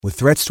With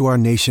threats to our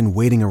nation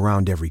waiting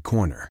around every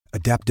corner,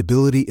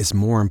 adaptability is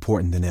more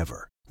important than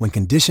ever. When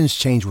conditions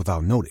change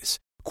without notice,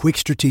 quick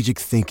strategic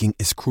thinking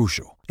is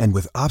crucial. And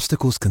with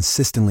obstacles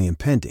consistently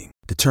impending,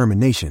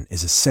 determination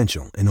is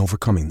essential in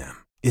overcoming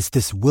them. It's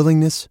this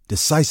willingness,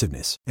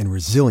 decisiveness, and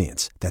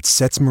resilience that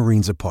sets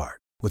Marines apart.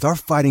 With our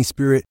fighting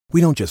spirit, we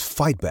don't just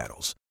fight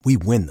battles, we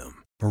win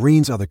them.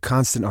 Marines are the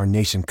constant our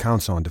nation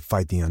counts on to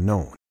fight the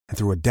unknown. And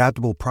through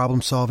adaptable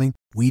problem solving,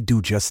 we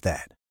do just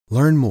that.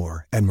 Learn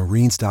more at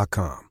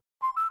marines.com.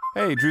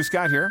 Hey, Drew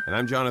Scott here, and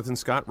I'm Jonathan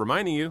Scott,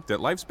 reminding you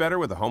that life's better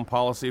with a home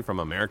policy from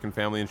American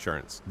Family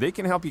Insurance. They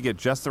can help you get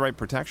just the right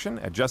protection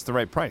at just the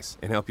right price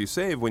and help you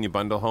save when you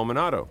bundle home and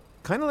auto.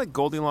 Kind of like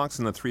Goldilocks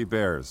and the Three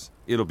Bears.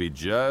 It'll be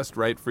just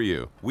right for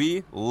you.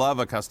 We love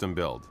a custom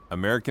build.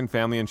 American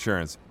Family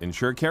Insurance.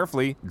 Insure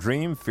carefully,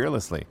 dream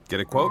fearlessly. Get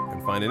a quote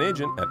and find an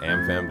agent at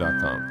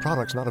amfam.com.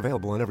 Products not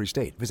available in every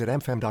state. Visit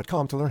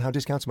amfam.com to learn how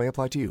discounts may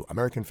apply to you.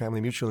 American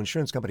Family Mutual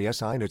Insurance Company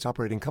SI and its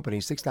operating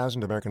company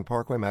 6000 American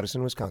Parkway,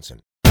 Madison,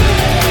 Wisconsin.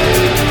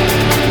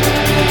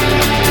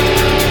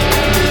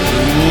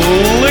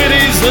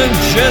 Ladies and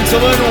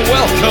gentlemen,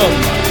 welcome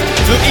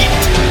to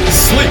Eat,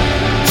 Sleep,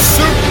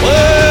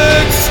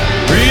 Suplex,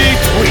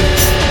 Retweet.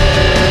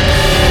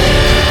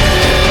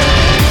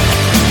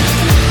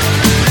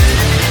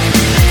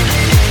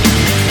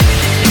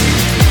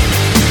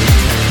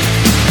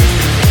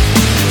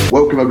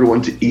 Welcome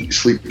everyone to Eat,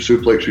 Sleep,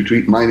 Suplex,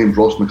 Retweet. My name's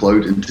Ross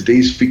McLeod. In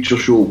today's feature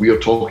show, we are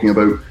talking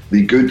about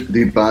the good,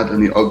 the bad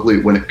and the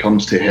ugly when it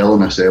comes to Hell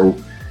in a Cell.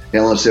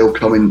 Hell in a Cell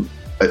coming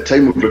at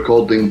time of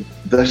recording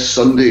this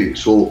Sunday.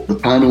 So the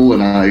panel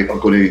and I are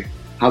going to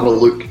have a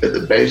look at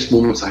the best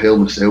moments of Hell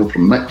in a Cell,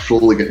 from Mick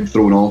Foley getting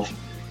thrown off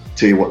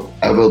to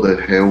whatever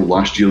the hell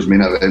last year's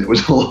main event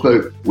was all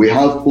about. We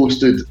have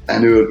posted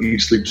in our Eat,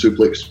 Sleep,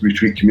 Suplex,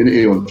 Retweet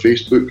community on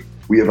Facebook.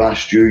 We have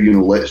asked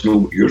you, let us know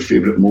what your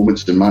favourite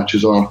moments in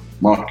matches are.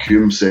 Mark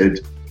Hume said,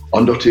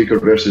 Undertaker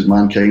versus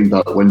Mankind,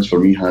 that wins for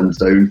me hands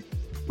down.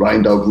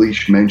 Ryan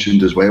Dalgleish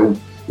mentioned as well,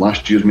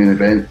 last year's main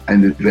event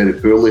ended very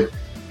poorly.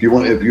 If you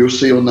want to have your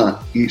say on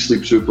that, Eat,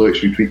 Sleep, Suplex,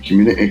 Retweet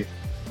community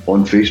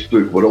on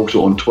Facebook. We're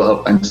also on Twitter,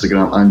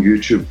 Instagram and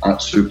YouTube at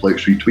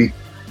Suplex Retweet.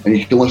 And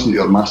you can listen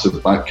to our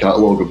massive back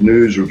catalogue of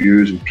news,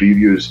 reviews and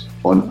previews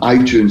on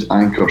iTunes,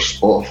 Anchor,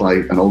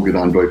 Spotify and all good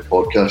Android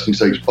podcasting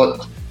sites.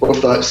 But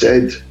with that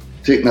said,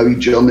 taking a wee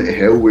journey to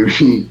hell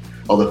with me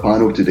are the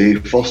panel today.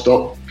 First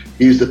up,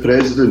 he is the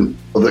president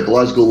of the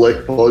Glasgow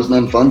Lech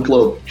Poznan fan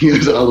club. He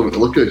is Alan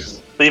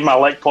Lucas. Leave my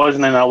Lech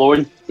Poznan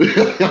alone.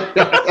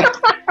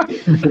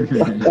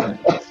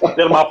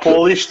 They're my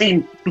Polish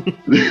team.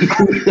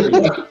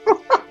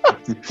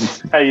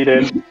 How you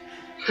doing?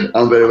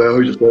 I'm very well.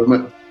 How's yourself,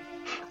 mate?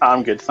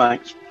 I'm good,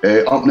 thanks.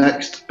 Up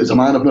next is a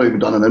man I've not even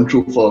done an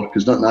intro for,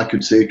 because nothing I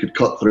could say could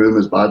cut through him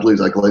as badly as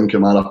a Glen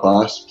Kamara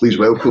pass. Please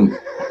welcome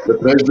the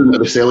president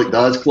of the Celtic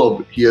Dads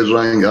Club. He is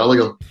Ryan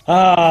Gallagher.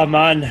 Ah,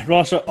 man,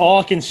 Ross,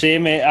 all I can say,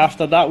 mate,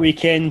 after that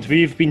weekend,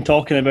 we've been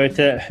talking about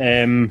it,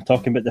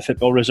 talking about the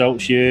football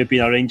results, you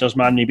being a Rangers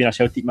man, me being a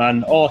Celtic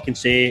man. All I can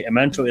say in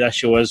my intro to this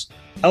show is,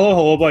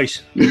 hello,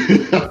 boys.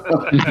 I'm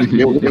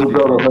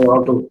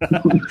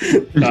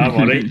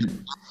alright.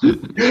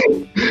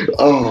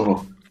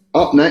 Oh,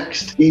 up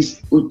next,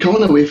 we're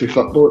coming away from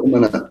football at the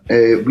minute.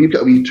 We've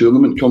got a wee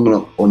tournament coming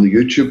up on the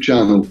YouTube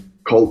channel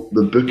called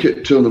the Book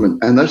It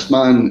Tournament, and this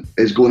man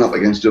is going up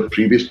against our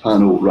previous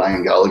panel,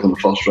 Ryan Gallagher, in the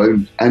first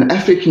round. And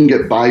if he can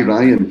get by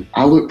Ryan,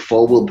 I look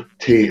forward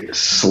to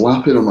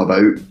slapping him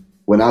about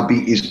when I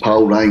beat his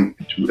pal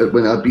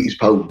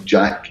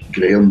Jack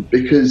Graham,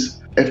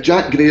 because if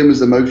Jack Graham is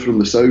the mouth from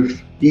the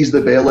south, he's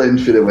the bell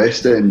end for the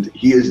West End.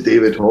 He is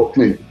David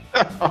Hockney.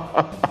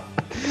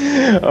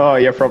 Oh,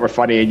 you're proper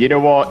funny. And you know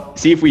what?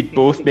 See if we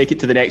both make it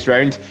to the next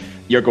round,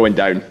 you're going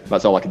down.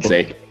 That's all I can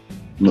say.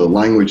 No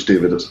language,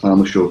 David. It's a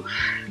family show.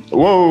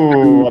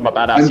 Whoa, I'm a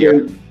badass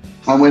here.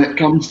 And when it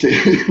comes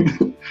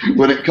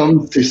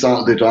to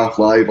Saturday Draft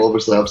Live,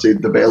 obviously I've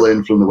said the bell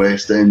end from the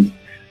West End.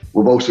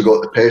 We've also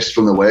got the pest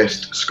from the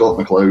West, Scott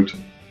McLeod.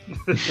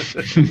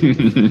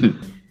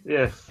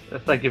 Yes,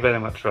 thank you very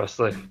much, Ross.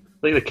 Like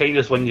the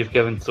kindest one you've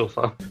given so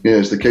far. Yeah,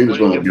 it's the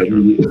kindest one I've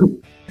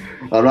given.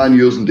 I ran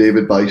yours and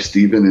David by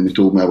Stephen, and he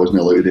told me I wasn't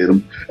allowed to date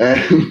him.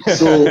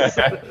 So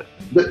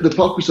the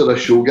purpose of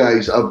this show,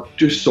 guys, I've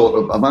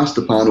asked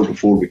the panel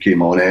before we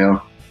came on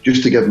air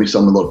just to give me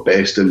some of their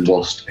best and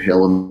worst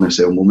Hell in a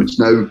Cell moments.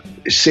 Now,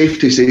 it's safe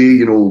to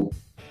say,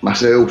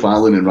 myself,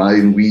 Alan and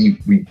Ryan, we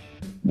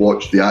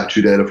watched the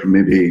Attitude Era from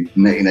maybe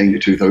 99 to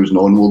 2000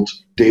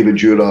 onwards.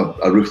 David, you're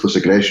a Ruthless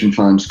Aggression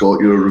fan.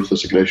 Scott, you're a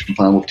Ruthless Aggression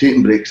fan. We've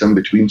taken breaks in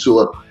between,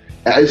 so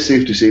it is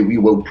safe to say we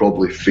will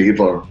probably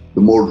favour the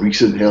more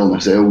recent Hell in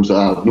a Cells.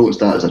 I've noticed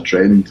that as a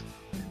trend.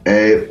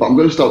 But I'm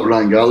going to start with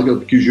Ryan Gallagher,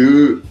 because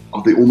you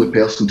are the only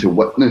person to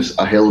witness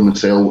a Hell in a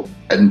Cell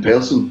in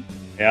person.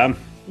 Yeah.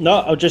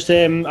 No, I'll just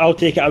I'll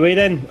take it away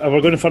then.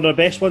 We're going for the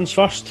best ones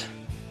first.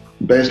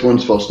 Best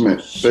ones first, mate.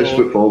 Best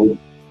foot forward.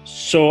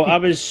 So I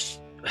was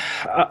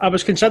I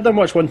was considering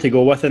which one to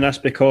go with in this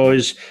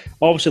because,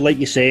 obviously, like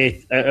you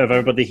say, out of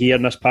everybody here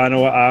in this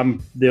panel,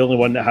 I'm the only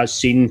one that has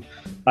seen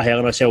a Hell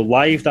in a Cell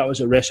live. That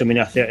was at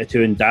WrestleMania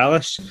 32 in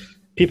Dallas.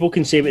 People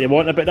can say what they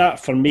want about that.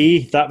 For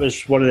me, that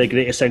was one of the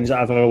greatest things that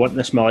I've ever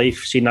witnessed in my life,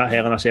 seeing that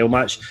Hell in a Cell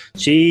match.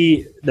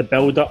 See the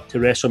build-up to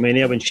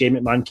WrestleMania when Shane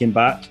McMahon came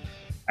back,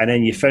 and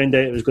then you found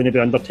out it was going to be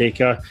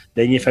Undertaker,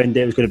 then you found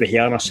out it was going to be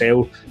Hell in a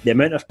Cell. The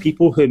amount of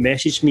people who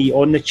messaged me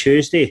on the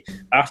Tuesday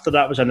after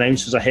that was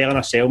announced as a Hell in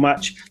a Cell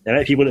match, the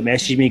amount of people that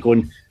messaged me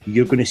going,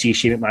 you're going to see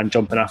Shane McMahon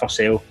jumping off a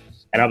cell.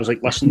 And I was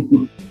like,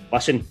 listen,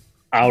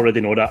 I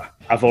already know that.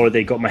 I've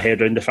already got my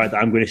head around the fact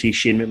that I'm going to see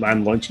Shane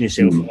McMahon launching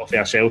himself off of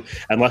a cell.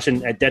 And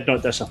listen, it did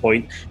not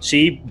disappoint.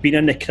 See, being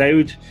in the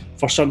crowd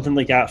for something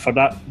like that, for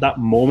that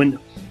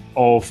moment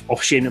of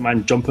Shane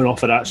McMahon jumping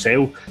off of that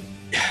cell,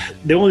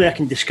 the only way I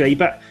can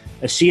describe it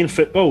is seeing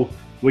football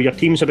where your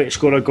team's about to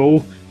score a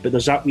goal, but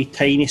there's that wee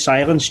tiny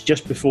silence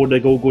just before the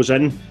goal goes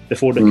in,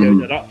 before the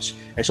crowd erupts.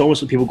 It's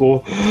almost like people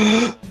go,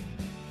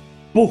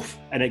 boof,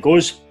 and it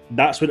goes.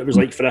 That's what it was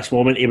like for this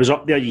moment. He was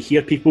up there, you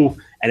hear people,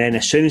 and then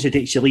as soon as he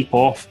takes the leap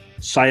off,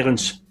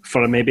 silence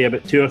for maybe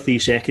about 2 or 3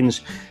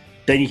 seconds.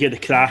 Then you hear the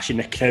crash and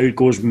the crowd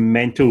goes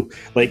mental.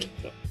 Like,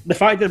 the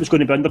fact that it was going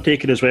to be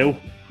Undertaker as well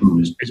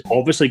is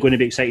obviously going to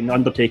be exciting.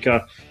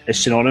 Undertaker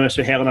is synonymous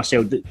with Hell in a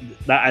Cell.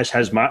 That is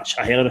his match.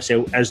 A Hell in a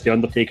Cell is the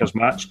Undertaker's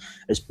match.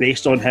 It's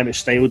based on him. It's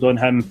styled on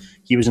him.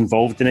 He was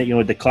involved in it. You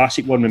know, the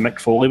classic one with Mick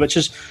Foley, which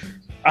is,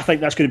 I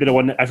think that's going to be the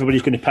one that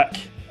everybody's going to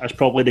pick as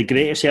probably the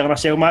greatest Hell in a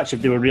Cell match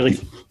if they were really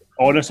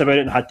honest about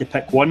it and had to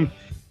pick one.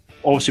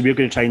 Obviously, we're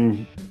going to try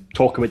and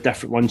talk about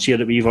different ones here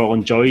that we've all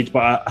enjoyed,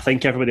 but I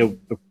think everybody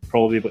will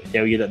probably be able to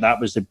tell you that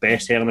was the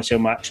best Hell in a Cell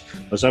match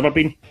there's ever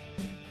been.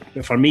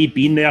 But for me,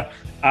 being there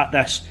at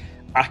this,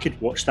 I could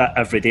watch that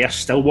every day. I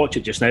still watch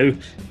it just now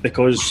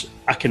because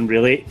I can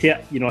relate to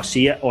it. You know, I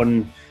see it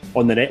on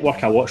the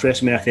network. I watch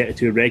WrestleMania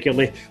 32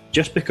 regularly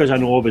just because I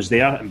know I was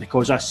there and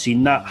because I've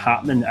seen that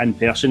happening in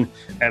person.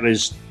 It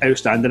was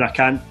outstanding. I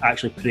can't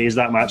actually praise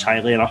that match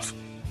highly enough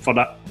for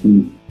that.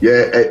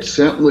 Yeah, it's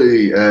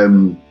certainly,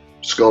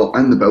 Scott,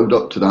 in the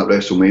build-up to that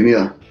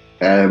WrestleMania,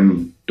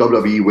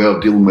 WWE were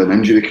dealing with an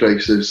injury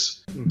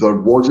crisis. There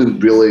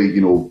wasn't really, you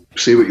know,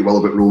 say what you will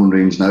about Roman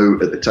Reigns now.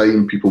 At the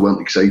time, people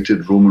weren't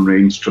excited. Roman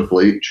Reigns,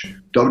 Triple H.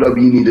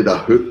 WWE needed a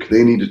hook.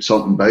 They needed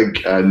something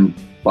big, and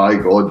by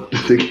God,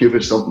 they gave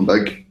us something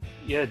big.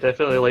 Yeah,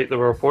 definitely. Like, there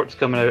were reports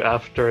coming out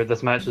after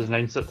this match was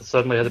announced that there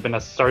suddenly had been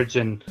a surge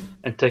in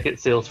ticket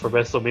sales for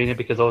WrestleMania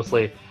because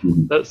obviously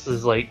this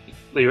is like,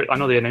 I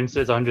know they announced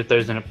it as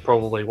 100,000, it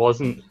probably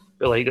wasn't,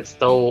 but like it's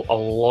still a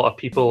lot of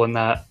people in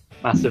that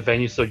massive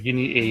venue, so you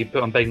need to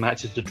put on big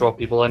matches to draw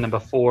people in, and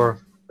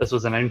before this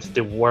was announced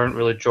they weren't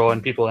really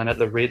drawing people in at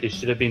the rate they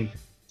should have been,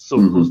 so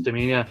close to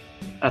Mania.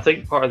 And I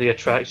think part of the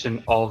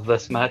attraction of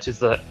this match is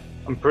that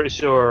I'm pretty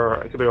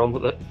sure, I could be wrong,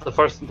 but the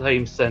first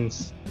time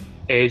since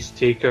Edge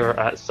Taker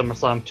at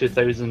SummerSlam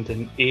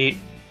 2008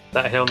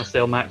 that Hell in a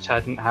Cell match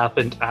hadn't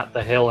happened at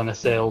the Hell in a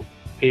Cell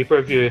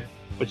pay-per-view,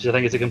 which I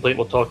think is a complaint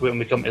we'll talk about when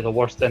we come to the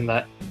worst, in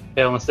that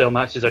Hell in a Cell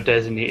matches are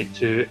designated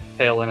to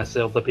Hell in a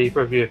Cell, the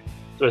pay-per-view.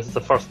 So this is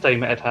the first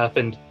time it had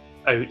happened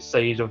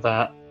outside of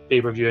that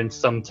pay-per-view in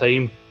some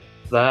time.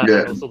 That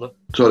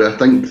Sorry,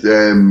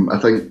 I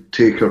think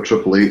Taker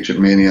Triple H at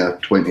Mania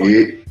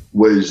 28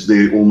 was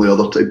the only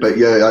other time. But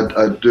yeah,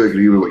 I do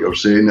agree with what you're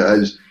saying.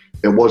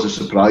 It was a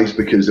surprise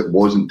because it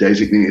wasn't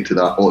designated to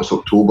that. Oh, it's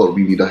October.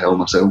 We need a Hell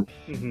in a Cell.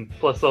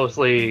 Plus,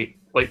 obviously,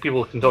 like,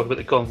 people can talk about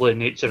the convoluted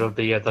nature of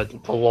the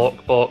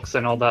lock box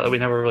and all that we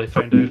never really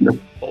found out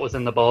what was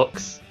in the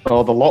box.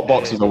 Oh, the lock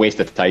box was a waste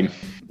of time.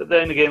 But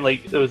then again,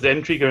 like, there was the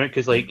intrigue around it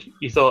because, like,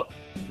 you thought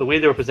the way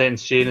they were presenting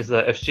Shane is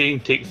that if Shane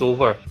takes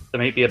over,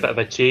 there might be a bit of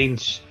a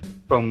change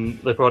from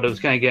the product. It was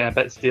kind of getting a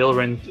bit stale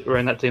around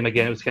that time.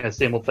 Again, it was kind of the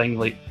same old thing,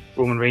 like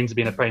Roman Reigns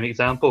being a prime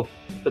example.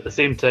 But at the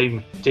same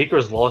time,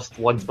 Taker's lost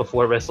once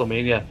before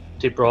WrestleMania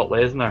to Brock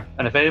Lesnar,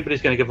 and if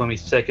anybody's going to give him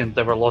his second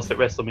ever loss at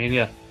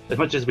WrestleMania, as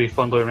much as we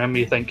fondly remember,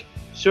 you think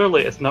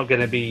surely it's not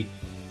going to be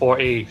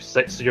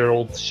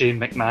 46-year-old Shane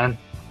McMahon.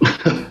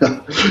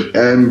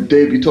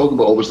 Dave, you talk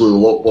about obviously the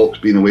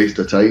lockbox being a waste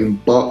of time,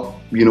 but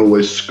you know,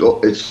 as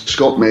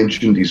Scott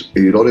mentioned,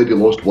 he'd already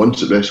lost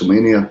once at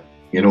WrestleMania.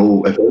 You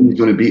know, if anyone's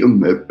going to beat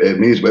him, it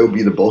may as well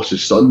be the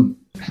boss's son.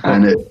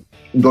 And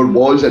there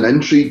was an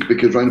intrigue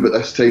because round about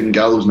this time,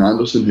 Gallows and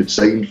Anderson had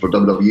signed for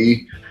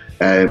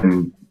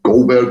WWE.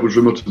 Goldberg was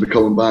rumoured to be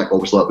coming back.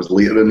 Obviously, that was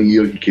later in the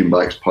year. He came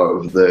back as part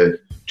of the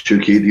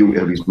 2K deal to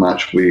have his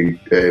match with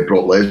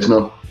Brock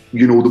Lesnar.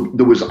 You know,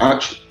 there was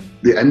actually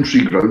the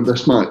intrigue around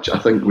this match. I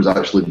think was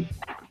actually,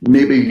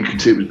 maybe you could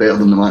say it was better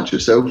than the match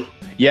itself.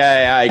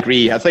 Yeah, I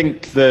agree. I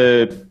think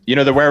there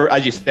were,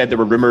 as you said, there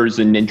were rumours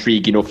and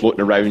intrigue,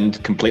 floating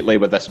around completely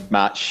with this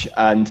match.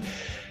 And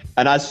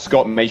And as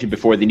Scott mentioned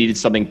before, they needed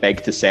something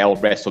big to sell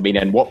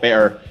WrestleMania. And what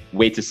better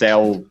way to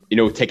sell,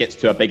 tickets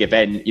to a big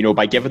event,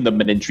 by giving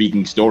them an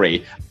intriguing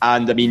story.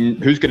 And I mean,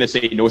 who's going to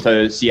say no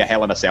to see a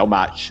Hell in a Cell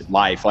match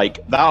live?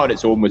 Like, that on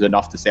its own was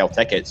enough to sell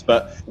tickets.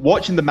 But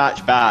watching the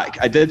match back,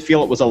 I did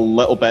feel it was a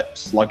little bit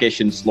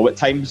sluggish and slow at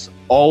times,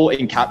 all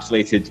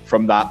encapsulated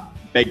from that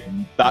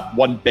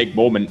one big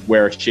moment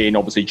where Shane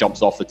obviously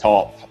jumps off the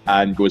top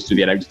and goes to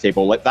the announce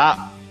table. Like that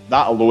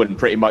alone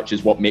pretty much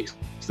is what makes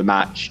the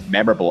match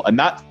memorable. And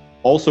that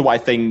also, what I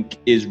think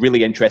is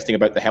really interesting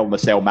about the Hell in a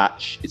Cell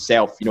match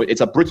itself,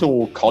 it's a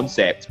brutal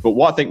concept, but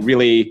what I think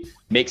really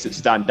makes it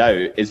stand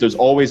out is there's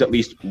always at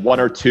least one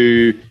or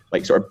two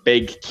like sort of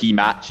big key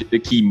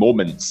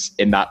moments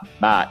in that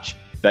match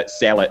that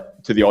sell it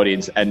to the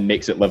audience and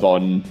makes it live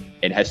on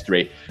in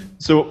history.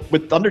 So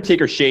with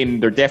Undertaker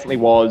Shane, there definitely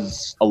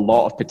was a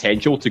lot of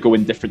potential to go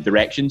in different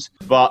directions,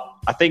 but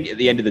I think at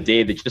the end of the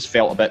day, they just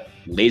felt a bit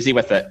lazy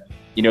with it.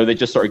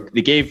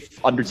 They gave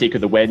Undertaker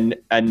the win,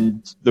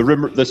 and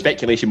the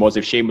speculation was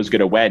if Shane was going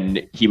to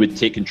win, he would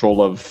take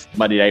control of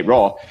Monday Night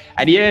Raw,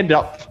 and he ended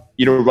up,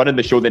 running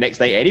the show the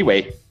next night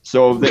anyway.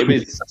 So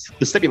the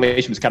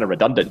stipulation was kind of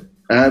redundant.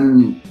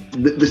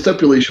 The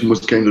stipulation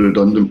was kind of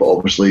redundant, but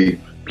obviously,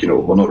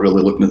 we're not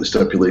really looking at the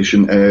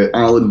stipulation.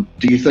 Alan,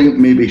 do you think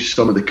maybe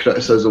some of the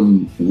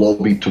criticism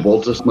lobbied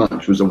towards this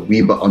match was a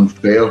wee bit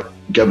unfair,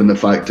 given the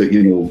fact that,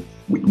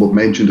 we've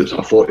mentioned it's a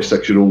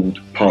 46-year-old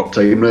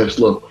part-time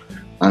wrestler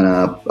and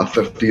a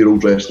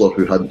 50-year-old wrestler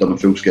who hadn't done a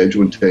full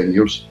schedule in 10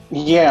 years?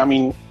 Yeah, I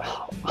mean,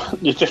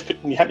 you hit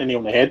the nail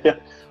on the head there.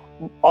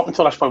 Up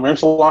until this point, when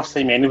was the last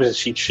time anyone has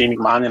seen Shane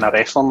McMahon in a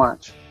wrestling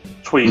match?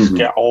 So he's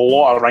got a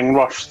lot of ring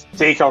rust.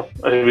 Taker,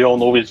 as we all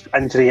know, his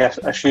injury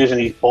issues and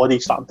his body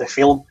started to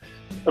fail him.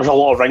 There was a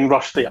lot of ring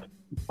rust there.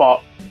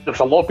 But there was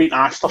a lot being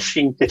asked of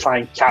Shane to try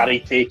and carry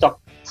Taker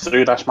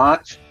through this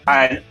match.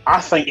 And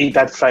I think he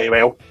did pretty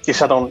well,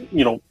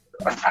 considering,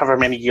 however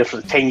many years,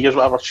 10 years,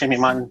 whatever, Shane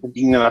McMahon had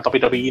been in a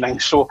WWE ring.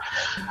 So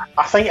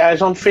I think it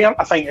is unfair.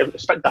 I think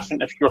it's a bit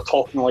different if you're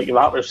talking like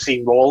that with,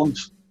 say,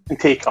 Rollins and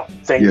Taker.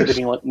 Then you'd have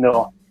been like,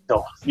 no.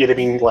 You'd have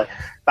been like,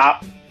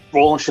 that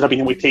Rollins should have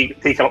been able to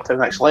take her up to the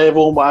next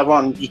level and whatever,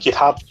 and you could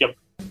have your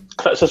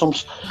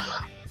criticisms.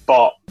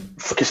 But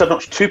considering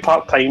it's two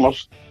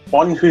part-timers,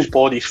 one whose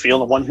body's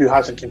failing and one who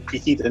hasn't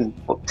competed in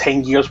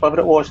 10 years,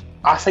 whatever it was,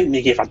 I think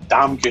they gave a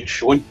damn good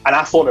showing. And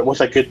I thought it was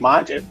a good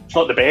match. It's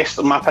not the best,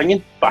 in my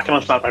opinion, but I can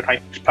understand why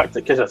Ryan's picked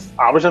it, because if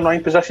I was in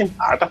Ryan's position,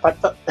 I'd have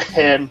picked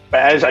it.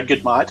 But it is a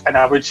good match, and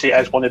I would say it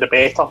is one of the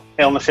better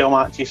Hell in a Cell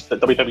matches that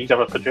WWE's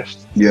ever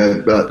produced. Yeah,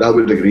 but I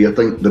would agree. I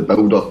think the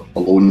build-up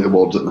alone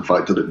towards it and the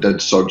fact that it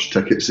did surge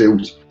ticket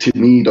sales, to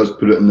me, does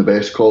put it in the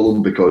best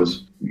column,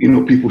 because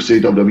people say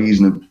WWE's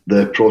in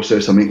the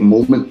process of making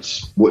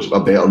moments. What's a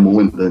better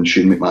moment than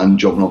Shane McMahon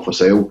jumping off a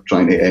cell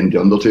trying to end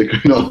The Undertaker?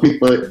 You know what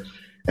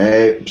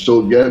I mean?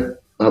 So yeah,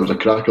 that was a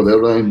cracker there,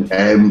 Ryan.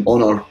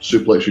 On our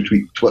Suplex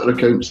Retweet Twitter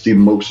account,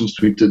 Stephen Wilson's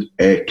tweeted,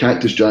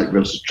 Cactus Jack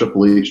versus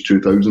Triple H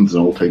 2000 is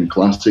an all-time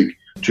classic.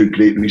 Two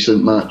great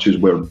recent matches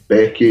were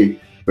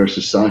Becky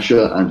versus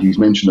Sasha, and he's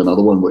mentioned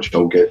another one which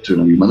I'll get to in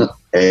a wee minute.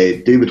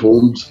 David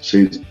Holmes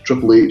says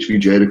Triple H v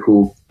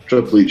Jericho,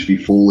 Triple H v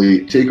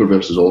Foley, Taker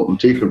versus Orton,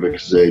 Taker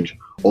versus Edge,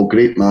 all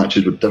great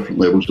matches with different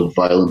levels of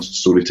violence and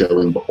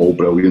storytelling, but all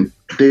brilliant.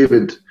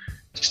 David,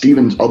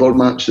 Stephen's other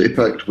match that he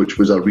picked, which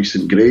was a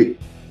recent great,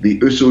 the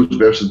Usos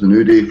versus the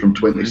New Day from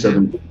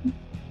 2017.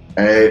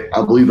 I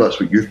believe that's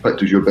what you've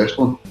picked as your best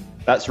one.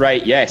 That's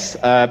right, yes.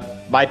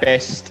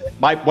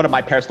 One of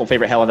my personal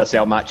favourite Hell in a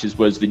Cell matches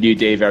was the New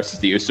Day versus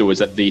the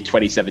Usos at the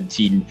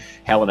 2017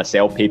 Hell in a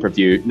Cell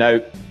pay-per-view. Now,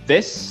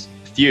 this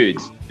feud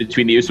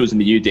between the Usos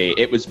and the New Day,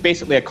 it was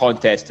basically a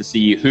contest to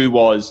see who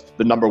was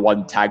the number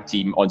one tag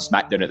team on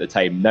SmackDown at the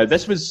time. Now,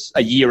 this was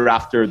a year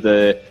after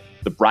the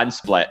brand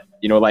split,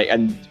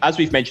 and as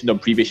we've mentioned on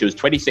previous shows,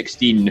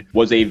 2016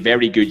 was a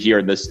very good year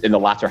in the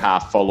latter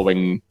half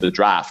following the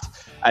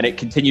draft, and it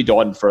continued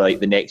on for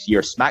the next year.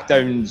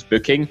 SmackDown's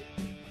booking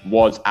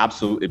was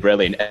absolutely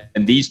brilliant,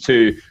 and these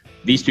two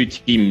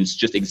teams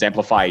just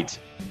exemplified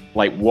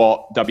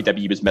what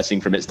WWE was missing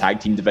from its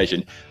tag team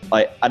division.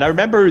 And I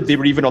remember they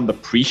were even on the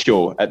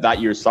pre-show at that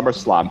year's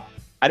SummerSlam,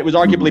 and it was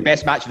arguably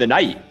best match of the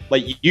night.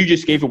 You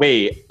just gave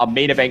away a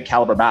main event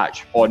caliber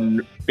match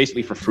on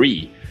basically for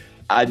free.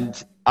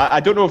 And I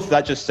don't know if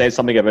that just says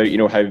something about,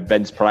 how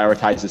Vince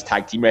prioritizes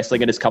tag team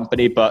wrestling in his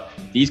company, but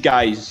these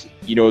guys,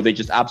 they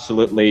just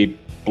absolutely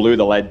blew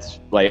the lid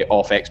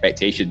off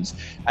expectations.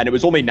 And it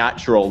was only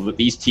natural that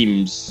these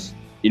teams,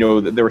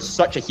 there was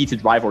such a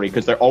heated rivalry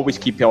because they're always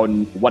keep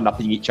on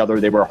one-upping each other.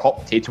 They were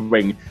hot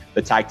potatoing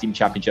the tag team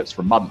championships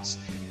for months.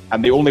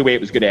 And the only way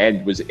it was going to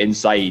end was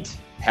inside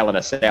Hell in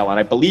a Cell. And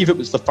I believe it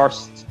was the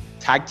first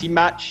tag team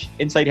match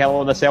inside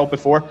Hell in a Cell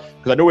before,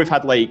 because I know we've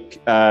had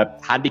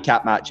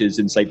handicap matches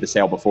inside the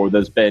cell before.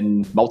 There's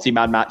been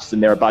multi-man matches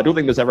in there, but I don't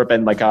think there's ever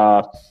been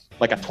a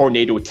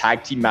tornado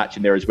tag team match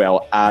in there as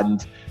well.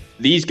 And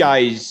these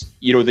guys,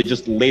 they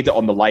just laid it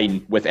on the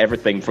line with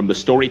everything from the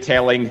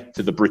storytelling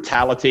to the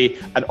brutality,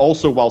 and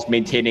also whilst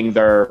maintaining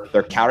their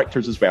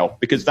characters as well.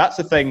 Because that's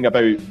the thing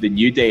about the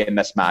New Day in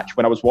this match.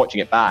 When I was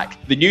watching it back,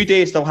 the New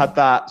Day still had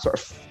that sort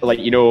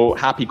of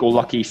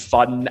happy-go-lucky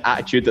fun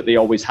attitude that they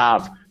always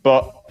have.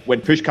 But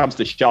when push comes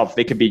to shove,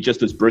 they can be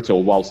just as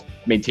brutal whilst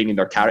maintaining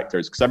their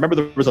characters. Because I remember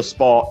there was a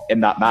spot in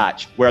that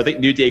match where I think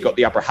New Day got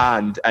the upper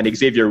hand and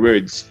Xavier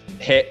Woods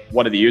hit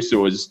one of the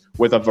Usos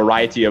with a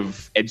variety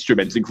of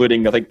instruments,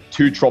 including, I think,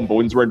 2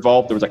 trombones were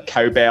involved. There was a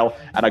cowbell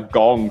and a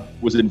gong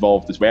was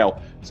involved as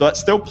well. So that's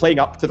still playing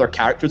up to their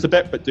characters a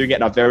bit, but doing it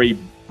in a very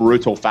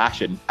brutal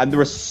fashion. And there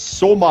was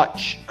so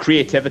much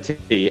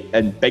creativity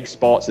and big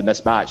spots in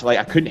this match.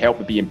 I couldn't help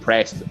but be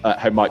impressed at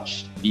how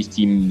much these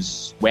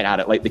teams went at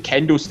it. Like the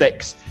kendo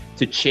sticks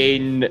to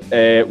chain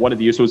one of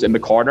the Usos in the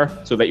corner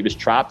so that he was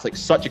trapped.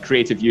 Such a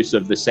creative use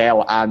of the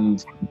cell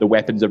and the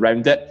weapons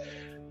around it.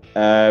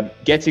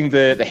 Getting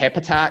the hip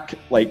attack,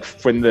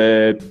 when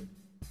the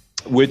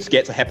Woods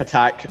gets a hip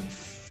attack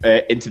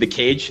into the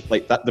cage,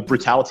 that, the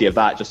brutality of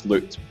that just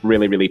looked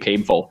really, really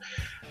painful.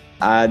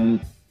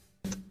 And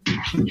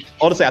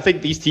honestly, I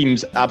think these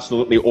teams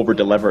absolutely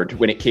over-delivered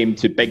when it came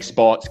to big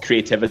spots,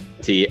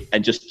 creativity,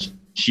 and just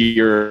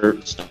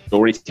sheer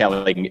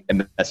storytelling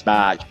in this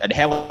match. And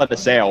Hell in a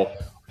Cell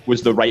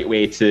was the right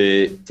way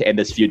to end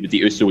this feud with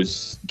the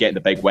Usos getting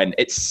the big win.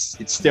 It's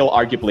still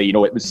arguably,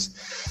 it was...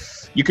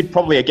 You could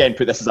probably, again,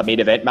 put this as a main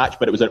event match,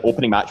 but it was an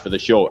opening match for the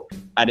show.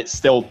 And it's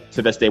still,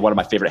 to this day, one of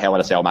my favourite Hell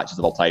in a Cell matches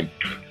of all time.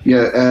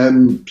 Yeah,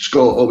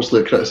 Scott,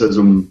 obviously a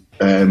criticism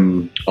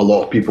a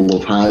lot of people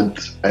have had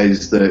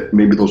is that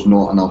maybe there's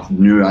not enough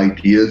new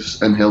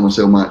ideas in Hell in a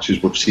Cell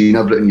matches. We've seen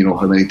everything,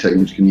 how many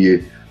times can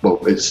you...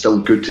 Well, it's still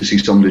good to see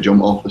somebody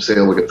jump off the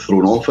cell or get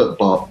thrown off it,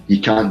 but you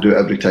can't do it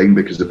every time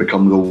because it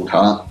becomes the old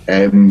hat.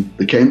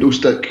 The kendo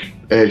stick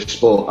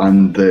spot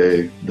and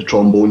the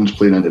trombones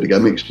playing into the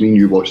gimmicks, me and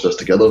you watched this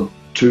together.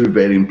 2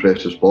 very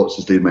impressive spots,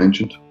 as Dave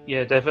mentioned.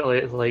 Yeah,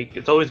 definitely.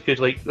 It's always good.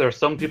 There are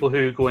some people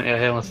who go into a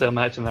Hell in a Cell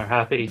match and they're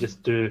happy to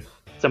just do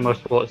similar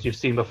spots you've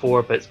seen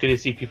before, but it's good to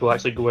see people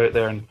actually go out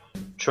there and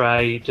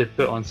try to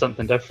put on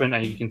something different,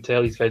 and you can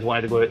tell these guys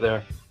wanted to go out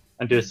there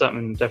and do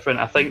something different.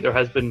 I think there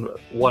has been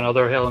one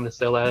other Hell in a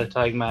Cell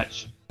tag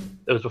match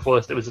that was before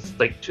this. It was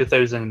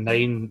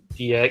 2009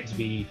 DX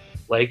v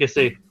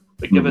Legacy,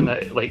 but given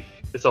that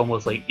it's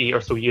almost 8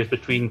 or so years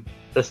between,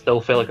 this still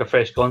felt like a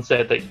fresh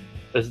concept.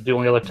 This is the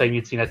only other time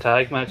you'd seen a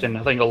tag match, and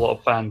I think a lot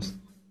of fans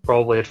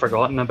probably had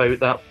forgotten about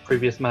that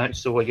previous match.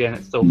 So again,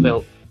 it still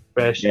felt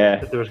fresh. Yeah.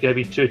 If there was going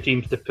to be 2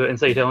 teams to put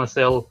inside Hell in a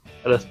Cell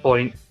at this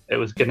point, it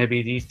was going to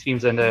be these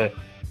teams. And I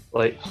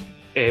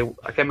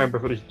can't remember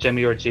if it was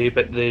Jimmy or Jay,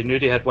 but the New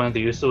Day had one of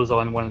the Usos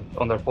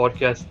on their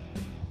podcast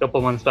a couple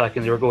of months back,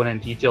 and they were going in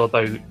detail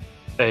about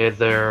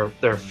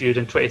their feud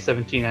in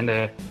 2017.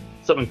 And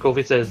something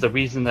Kofi says, the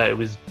reason that it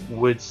was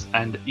Woods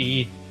and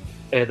E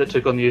that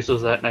took on the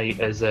Usos that night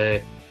is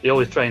they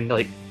always try and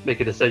make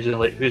a decision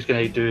who's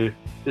going to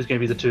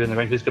be the 2 in the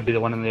ring, who's going to be the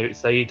one on the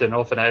outside, and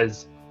often it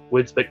is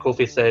Woods. But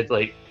Kofi said,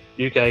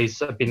 you guys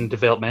have been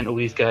developmental,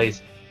 these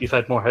guys, you've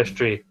had more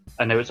history,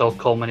 and now it's all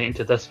culminating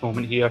to this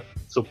moment here.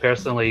 So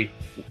personally,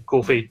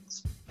 Kofi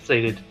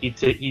decided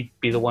he'd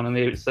be the one on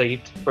the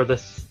outside for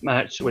this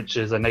match, which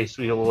is a nice,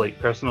 real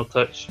personal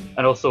touch.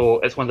 And also,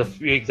 it's one of the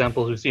few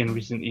examples we've seen in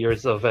recent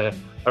years of a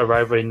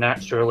rivalry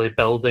naturally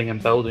building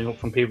up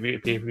from pay-per-view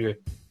to pay-per-view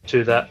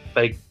to that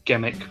big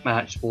gimmick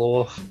match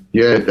blow off.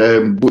 Yeah,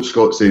 what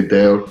Scott said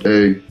there,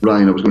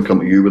 Ryan, I was going to come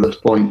to you with this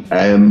point.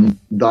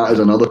 That is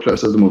another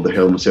criticism of the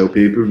Hell in a Cell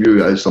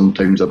pay-per-view. It is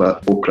sometimes a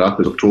bit, oh crap,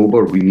 it's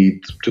October, we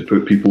need to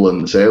put people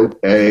in the cell.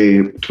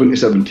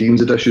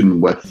 2017's edition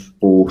with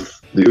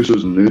both the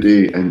Usos and New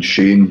Day and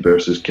Shane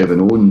versus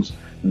Kevin Owens,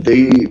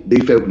 they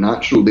felt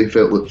natural. They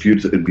felt like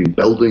feuds that had been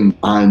building,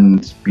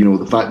 and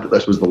the fact that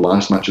this was the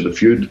last match of the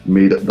feud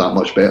made it that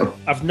much better.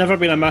 I've never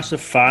been a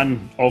massive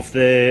fan of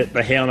the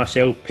Hell in a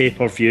Cell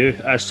pay-per-view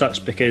as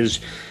such,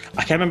 because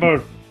I can't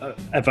remember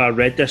if I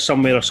read this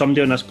somewhere or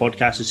somebody on this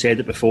podcast has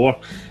said it before.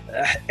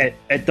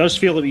 It does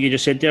feel like what you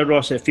just said there,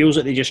 Ross. It feels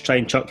like they just try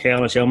and chuck Hell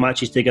in a Cell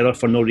matches together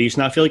for no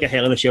reason. I feel like a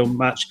Hell in a Cell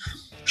match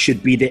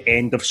should be the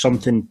end of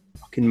something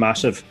fucking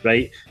massive,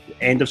 right?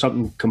 End of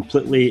something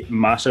completely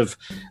massive,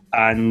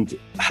 and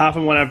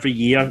having one every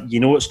year,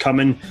 it's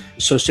coming.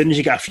 So as soon as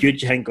you get a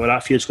feud, you think, oh,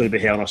 that feud's going to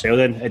be Hell in a Cell.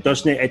 Then it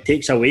doesn't. It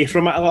takes away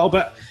from it a little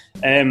bit.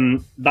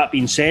 That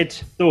being said,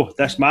 though,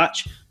 this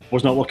match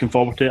was not looking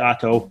forward to it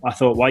at all. I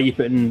thought, why are you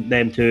putting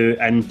them 2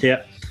 into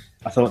it?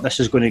 I thought this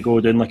is going to go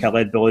down like a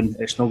lead balloon.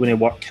 It's not going to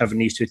work having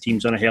these 2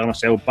 teams on a Hell in a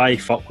Cell. By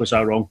fuck was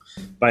I wrong.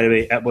 By the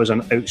way, it was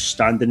an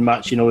outstanding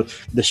match.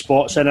 The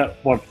spots in it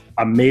were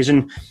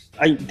amazing.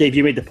 I think, Dave,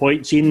 you made the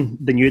point, seeing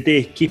the New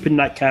Day keeping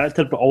that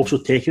character but also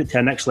taking it to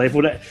the next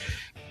level.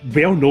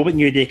 We all know what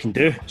New Day can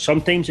do.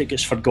 Sometimes it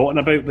gets forgotten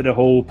about with the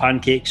whole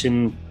pancakes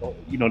and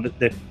the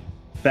bit of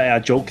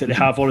a joke that they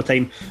have all the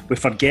time. We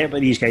forget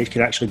what these guys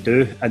can actually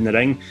do in the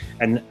ring,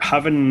 and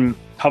having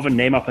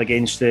them up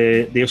against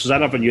the Usos. I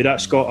never knew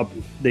that, Scott.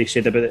 They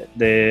said about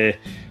the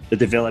the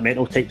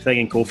developmental type thing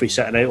and Kofi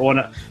sitting out on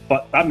it.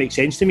 But that makes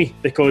sense to me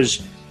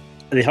because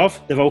they've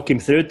all come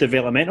through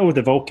developmental,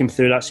 they've all come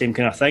through that same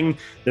kind of thing.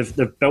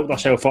 They've built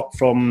themselves up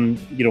from,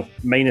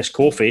 minus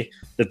Kofi,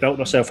 they've built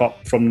themselves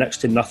up from next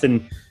to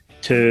nothing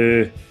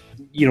to,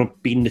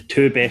 being the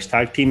two best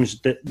tag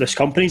teams that this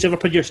company's ever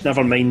produced,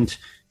 never mind,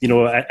 in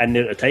there at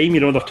the time,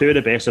 they're two of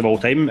the best of all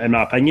time, in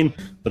my opinion.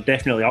 They're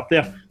definitely up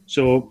there.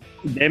 So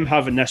them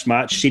having this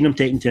match, seeing them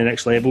taken to the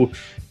next level,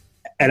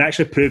 and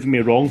actually proving me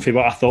wrong for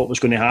what I thought was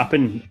going to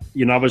happen,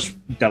 I was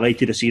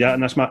delighted to see that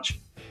in this match.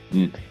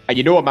 And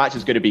a match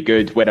is going to be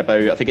good when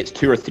about, I think it's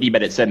 2 or 3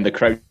 minutes in, the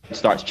crowd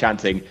starts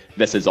chanting,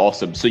 "This is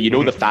awesome." So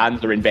the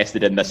fans are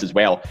invested in this as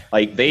well.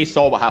 Like, they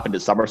saw what happened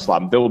at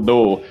SummerSlam. They'll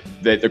know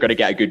that they're going to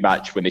get a good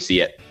match when they see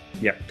it.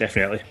 Yeah,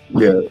 definitely.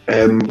 Yeah,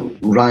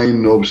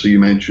 Ryan, obviously you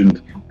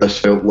mentioned this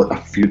felt like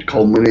a feud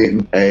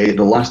culminating.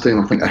 The last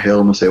time I think a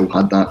Hell in a Cell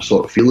had that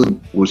sort of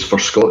feeling was for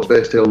Scott's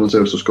best Hell in a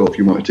Cell. So Scott, if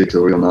you want to take it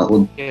away on that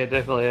one. Yeah,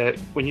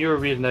 definitely. When you were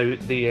reading out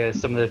the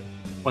some of the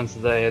ones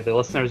that the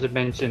listeners had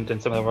mentioned and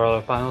some of our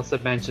other panelists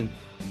had mentioned,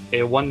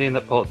 one name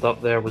that popped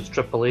up there was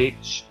Triple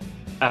H.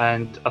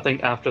 And I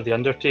think after The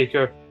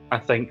Undertaker, I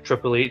think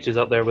Triple H is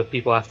up there with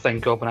people I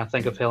think of when I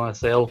think of Hell in a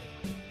Cell.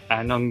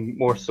 And none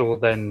more so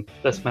than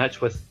this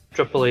match with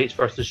Triple H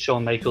versus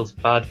Shawn Michaels,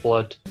 Bad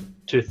Blood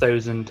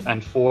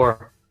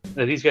 2004.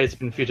 Now, these guys have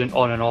been feuding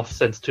on and off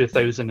since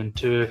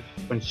 2002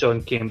 when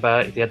Shawn came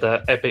back. They had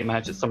an epic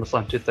match at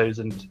SummerSlam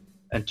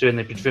 2002 and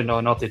they've been feuding on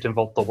and off. They'd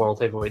involved the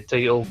World Heavyweight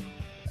title.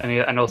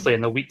 And also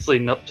in the weeks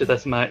leading up to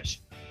this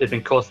match, they've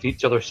been costing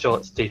each other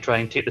shots to try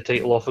and take the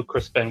title off of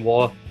Chris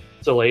Benoit.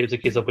 So it was a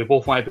case of we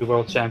both want to be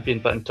world champion,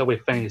 but until we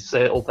finally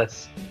settle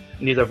this,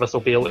 neither of us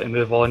will be able to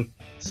move on.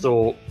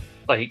 So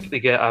they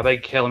get a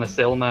big Hell in a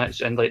Cell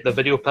match, and the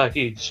video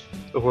package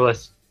before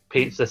this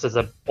paints this as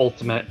an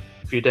ultimate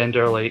feud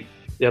ender. They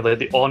have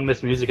the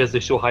on-miss music as they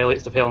show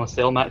highlights of Hell in a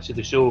Cell matches.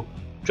 They show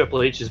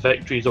Triple H's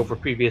victories over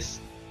previous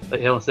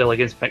Hell in a Cell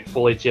against Mick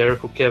Foley,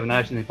 Jericho, Kevin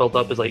Nash, and they build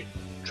up as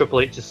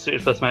Triple H is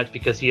suited for this match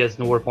because he has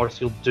no remorse.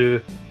 He'll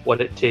do what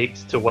it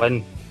takes to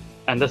win.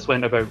 And this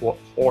went about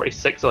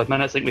 46 odd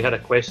minutes. I think we had a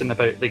question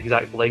about the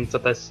exact length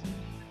of this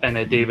in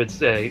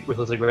David's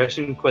Ruthless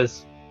Aggression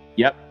quiz.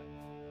 Yep.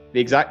 The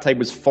exact time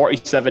was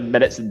 47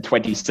 minutes and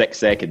 26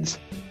 seconds.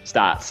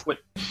 Stats.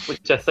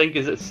 Which I think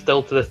is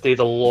still to this day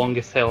the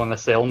longest Hell in a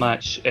Cell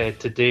match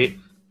to date.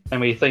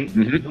 And we think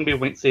some people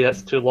might say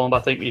that's too long, but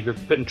I think if you're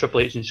putting Triple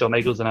H and Shawn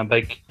Michaels in a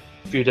big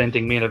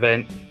feud-ending main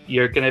event,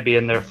 you're going to be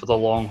in there for the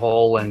long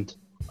haul. And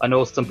I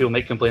know some people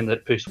might complain that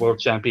it pushed world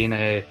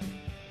champion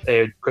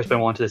Chris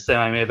Benoit into the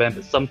semi-main event,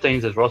 but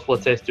sometimes, as Ross will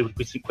attest to with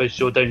recent quiz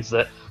showdowns,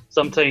 that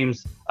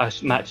sometimes a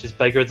match is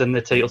bigger than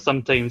the title.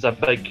 Sometimes a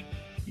big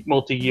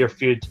multi-year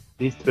feud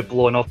needs to be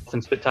blown off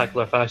in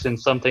spectacular fashion.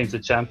 Sometimes the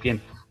champion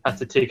has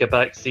to take a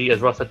back seat,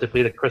 as Ross had to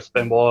play the Chris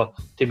Benoit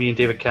to me and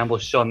David Campbell,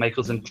 Shawn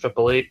Michaels and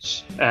Triple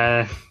H.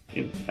 And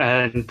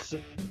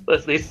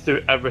they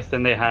threw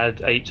everything they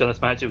had at each other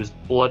this match. It was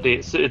bloody.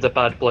 It suited the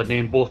Bad Blood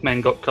name. Both men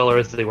got colour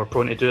as they were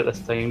prone to do at this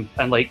time.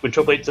 And when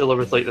Triple H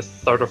delivers the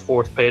third or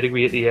fourth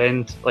pedigree at the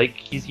end,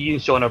 he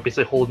and Shawn are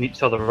basically holding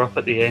each other up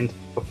at the end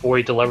before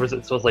he delivers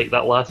it. So it's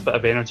that last bit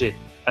of energy,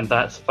 and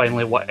that's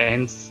finally what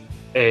ends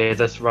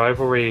this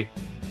rivalry.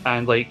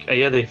 And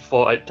they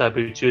fought at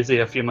Taboo Tuesday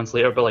a few months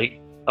later, but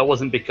that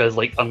wasn't because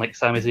unlike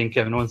Sami Zayn and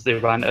Kevin Owens, they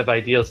ran out of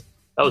ideas.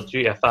 That was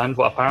due to a fan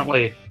vote.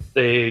 Apparently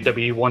the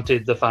WWE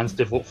wanted the fans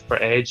to vote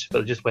for Edge,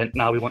 but they just went,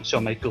 we want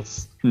Shawn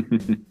Michaels.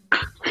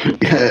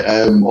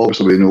 Yeah,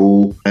 obviously we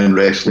know in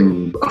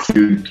wrestling a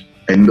feud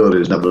ender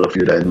is never a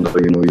feud ender.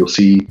 You'll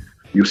see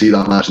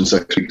that match in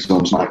 6 weeks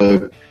on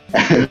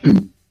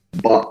SmackDown.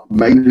 But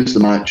minus the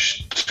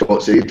match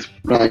Scott said,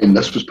 Ryan,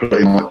 this was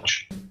pretty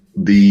much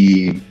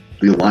the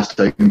last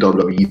time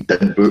WWE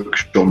did book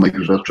Shawn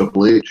Michaels versus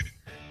Triple H.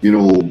 They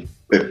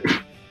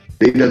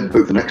did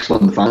book the next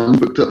one, the fans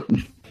booked it.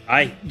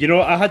 I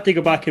had to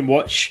go back and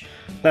watch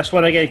this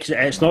one again because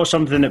it's not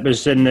something that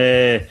was in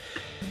the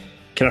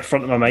kind of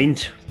front of my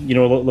mind,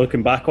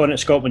 looking back on it,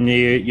 Scott, when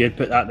you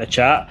put that in the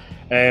chat.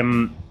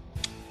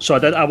 So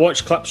I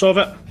watched clips of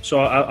it, so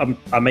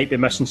I might be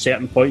missing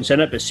certain points in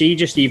it, but see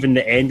just even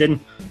the ending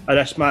of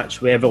this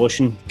match with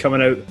Evolution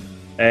coming out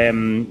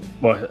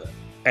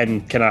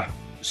and kind of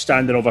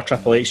standing over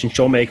Triple H and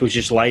Shawn Michaels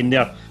just lying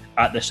there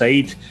at the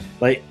side,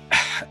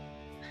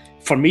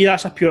 for me,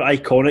 that's a pure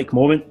iconic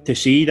moment to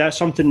see. That's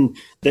something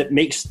that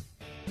makes...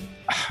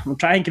 I'm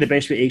trying to get the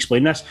best way to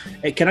explain this.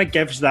 It kind of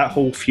gives that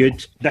whole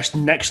feud this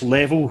next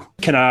level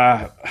kind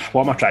of...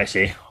 What am I trying to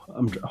say?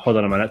 Hold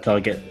on a minute till I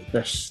get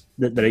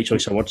the right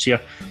choice of words here.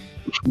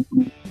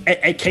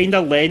 It kind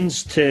of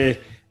lends to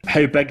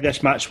how big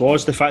this match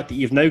was. The fact that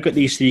you've now got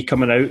these three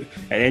coming out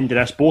at the end of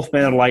this. Both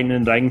men are lying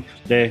in the ring.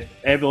 The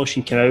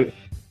Evolution came out.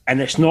 And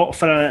it's not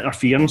for an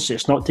interference.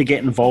 It's not to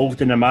get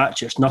involved in the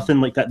match. It's nothing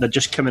like that. They're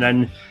just coming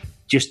in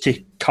just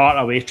to cart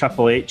away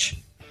Triple H,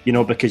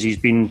 because he's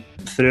been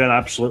through an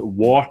absolute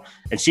war.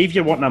 And see if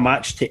you're wanting a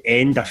match to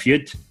end a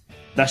feud,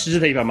 this is the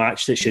type of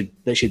match that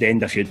should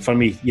end a feud for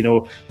me.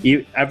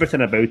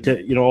 Everything about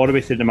it, all the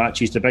way through the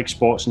matches, the big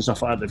spots and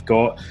stuff like that they've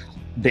got,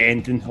 the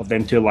ending of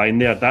them two lying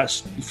there.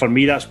 That's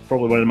probably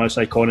one of the most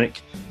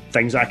iconic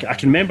things. I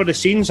can remember the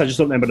scenes, I just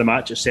don't remember the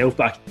match itself.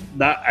 But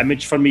that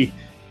image for me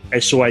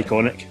is so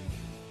iconic.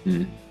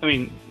 I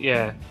mean,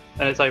 yeah.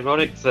 And it's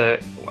ironic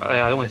that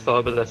I only thought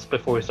about this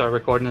before we started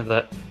recording,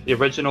 that the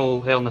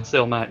original Hell in a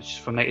Cell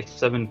match from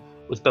 '97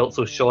 was built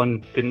so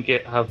Shawn couldn't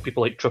have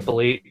people like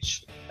Triple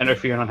H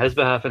interfering on his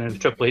behalf, and then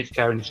Triple H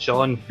carrying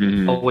Shawn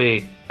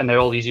away. And now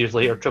all these years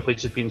later, Triple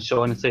H has been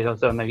Shawn and saying,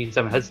 now he's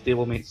having his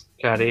stablemates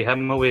carry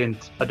him away. And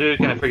I do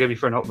kind of forgive you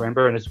for not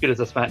remembering, as good as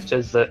this match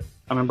is, that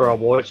I remember I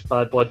watched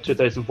Bad Blood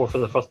 2004 for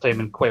the first time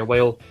in quite a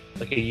while,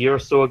 like a year or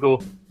so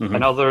ago.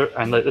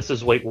 And this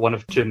is like one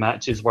of two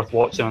matches worth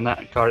watching on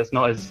that card. It's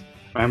not as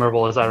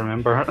memorable as I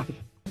remember.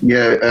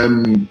 Yeah,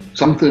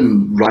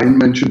 something Ryan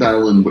mentioned,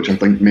 Alan, which I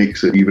think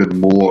makes it even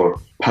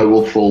more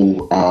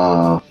powerful,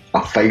 a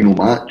final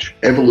match.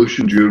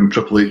 Evolution during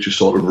Triple H's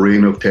sort of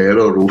reign of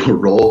terror over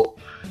Raw,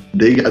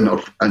 they get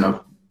involved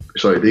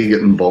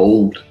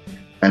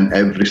in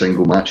every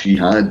single match he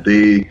had.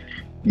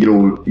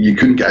 You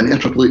couldn't get into a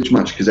Triple H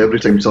match because every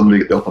time somebody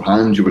got the upper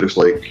hand, you were just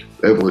like,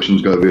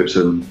 Evolution's going to beat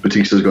Sin,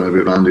 Batista's going to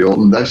beat Randy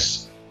Orton.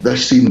 This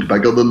seemed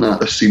bigger than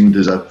that. This seemed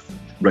as if,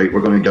 right,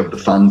 we're going to give the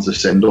fans the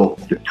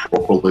send-off they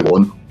properly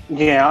want.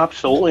 Yeah,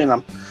 absolutely.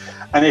 And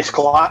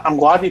I'm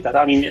glad he did.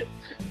 I mean,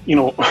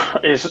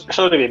 it's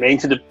sort of been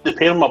mentioned, the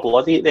pair of my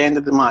bloody at the end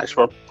of the match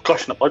were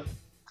gushing the blood,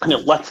 and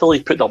it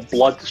literally put their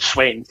blood,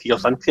 sweat and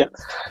tears into it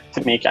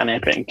to make it an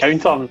epic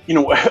encounter. And,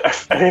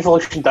 if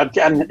Evolution did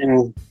get in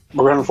and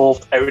were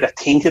involved, it would have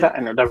tainted it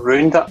and it would have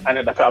ruined it, and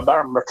it would have put a bit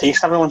of a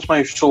taste in everyone's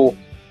mouth. So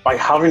by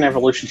having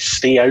Evolution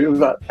stay out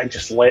of it and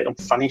just let them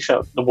finish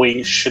it the way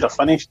it should have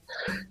finished,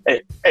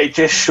 it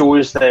just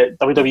shows that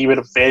WWE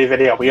were very,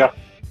 very aware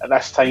at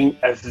this time.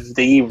 If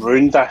they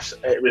ruined this,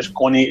 it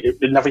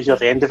would never hear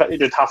the end of it. They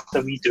would have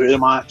to redo the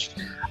match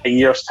a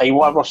year's time,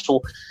 whatever.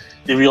 So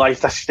they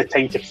realised this is the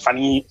time to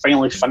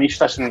finally finish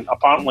this. And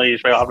apparently,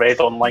 as well, I read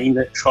online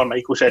that Shawn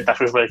Michaels said this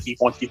was where he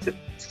wanted to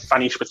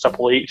finish with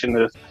Triple H, and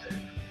the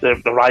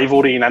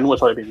rivalry and in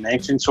was already been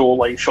mentioned. So,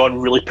 like, Shawn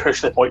really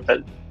pushed the point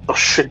that there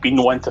should be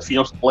no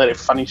interference, let it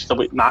finish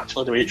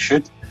naturally the way it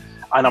should.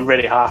 And I'm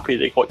very happy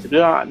they got to do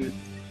that. And,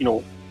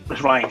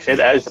 as Ryan said,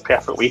 it is the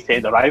perfect way to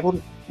end the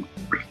rivalry.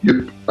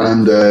 Yep.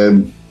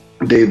 And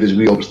Dave, as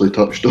we obviously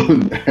touched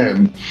on,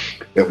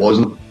 it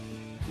wasn't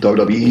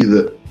WWE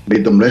that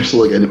made them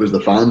wrestle again, it was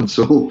the fans.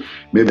 So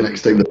maybe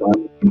next time the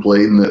fans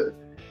complain that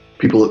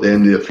people at the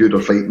end of the feud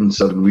are fighting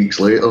 7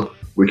 weeks later,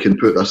 we can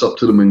put this up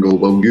to them and go,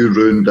 well, you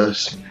ruined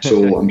this,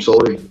 so I'm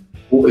sorry.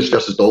 Otis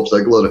versus Dolph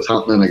Ziggler, it's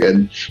happening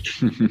again.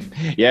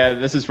 Yeah,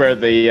 this is where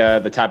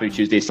the Taboo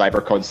Tuesday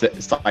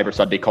Cyber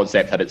Sunday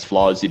concept had its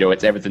flaws.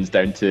 It's everything's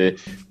down to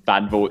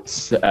fan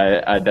votes,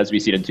 and as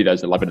we've seen in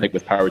 2011, I think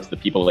with Power to the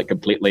People, it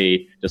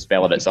completely just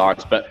fell on its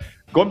arse. But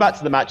going back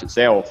to the match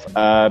itself,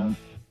 I've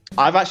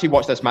actually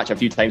watched this match a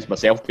few times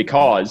myself,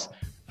 because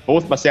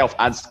both myself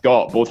and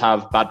Scott both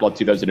have Bad Blood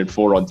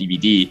 2004 on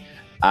DVD,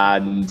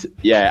 and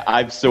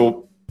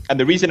and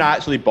the reason I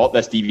actually bought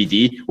this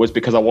DVD was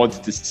because I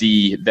wanted to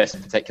see this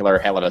particular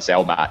Hell in a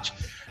Cell match.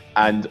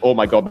 And oh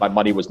my God, my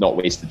money was not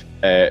wasted,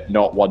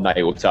 not one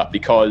iota,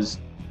 because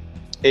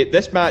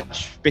this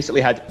match basically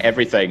had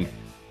everything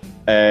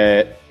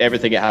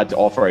it had to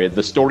offer.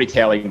 The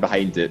storytelling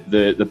behind it,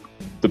 the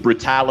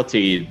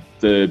brutality,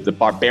 the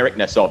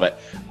barbaricness of it.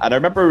 And I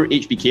remember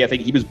HBK, I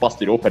think he was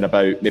busted open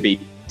about maybe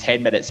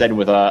 10 minutes in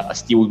with a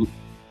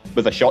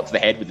shot to the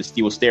head with the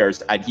steel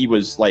stairs, and he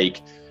was like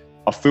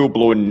a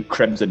full-blown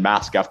Crimson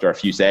Mask after a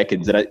few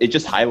seconds. And it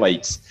just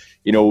highlights,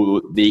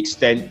 the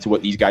extent to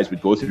what these guys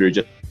would go through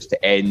just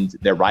to end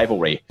their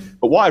rivalry.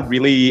 But what I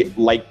really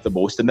liked the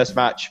most in this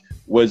match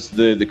was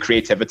the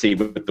creativity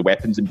with the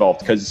weapons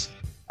involved, because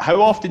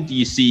how often do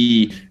you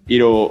see,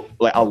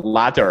 like a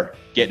ladder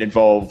getting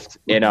involved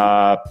in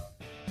a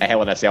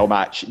Hell in a Cell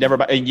match? Never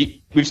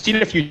mind. We've seen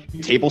a few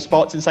table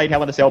spots inside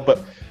Hell in a Cell,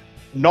 but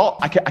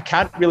I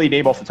can't really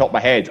name off the top of my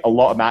head a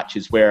lot of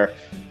matches where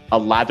a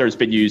ladder's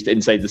been used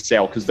inside the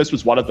cell, because this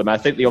was one of them. I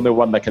think the only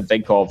one I can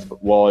think of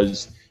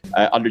was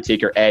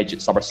Undertaker Edge at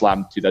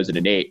SummerSlam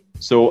 2008.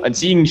 So, and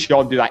seeing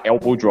Shawn do that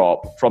elbow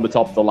drop from the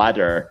top of the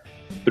ladder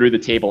through the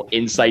table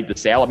inside the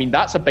cell, I mean,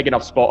 that's a big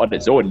enough spot on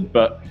its own,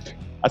 but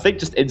I think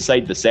just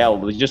inside the cell,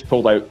 they just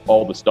pulled out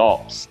all the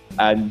stops,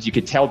 and you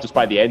could tell just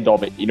by the end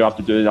of it,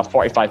 after doing a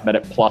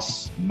 45-minute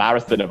plus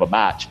marathon of a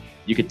match,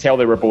 you could tell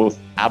they were both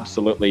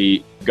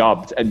absolutely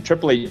gubbed. And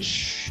Triple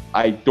H,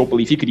 I don't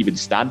believe he could even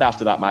stand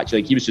after that match.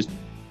 Like,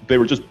 they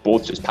were just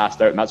both just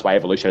passed out, and that's why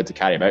Evolution had to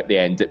carry him out at the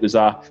end. It was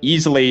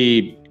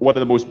easily one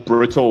of the most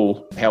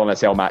brutal Hell in a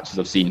Cell matches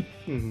I've seen.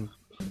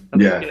 Mm-hmm.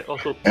 Yeah.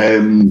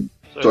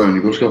 Sorry,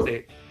 you go, Scott.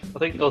 I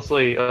think also,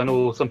 I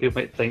know some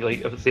people might think,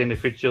 like, if it's the end of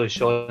the feud, surely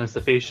Shawn's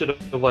the face should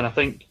have won. I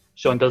think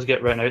Shawn does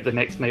get written out the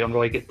next night on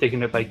Raw. He gets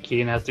taken out by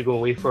Kane, has to go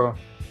away for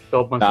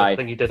 12 months. I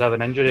think he did have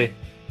an injury.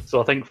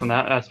 So I think from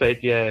that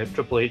aspect, yeah,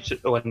 Triple H.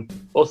 Oh, and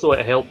also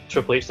it helped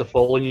Triple H the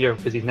following year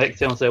because his next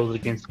Hell in a Cell was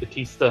against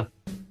Batista,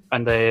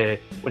 and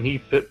when he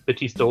put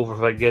Batista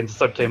over again the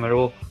third time in a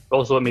row,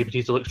 also it made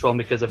Batista look strong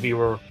because if you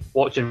were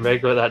watching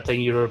regular at that time,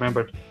 you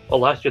remembered,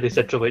 last year they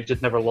said Triple H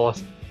just never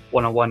lost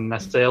one-on-one in a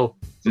cell,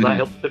 so that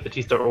helped put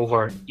Batista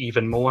over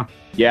even more.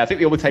 Yeah, I think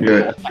the only time he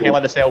lost Hell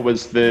in a Cell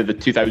was the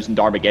 2000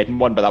 Armageddon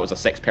one, but that was a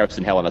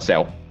 6-person Hell in a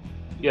Cell.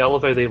 Yeah, I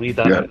love how they lead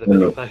that out of the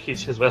video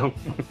package as well.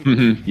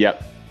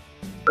 Yep.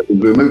 We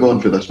move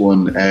on for this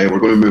one. We're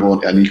going to move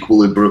on to an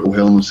equally brutal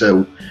Hell in a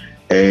Cell.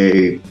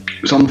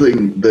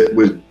 Something that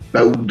was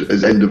billed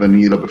as end of an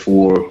era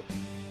before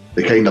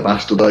they kind of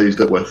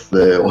bastardised it with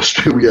the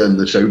Australia and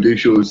the Saudi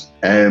shows.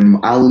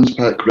 Alan's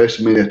pick,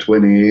 WrestleMania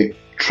 28,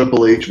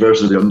 Triple H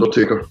versus The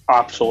Undertaker.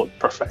 Absolute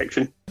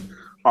perfection.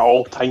 My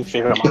all-time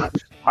favourite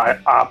match. I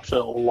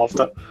absolutely loved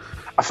it.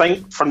 I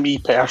think for me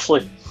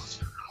personally,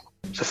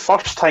 it's the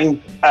first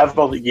time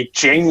ever that you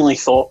genuinely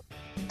thought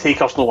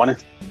Taker's not winning.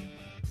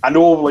 I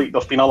know, like,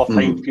 there's been other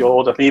times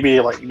before that maybe,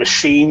 like, with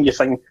Shane, you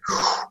think,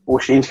 oh,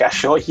 Shane's got a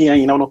shot here,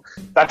 you know. No,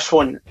 this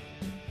one,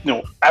 you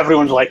know,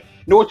 everyone's like,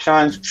 no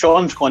chance,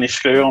 Sean's going to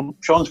screw him,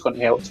 Sean's going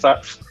to help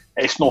strips,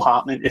 it's not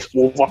happening, it's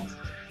over.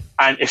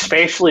 And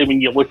especially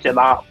when you look at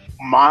that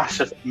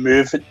massive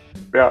movement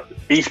where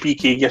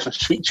HBK gets some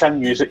sweet chin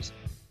music,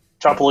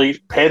 Triple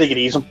H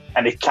pedigrees him,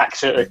 and he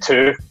kicks out at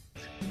 2.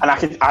 And I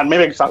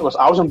remember exactly this,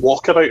 I was in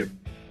walkabout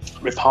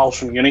with pals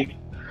from uni,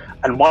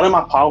 and one of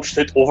my pals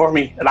stood over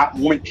me at that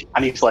moment,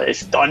 and he's like,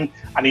 it's done,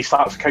 and he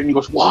starts counting, he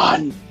goes,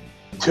 1,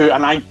 2,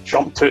 and I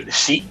jumped out the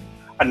seat.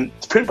 And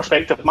to put in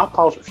perspective, my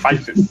pal's at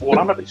 5'4",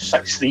 I'm about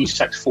 6'3",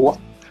 6'4",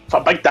 so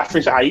a big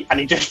difference in height, and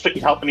he just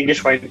picked up and he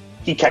just went,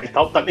 he kicked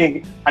up, didn't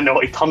he? And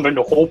he turned around,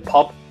 the whole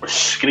pub was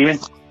screaming,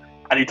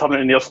 and he turned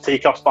around and there's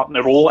Taker starting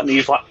to roll, and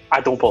he's like, I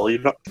don't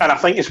believe it. And I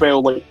think as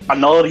well, like,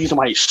 another reason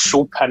why it's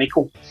so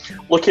pinnacle,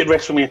 look at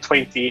WrestleMania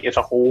 28 as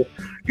a whole,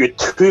 you had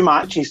 2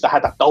 matches that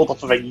had a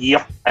build-up of a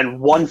year, and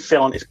one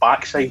fell on its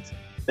backside,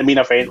 the main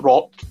event,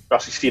 Rock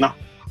versus Cena,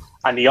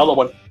 and the other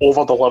one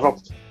over-delivered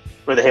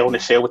with the Hell in a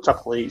Cell with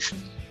Triple H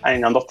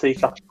and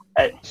Undertaker.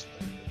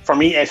 For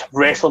me, it's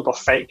wrestling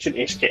perfection.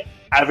 It's got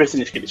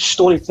everything. It's got the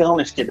storytelling,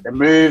 it's got the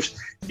moves,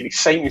 it's got the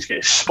excitement, it's got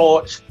the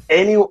spots.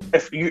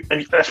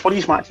 It's one of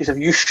these matches, if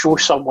you show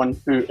someone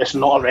who is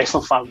not a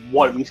wrestling fan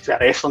what it means to be a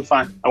wrestling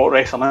fan and what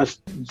wrestling is,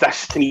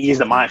 this to me is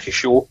the match to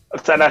show.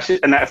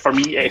 And for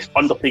me, it's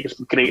Undertaker's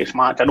greatest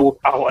match. I know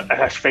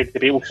it's very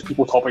debatable because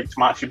people talk about this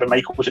match, but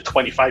Michael was at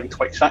 25 and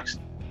 26.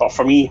 But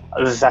for me,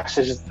 this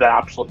is the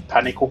absolute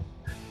pinnacle.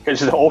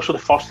 Because it's also the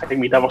first time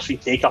we'd ever see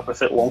Taker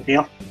without long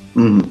hair.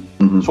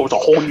 So it's a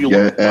whole new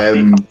look.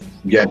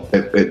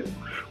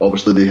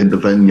 Obviously they had the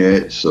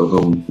vignettes of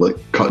him like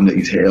cutting at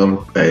his hair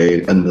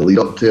in the lead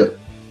up to it,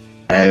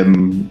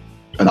 and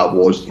that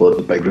was like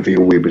the big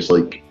reveal where it was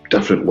like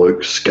different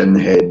looks,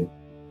 skinhead,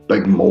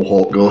 big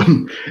mohawk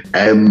going.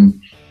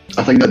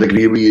 I think I'd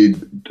agree with you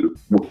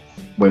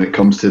when it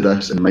comes to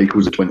this, and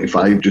Michael's at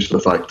 25, just for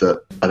the fact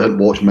that I didn't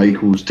watch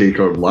Michael's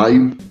Taker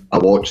live, I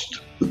watched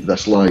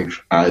this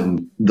live,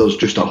 and there's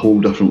just a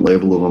whole different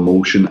level of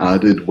emotion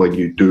added when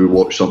you do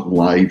watch something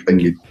live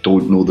and you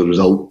don't know the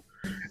result.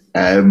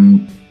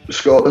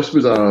 Scott, this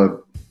was a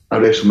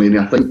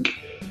WrestleMania. I think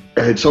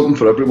it had something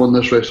for everyone,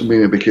 this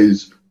WrestleMania,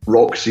 because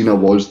Rock Cena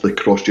was the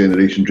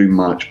cross-generation dream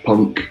match.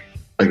 Punk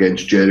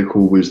against Jericho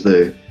was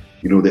the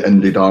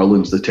indie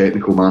darlings, the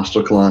technical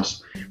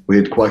masterclass. We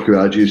had Kwaku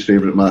Aji's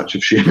favourite match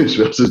of Sheamus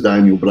versus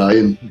Daniel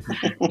Bryan.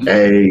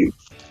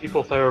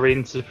 People power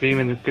reign supreme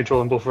and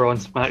controlling both Raw and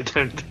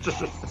SmackDown.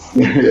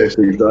 Yes,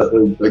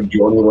 exactly. Big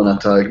Johnny won a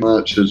tag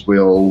match, as we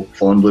all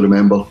fondly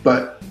remember.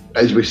 But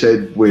as we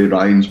said with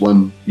Ryan's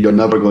one, you're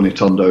never going to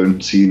turn down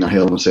seeing a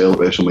Hell in a Cell at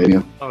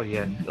WrestleMania. Oh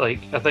yeah,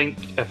 like I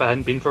think if it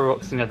hadn't been for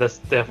Rock Cena, this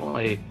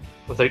definitely,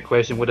 without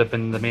question, would have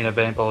been the main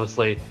event. But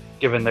obviously,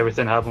 given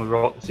everything happened with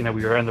Rock Cena,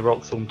 we were in the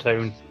Rock's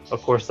hometown.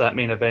 Of course, that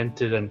main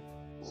evented, and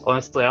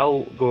honestly,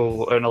 I'll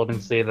go out on a limb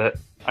and say that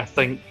I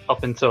think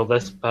up until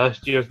this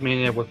past year's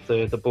Mania with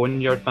the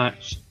Boneyard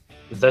match,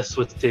 this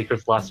was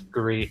Taker's last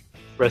great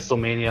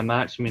WrestleMania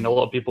match. I mean, a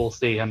lot of people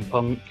say him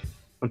Punk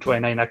from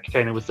 29. I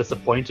kind of was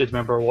disappointed.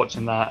 Remember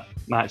watching that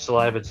match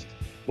live, it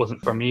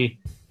wasn't for me.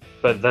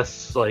 But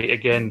this, like,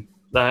 again,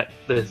 I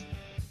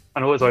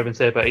know it's already been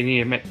said, but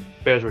any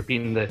bears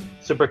repeating the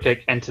super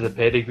kick into the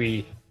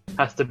pedigree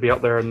has to be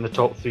up there in the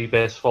top 3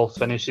 best false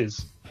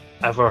finishes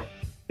ever,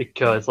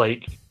 because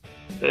like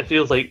it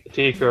feels like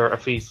Taker,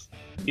 if he's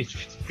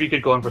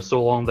streak on for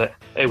so long that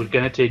it was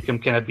going to take him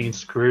kind of being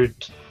screwed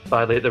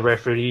by like the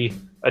referee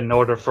in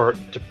order for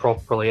it to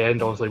properly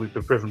end. Obviously, we've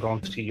been proven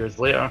wrong 2 years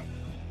later,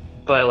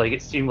 but like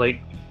it seemed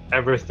like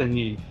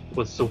everything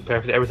was so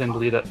perfect. Everything to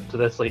lead up to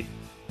this, like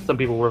some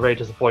people were very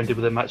disappointed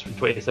with the match from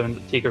 27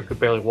 that Taker could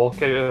barely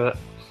walk out of it,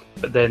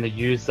 but then they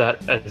used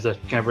that as a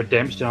kind of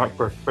redemption arc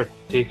for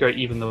Taker,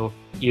 even though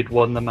he had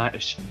won the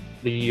match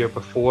the year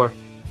before.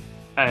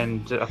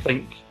 And I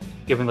think,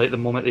 given like the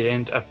moment at the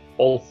end,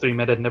 all 3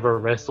 men had never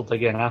wrestled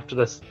again after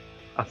this,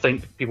 I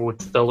think people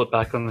would still look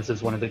back on this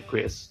as one of the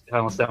greatest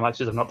Hell in a Cell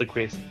matches, if not the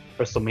greatest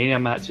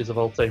WrestleMania matches of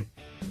all time.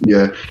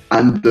 Yeah,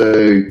 and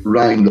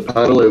Ryan, the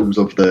parallels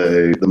of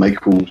the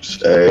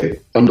Michaels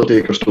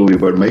Undertaker story,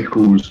 where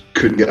Michaels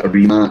couldn't get a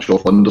rematch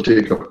off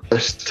Undertaker.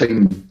 This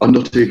time,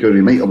 Undertaker,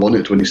 he might have won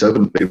at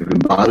 27, but he was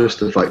embarrassed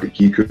the fact that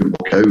he couldn't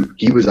walk out.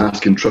 He was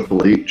asking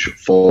Triple H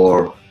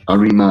for a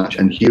rematch,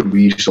 and here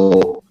we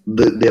saw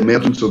the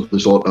emergence of the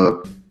sort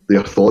of the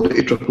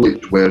authority Triple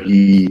H, where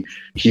he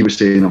was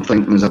saying, I'm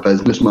thinking as a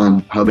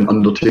businessman, having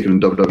Undertaker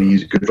in WWE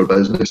is good for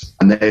business.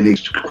 And then he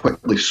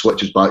quickly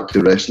switches back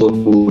to wrestler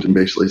mode and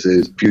basically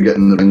says, if you get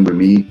in the ring with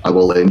me, I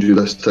will end you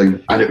this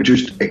time. And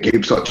it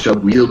gave such a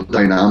weird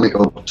dynamic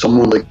of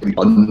someone like the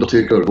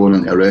Undertaker going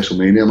into a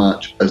WrestleMania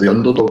match as the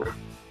underdog.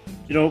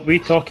 You know, we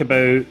talk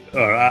about,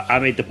 or I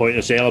made the point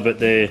as well about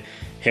the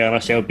Hell in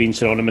a Cell being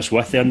synonymous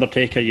with the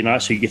Undertaker, you know,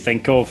 that's who you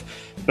think of.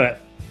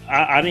 But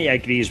I need to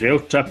agree as well.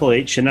 Triple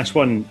H in this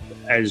one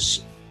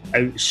is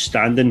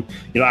outstanding.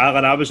 You know,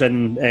 Alan, I was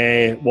in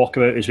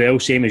Walkabout as well,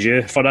 same as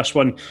you for this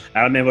one.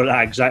 I remember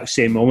that exact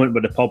same moment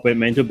where the pub went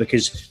mental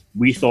because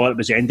we thought it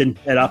was ending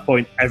at that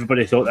point.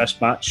 Everybody thought this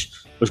match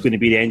was going to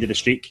be the end of the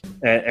streak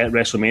at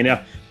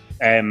WrestleMania.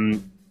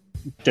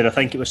 Did I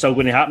think it was still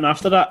going to happen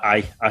after that?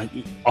 I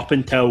up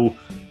until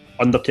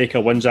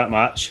Undertaker wins that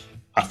match,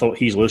 I thought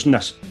he's losing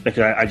this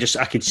because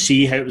I could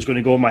see how it was going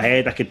to go in my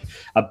head.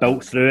 I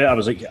built through it. I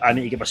was like, I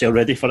need to get myself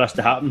ready for this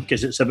to happen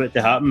because it's about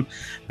to happen.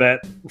 But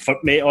for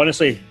me,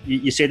 honestly,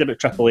 you said about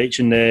Triple H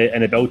and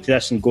the build to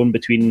this and going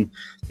between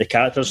the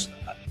characters.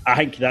 I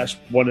think that's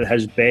one of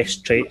his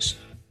best traits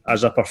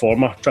as a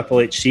performer.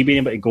 Triple H, being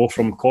able to go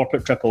from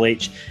corporate Triple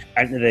H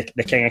into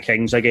the King of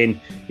Kings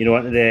again, you know,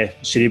 into the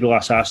cerebral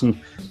assassin.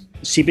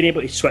 Being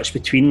able to switch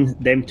between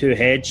them two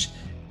heads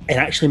and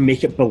actually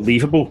make it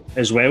believable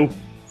as well.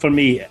 For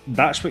me,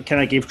 that's what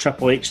kind of gave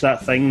Triple H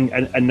that thing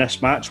in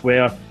this match,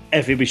 where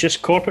if he was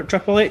just corporate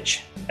Triple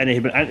H and he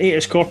had been into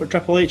his corporate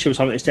Triple H, he was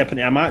having to step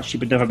into a match, he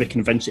would never be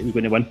convinced that he was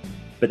going to win.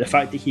 But the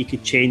fact that he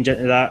could change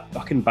into that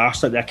fucking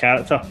bastard, that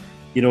character,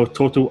 you know,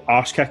 total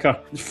arse kicker.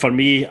 For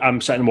me, I'm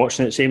sitting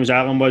watching it, same as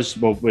Alan was,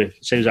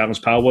 same as Alan's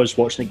pal was,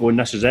 watching it going,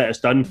 this is it, it's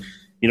done.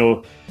 You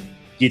know,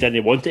 you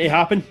didn't want it to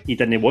happen, you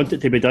didn't want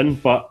it to be done,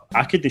 but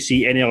I couldn't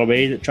see any other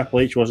way that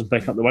Triple H wasn't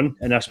picking up the win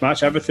in this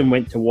match. Everything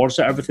went towards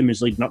it, everything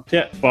was leading up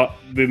to it. But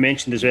we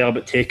mentioned as well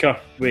about Taker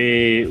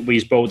with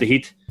his baldy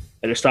head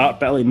at the start, a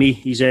bit like me,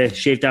 he's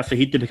shaved after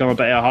head to become a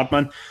bit of a hard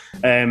man.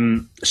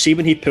 See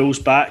when he pulls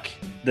back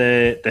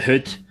the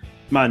hood,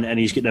 man, and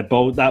he's got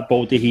that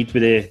baldy head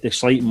with the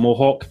slight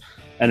mohawk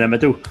in the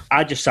middle.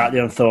 I just sat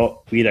there and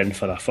thought, we're in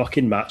for a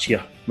fucking match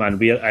here, man.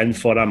 We're in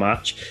for a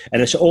match.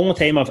 And it's the only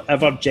time I've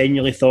ever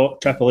genuinely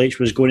thought Triple H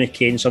was going to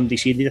cane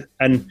somebody's head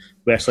in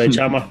with a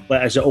sledgehammer.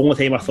 Like, it's the only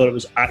time I thought it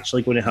was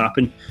actually going to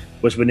happen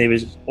was when he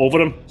was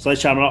over him,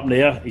 sledgehammer up in the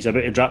air, he's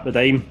about to drop the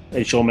dime,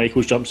 and Shawn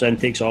Michaels jumps in,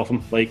 takes off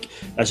him. Like,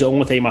 that's the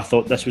only time I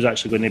thought this was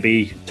actually going to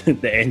be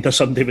the end of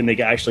somebody when they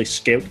get actually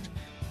scalped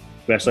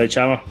with a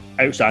sledgehammer.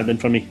 Outstanding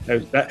for me.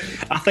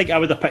 I think I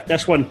would have picked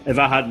this one if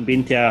I hadn't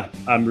been to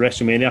a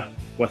WrestleMania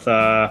with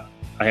a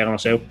Hell in a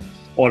Cell,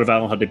 or if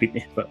Alan had to beat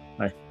me, but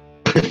aye.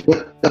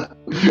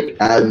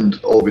 And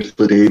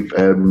obviously, Dave,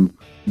 element,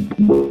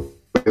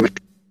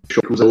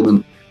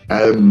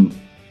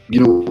 you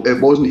know,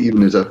 it wasn't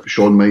even as if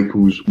Shawn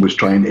Michaels was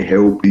trying to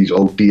help his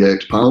old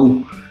DX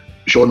pal.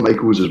 Shawn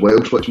Michaels as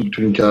well, switching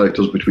between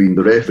characters, between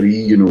the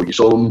referee, you know, you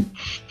saw him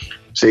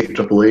say to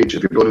Triple H,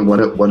 if you're going to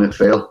win it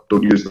fair,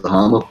 don't use the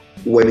hammer.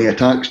 When he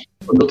attacks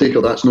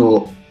Undertaker, that's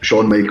not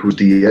Shawn Michaels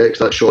DX,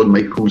 that's Shawn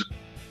Michaels,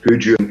 who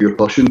do you think you're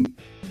pushing?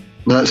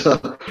 That's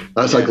a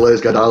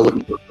Glasgow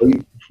looking for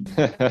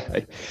a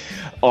fight.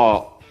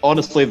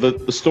 Honestly,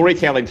 the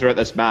storytelling throughout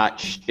this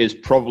match is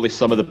probably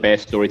some of the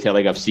best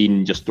storytelling I've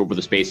seen just over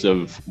the space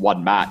of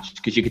one match,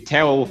 because you could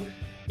tell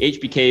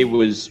HBK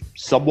was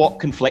somewhat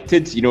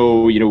conflicted. You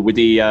know, would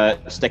he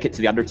stick it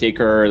to the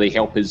Undertaker, or they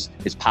help his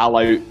pal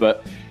out?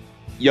 But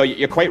you know,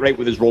 you're quite right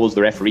with his role as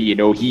the referee. You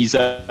know, he's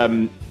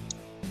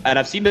and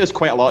I've seen this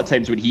quite a lot of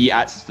times when he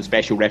acts as the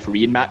special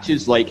referee in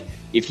matches. Like,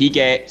 if he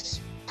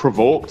gets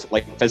provoked,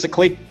 like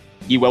physically,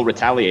 he will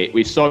retaliate.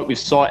 We saw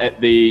it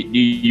at the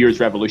New Year's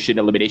Revolution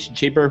Elimination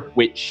Chamber,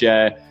 which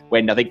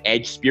when I think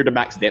Edge speared him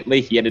accidentally,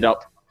 he ended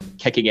up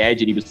kicking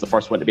Edge and he was the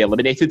first one to be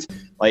eliminated.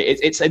 Like,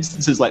 it's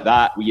instances like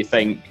that where you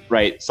think,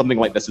 right, something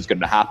like this is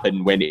going to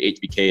happen when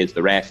HBK is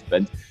the ref.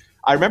 And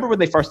I remember when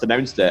they first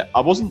announced it,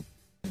 I wasn't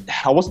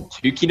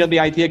too keen on the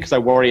idea because I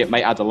worry it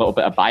might add a little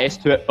bit of bias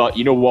to it. But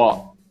you know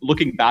what?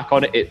 Looking back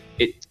on it,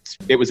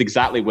 it was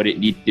exactly what it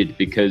needed,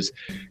 because,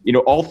 you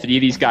know, all three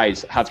of these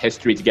guys have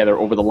history together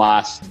over the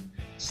last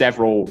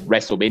several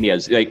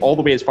WrestleManias, like all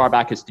the way as far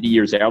back as 3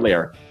 years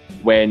earlier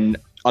when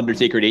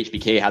Undertaker and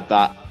HBK had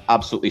that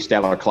absolutely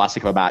stellar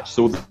classic of a match.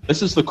 So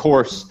this is the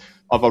course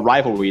of a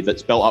rivalry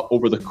that's built up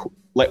over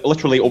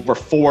literally over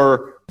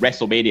 4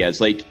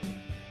 WrestleManias. Like,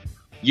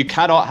 you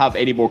cannot have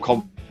any more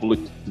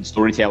convoluted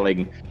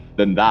storytelling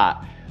than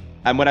that.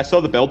 And when I saw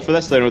the build for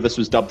this, I know this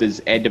was dubbed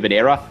as End of an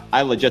Era,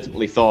 I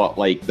legitimately thought,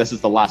 like, this is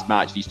the last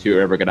match these two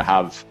are ever going to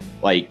have,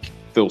 like,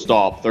 full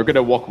stop. They're going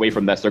to walk away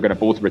from this. They're going to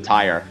both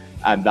retire,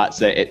 and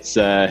that's it. It's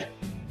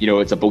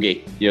it's a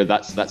bogey.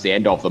 That's the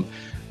end of them.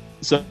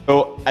 So,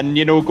 and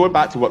going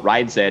back to what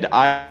Ryan said,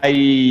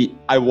 I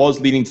was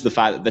leaning to the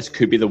fact that this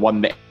could be the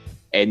one that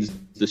ends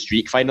the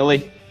streak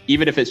finally.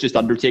 Even if it's just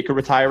Undertaker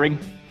retiring,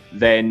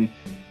 then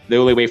the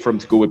only way for him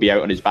to go would be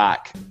out on his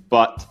back.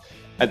 But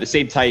at the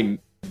same time,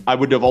 I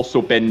would have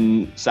also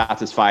been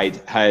satisfied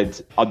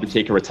had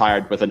Undertaker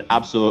retired with an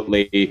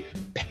absolutely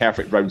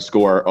perfect round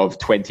score of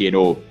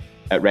 20-0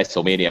 at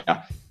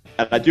WrestleMania.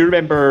 And I do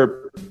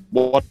remember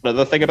one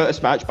other thing about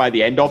this match by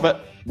the end of it,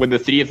 when the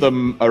three of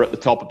them are at the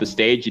top of the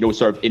stage,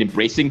 sort of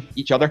embracing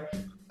each other.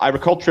 I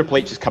recall Triple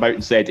H has come out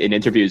and said in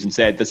interviews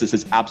this is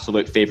his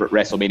absolute favourite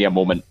WrestleMania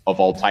moment of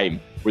all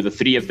time, where the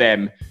three of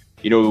them,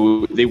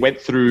 they went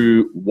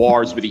through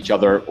wars with each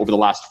other over the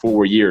last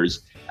 4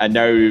 years, and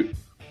now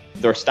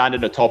they're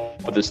standing at the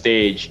top of the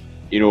stage,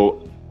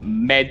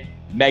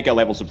 mega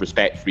levels of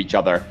respect for each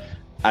other,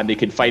 and they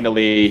can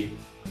finally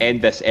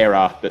end this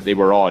era that they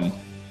were on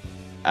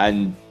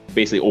and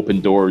basically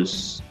open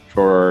doors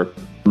for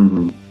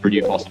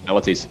new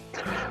possibilities.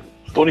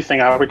 The only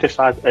thing I would just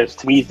add is,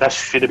 to me, this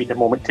should have been the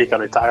moment Taker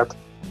retired.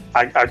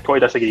 I'd quite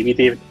disagree with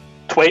David.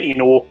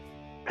 20-0,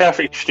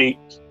 perfect streak,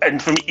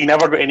 and for me, he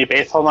never got any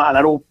better than that. And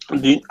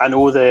I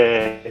know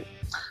the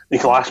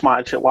last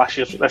match at this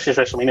year's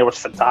WrestleMania was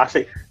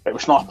fantastic, but it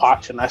was not a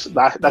patch in this.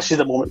 This is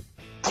the moment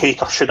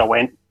Taker should have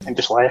went and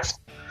just left,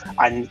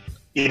 and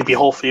he'd be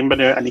Hall of Fame by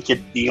now, and he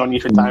could be on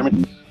his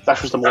retirement.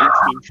 This was the moment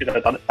he should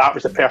have done it. That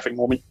was the perfect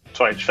moment.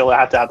 Sorry, I just feel I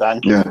had to add that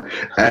in. Yeah.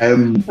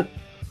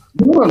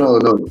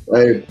 No.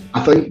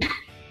 I think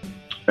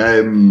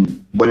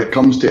when it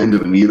comes to end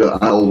of an era,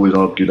 I always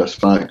argue this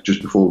fact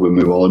just before we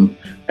move on.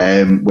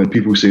 When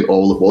people say,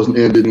 "Oh, it wasn't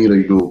the end of an era,"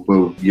 you go,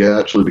 "Well, yeah,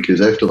 actually,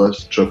 because after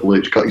this, Triple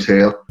H cut his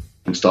hair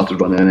and started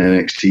running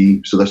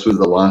NXT. So this was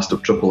the last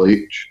of Triple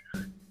H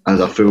as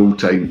a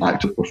full-time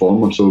active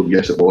performer. So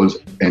yes, it was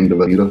end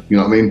of an era. You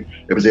know what I mean?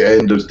 It was the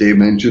end, as Dave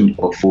mentioned,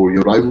 of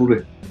 4-year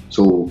rivalry.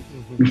 So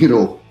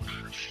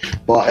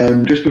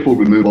But just before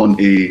we move on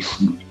to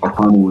our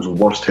panel's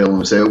worst Hell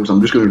in a Cells, I'm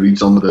just going to read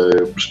some of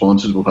the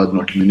responses we've had on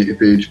our community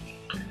page.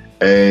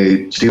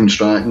 Stephen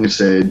Stratton has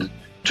said,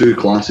 2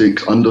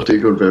 classics,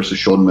 Undertaker versus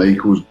Shawn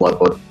Michaels,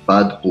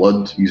 Bad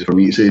Blood, easy for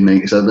me to say,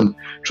 97,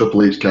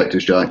 Triple H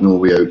Cactus Jack, No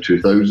Way Out,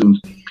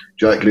 2000.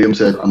 Jack Graham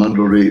said, an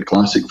underrated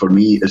classic for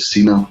me is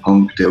Cena,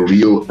 Punk, Del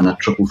Rio in a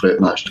triple threat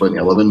match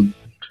 2011.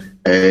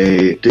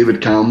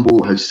 David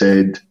Campbell has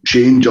said,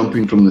 Shane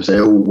jumping from the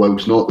cell,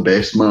 whilst not the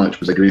best match,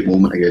 was a great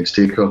moment against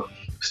Taker.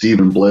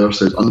 Stephen Blair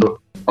says,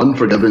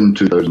 Unforgiven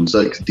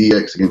 2006,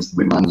 DX against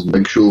the McMahons and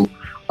Big Show,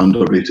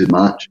 underrated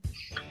match.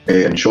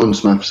 And Sean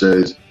Smith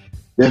says,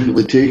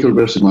 definitely Taker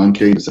versus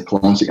Mankind is a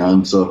classic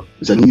answer.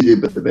 It's an easy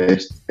but the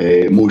best,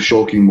 most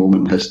shocking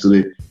moment in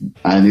history.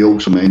 And he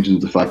also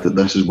mentions the fact that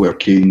this is where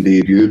Kane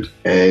debuted.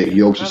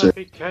 He also said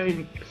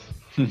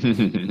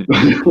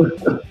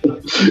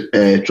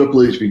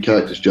Triple H v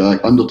Cactus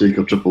Jack,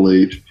 Undertaker Triple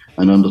H,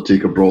 and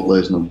Undertaker Brock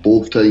Lesnar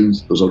both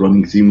times. There's a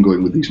running theme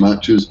going with these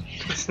matches.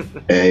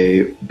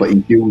 But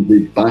he feels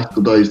they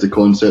bastardised the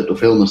concept of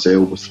Hell in a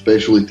Cell with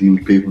specially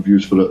themed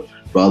pay-per-views for it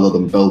rather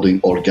than building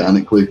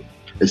organically.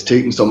 It's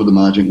taken some of the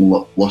magic and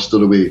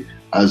luster away,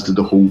 as did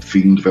the whole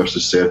Fiend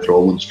versus Seth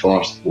Rollins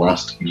farce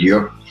last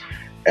year.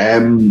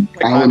 Alan,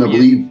 I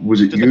believe,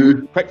 was it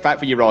you? Quick fact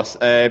for you, Ross.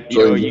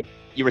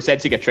 You were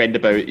sensing a trend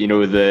about,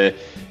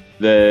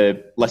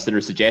 the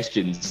listener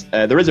suggestions.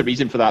 There is a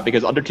reason for that,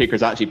 because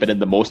Undertaker's actually been in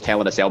the most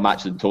Hell in a Cell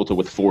matches in total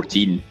with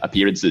 14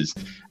 appearances,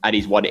 and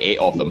he's won 8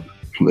 of them.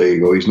 There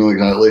you go. He's not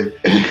exactly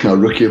a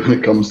rookie when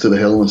it comes to the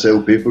Hell in a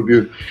Cell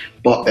pay-per-view.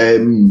 But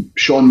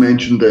Sean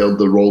mentioned there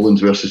the Rollins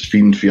versus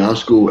Fiend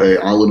fiasco.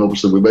 Alan,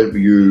 obviously, we went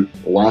with you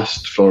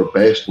last for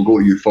best. We'll go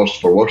to you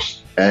first for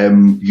worst.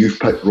 You've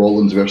picked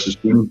Rollins versus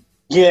Fiend.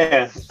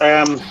 Yeah.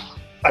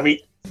 I mean,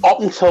 up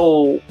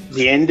until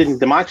the ending,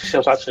 the match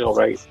itself was actually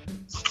alright.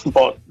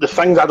 But the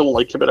things I don't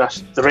like about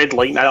this, the red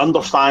lighting, I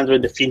understand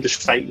when the Fiend is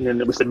fighting and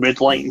it was the mood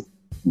lighting.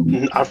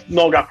 I've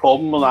not got a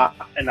problem with that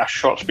in a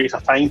short space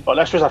of time, but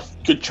this was a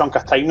good chunk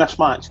of time, this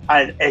match,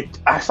 and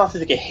I started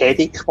to get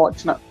headaches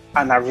watching it,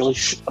 and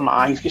my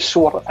eyes get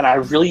sore, and I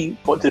really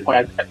got to the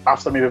point,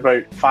 after maybe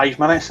about 5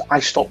 minutes, I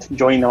stopped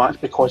enjoying the match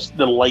because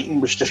the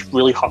lighting was just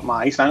really hurting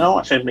my eyes. And I know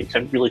it makes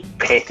it really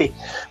petty,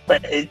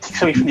 but it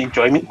takes away from the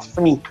enjoyment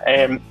for me.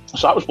 So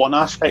that was one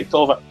aspect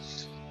of it.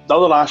 The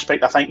other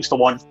aspect, I think, is the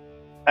one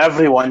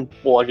everyone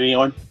will agree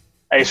on.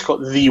 It's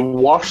got the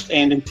worst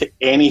ending to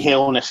any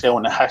Hell in a Cell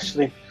in the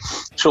history.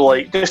 So,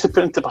 like, just to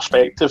put into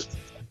perspective,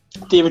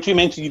 David, you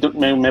mentioned you don't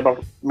remember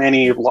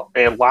many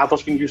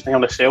ladders being used in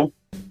Hell in a Cell.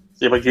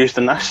 They were used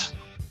in this.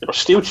 There were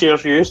steel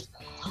chairs used.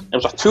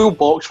 There was a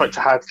toolbox which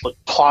had like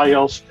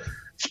pliers,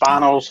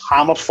 spanners,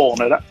 hammers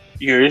falling out of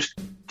it used.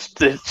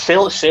 The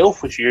cell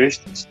itself was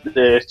used.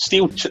 The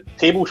steel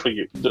tables were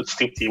used. The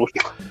steel tables.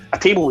 A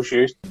table was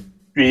used.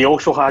 We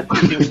also had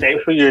steel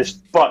steps were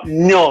used. But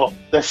no,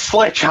 the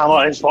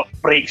sledgehammer is what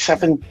breaks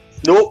 7.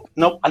 Nope.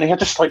 And you're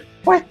just like,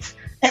 what?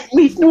 It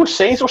made no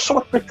sense. There was so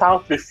much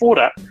brutality before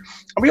it.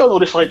 And we all know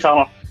the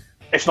sledgehammer,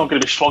 it's not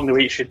going to be strong the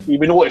way it should be.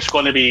 We know it's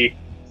going to be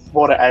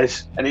what it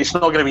is, and it's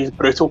not going to be as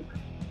brutal.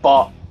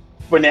 But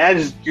when it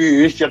is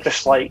used, you're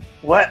just like,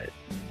 what?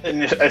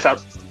 And it's a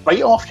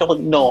write-off. You're like,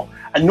 no.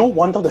 And no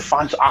wonder the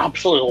fans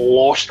absolutely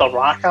lost their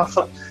rack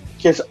after it,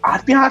 because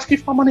I'd be asking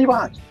for money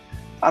back.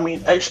 I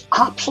mean, it's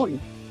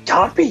absolutely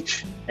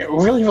garbage. It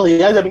really, really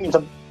is. I mean,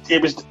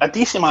 it was a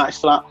decent match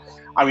for that.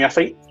 I mean, I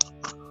think,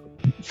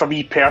 for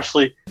me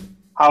personally,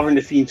 having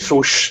the Fiend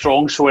so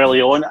strong so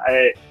early on,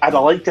 I'd have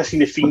liked to see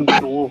the Fiend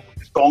go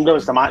stronger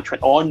as the match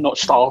went on, not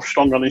start off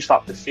stronger and then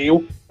start to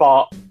fail.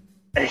 But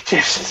it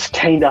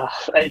just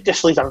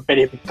leaves a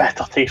very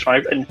bitter taste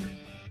right, and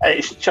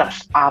it's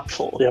just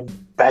absolutely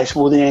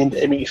abysmal at the end.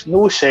 It makes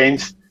no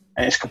sense,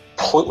 and it's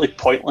completely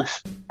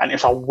pointless, and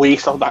it's a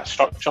waste of that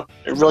structure.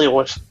 It really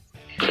was.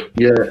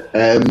 Yeah,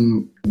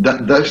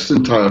 this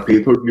entire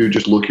pay-per-view,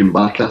 just looking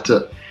back at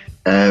it,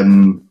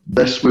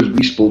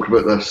 we spoke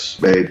about this,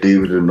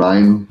 David and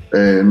Ryan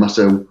and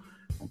myself,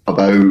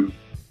 about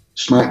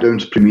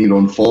SmackDown's premiere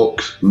on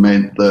Fox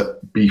meant that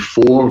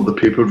before the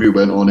pay-per-view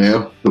went on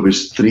air, there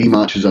was 3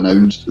 matches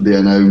announced. They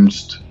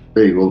announced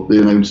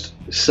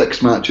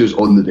 6 matches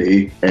on the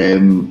day,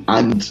 and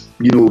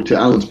to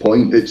Alan's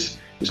point, it's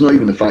not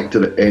even the fact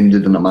that it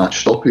ended in a match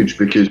stoppage,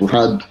 because we've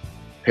had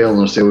Hell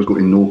in a Cell go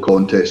to no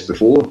contest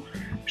before.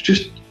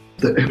 It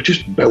was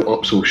just built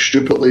up so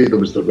stupidly. There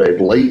was the red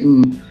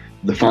lighting,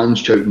 the fans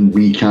shouting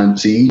 "We can't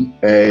see"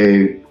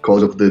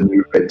 because of the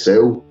new red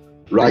cell.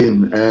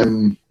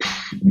 Ryan,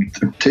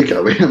 take it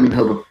away. I mean,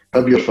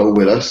 have your fill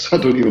with this. I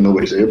don't even know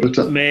what to say about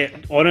it. Mate,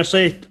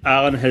 honestly,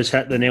 Alan has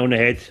hit the nail on the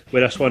head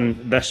with this one.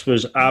 This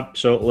was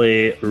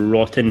absolutely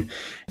rotten.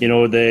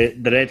 The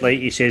red light,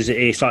 he says that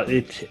he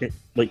started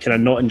kind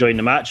of not enjoying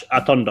the match.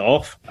 I turned it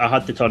off. I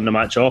had to turn the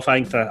match off.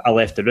 I think I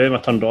left the room. I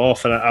turned it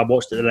off and I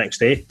watched it the next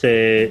day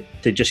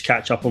to just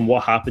catch up on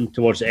what happened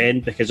towards the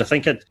end, because I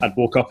think I'd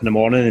woke up in the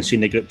morning and seen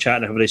the group chat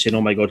and everybody saying,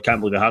 "Oh my God, can't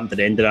believe it happened at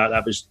the end of that.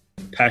 That was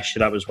pish,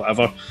 that was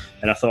whatever."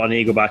 And I thought I need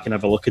to go back and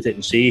have a look at it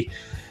and see.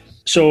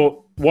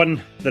 So,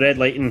 one, the red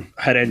lighting,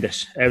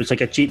 horrendous. It was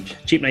like a cheap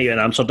night out in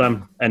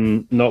Amsterdam,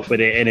 and not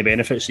with any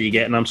benefits that you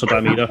get in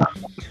Amsterdam either,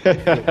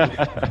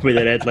 with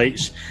the red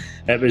lights.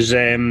 It was.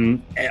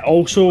 It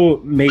also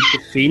made the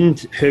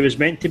Fiend, who was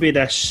meant to be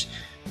this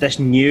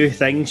new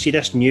thing,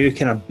 this new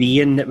kind of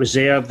being that was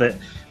there, that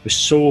was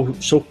so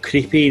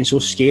creepy and so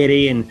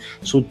scary and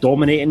so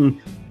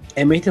dominating.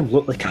 It made him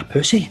look like a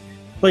pussy.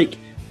 Like,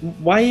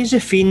 why is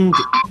the Fiend,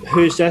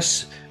 who's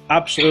this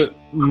absolute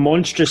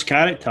monstrous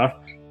character,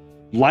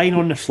 lying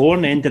on the floor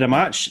in the end of the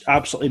match,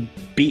 absolutely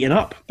beaten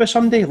up by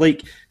somebody?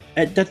 Like,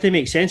 it didn't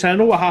make sense. And I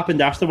know what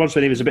happened afterwards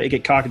when he was about to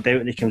get carted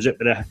out and he comes out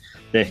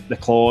with the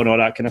claw and all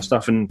that kind of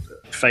stuff, and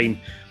fine.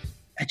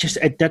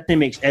 It didn't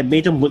make. It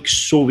made him look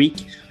so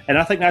weak. And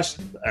I think that's,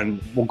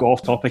 and we'll go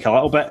off topic a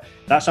little bit,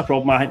 that's a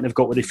problem I think they've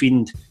got with the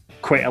Fiend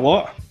quite a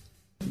lot.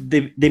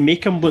 They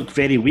make him look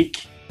very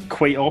weak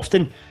quite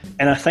often,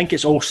 and I think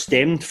it's all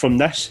stemmed from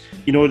this.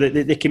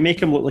 They can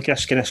make him look like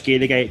this kind of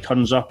scary guy that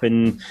turns up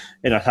and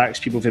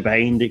attacks people from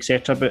behind,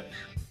 etc. But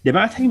the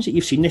amount of times that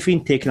you've seen the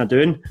Fiend taking a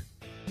doing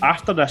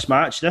after this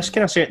match, this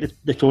kind of set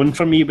the tone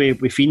for me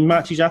with Fiend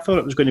matches. I thought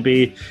it was going to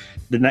be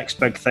the next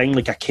big thing,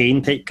 like a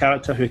Kane type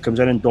character who comes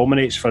in and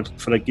dominates for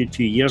a good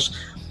 2 years.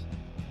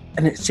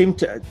 And it seemed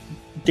to,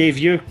 Dave,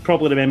 you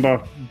probably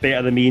remember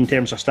better than me in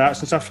terms of stats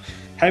and stuff.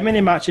 How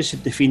many matches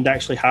had the Fiend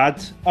actually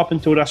had up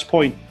until this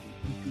point?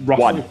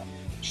 Roughly.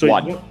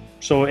 One.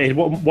 So he had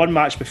one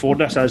match before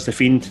this as the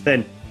Fiend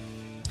then.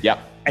 Yep.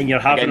 And you're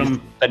having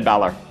against him Finn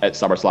Balor at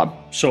SummerSlam.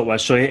 So it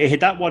was. So he had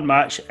that one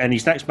match, and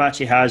his next match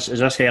he has is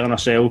this Hell in a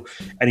Cell,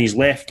 and he's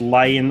left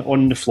lying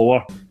on the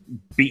floor,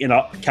 beaten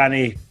up. Can't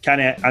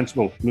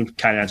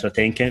answer a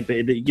 10 count,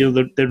 but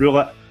they rule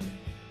it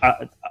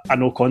a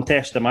no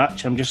contest, the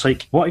match. I'm just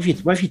like, what have you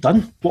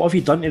done? What have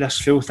you done to this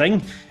full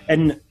thing?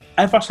 And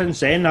ever since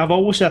then, I've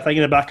always had a thing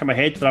in the back of my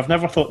head, but I've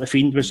never thought the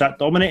Fiend was that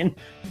dominating.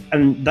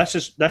 And this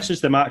is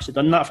the match that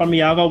done that for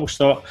me. I've always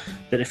thought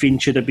that the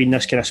Fiend should have been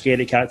this kind of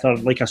scary character,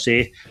 like I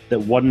say, that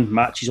won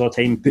matches all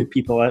the time, beat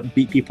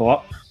people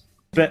up.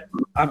 But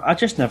I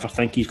just never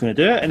think he's going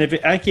to do it. And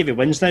if he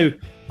wins now,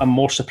 I'm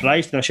more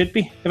surprised than I should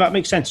be, if that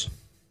makes sense.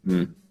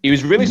 He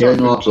was really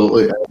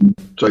absolutely.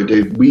 Sorry,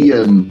 Dave.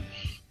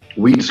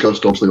 We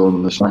discussed obviously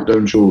on the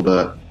SmackDown show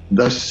that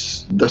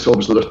this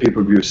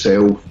pay-per-view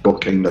itself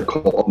got kind of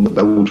caught up in the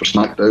build for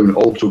SmackDown. It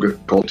also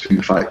got caught in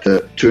the fact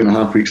that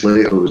 2.5 weeks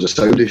later there was a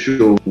Saudi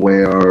show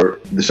where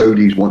the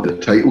Saudis wanted a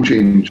title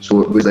change,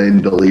 so it was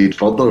then delayed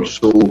further.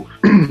 So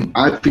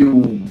I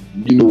feel,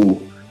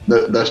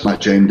 that this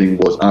match ending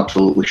was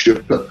absolutely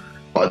stupid,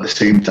 but at the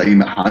same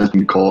time it has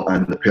been caught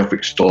in the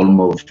perfect storm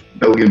of $1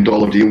 billion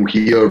deal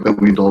here,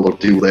 $1 billion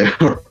deal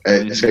there.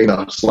 It's kind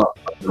of slap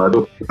in the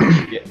middle.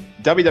 Yeah.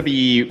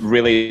 WWE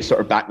really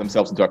sort of backed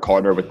themselves into a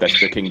corner with this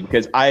booking,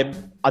 because I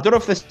don't know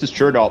if this is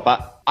true or not,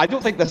 but I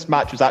don't think this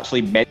match was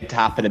actually meant to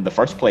happen in the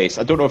first place.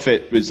 I don't know if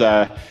it was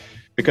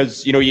because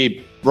because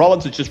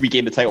Rollins had just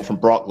regained the title from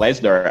Brock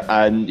Lesnar,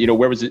 and who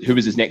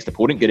was his next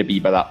opponent going to be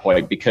by that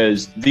point?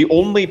 Because the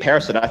only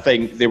person I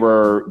think they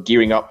were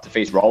gearing up to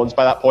face Rollins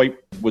by that point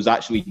was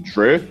actually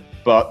Drew.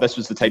 But this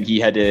was the time he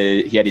had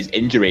his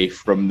injury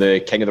from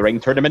the King of the Ring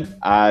tournament,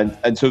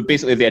 and so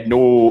basically they had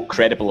no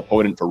credible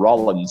opponent for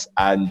Rollins,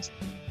 and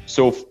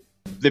so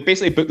they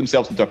basically booked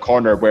themselves into a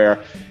corner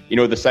where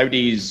the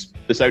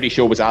Saudi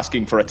show was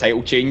asking for a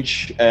title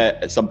change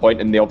at some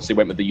point, and they obviously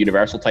went with the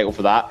Universal title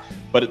for that.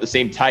 But at the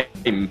same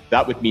time,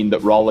 that would mean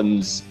that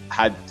Rollins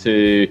had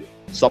to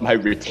somehow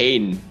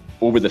retain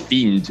over The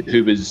Fiend,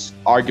 who was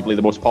arguably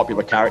the most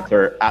popular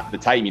character at the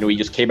time. He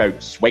just came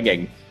out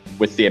swinging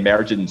with the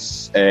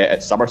emergence at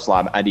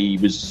SummerSlam, and he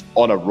was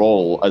on a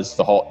roll as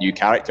the hot new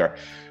character.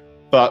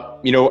 But,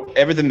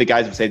 everything the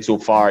guys have said so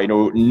far,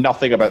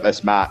 nothing about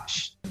this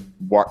match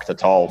worked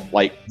at all.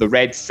 Like, the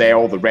red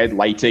cell, the red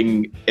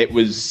lighting, it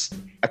was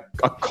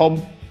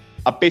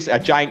basically a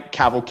giant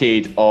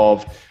cavalcade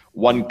of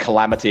one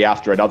calamity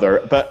after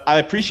another. But I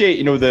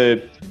appreciate,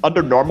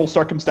 under normal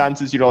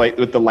circumstances, like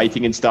with the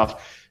lighting and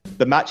stuff,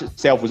 the match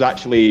itself was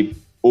actually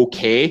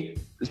okay.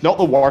 It's not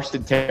the worst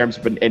in terms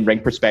of an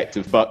in-ring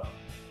perspective, but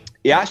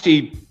it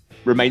actually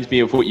reminds me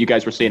of what you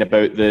guys were saying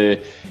about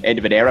the end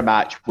of an era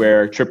match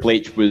where Triple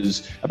H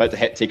was about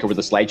to take over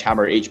the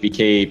sledgehammer,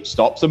 HBK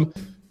stops him.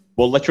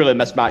 Well, literally in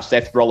this match,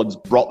 Seth Rollins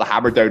brought the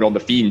hammer down on The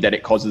Fiend and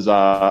it causes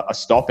a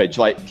stoppage.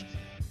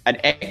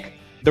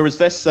 There was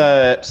this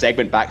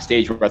segment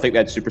backstage where I think they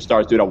had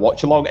superstars doing a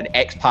watch-along, and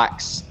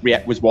X-Pac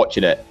was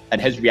watching it,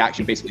 and his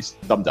reaction basically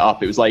summed it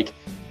up. It was like,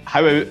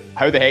 how the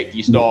heck do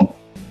you stop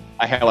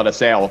a Hell in a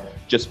Cell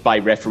just by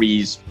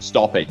referees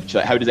stoppage?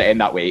 Like, how does it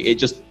end that way?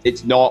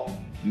 It's not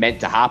meant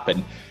to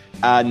happen,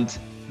 and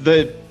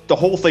the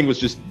whole thing was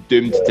just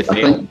doomed to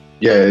fail.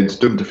 It's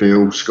doomed to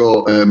fail.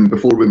 Scott,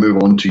 before we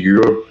move on to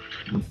your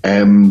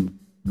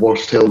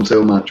worst Hell in a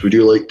Cell match, would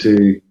you like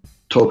to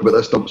talk about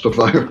this dumpster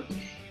fire?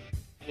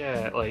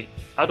 Yeah,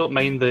 I don't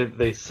mind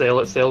the cell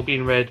itself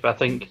being red, but I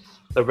think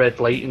the red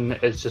lighting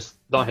is just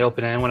not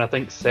helping anyone. I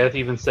think Seth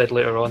even said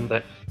later on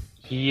that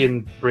he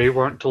and Bray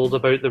weren't told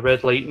about the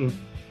red lighting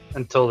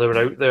until they were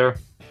out there,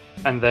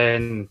 and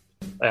then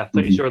I'm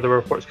pretty sure there were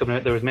reports coming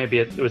out there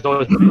was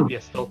always maybe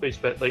a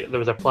stoppage, but there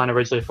was a plan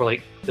originally for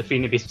the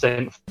Fiend to be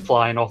sent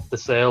flying off the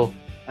cell,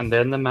 and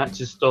then the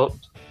match is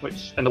stopped.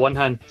 Which, on the one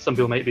hand, some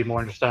people might be more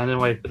understanding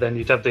why, but then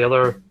you'd have the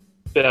other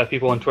bit of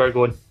people on Twitter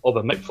going, "Oh,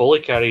 but Mick Foley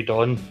carried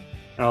on,"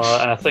 and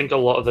I think a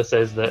lot of this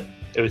is that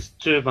it was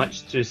too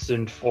much too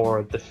soon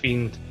for the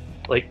Fiend.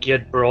 Like, you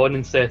had Braun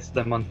and Seth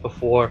the month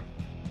before,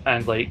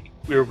 and we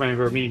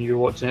remember me and you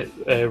were watching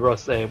it,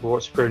 Ross. We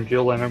watched Crown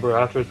Jewel. I remember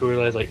afterwards we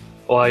realised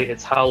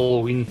it's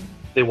Halloween.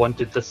 They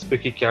wanted this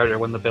spooky character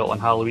win the belt on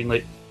Halloween.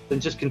 Then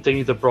just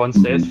continue the Braun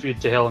Seth feud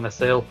to Hell in a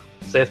Cell.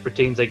 Seth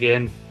retains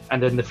again,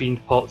 and then the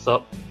Fiend pops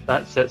up.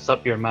 That sets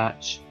up your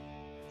match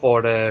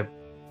for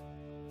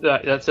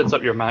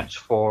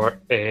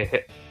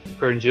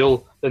Crown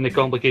Jewel. Then they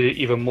complicated it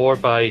even more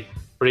by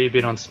Bray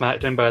being on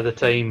SmackDown by the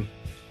time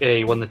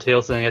he won the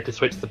tails, and he had to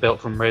switch the belt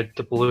from red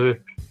to blue.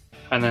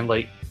 And then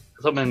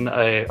something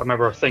I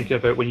remember thinking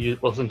about when you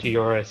listened to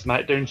your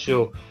SmackDown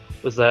show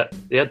was that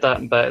they had that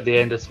bit at the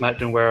end of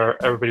SmackDown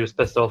where everybody was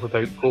pissed off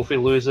about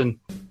Kofi losing,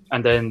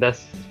 and then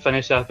this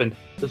finish happened.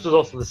 This was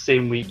also the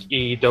same week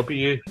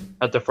AEW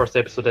had their first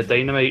episode of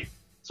Dynamite.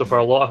 So for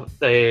a lot of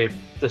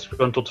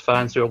disgruntled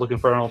fans who are looking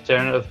for an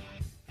alternative,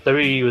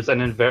 WWE was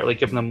inadvertently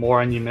giving them more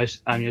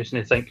ammunition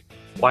to think,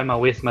 why am I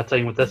wasting my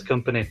time with this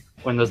company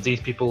when there's these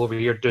people over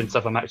here doing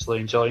stuff I'm actually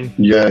enjoying?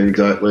 Yeah,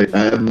 exactly.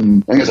 I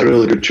think it's a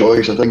really good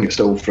choice. I think it's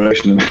still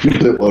fresh and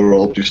that we're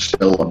all just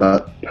still a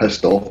bit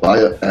pissed off by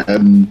it.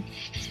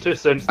 It's too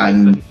soon.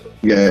 And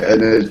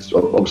it's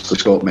obviously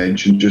Scott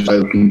mentioned, just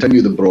either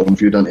continue the Braun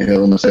feud into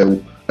Hell in a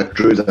Cell, if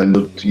Drew's in,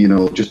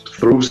 just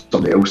throw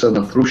somebody else in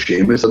there, throw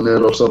Sheamus in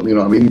there or something, you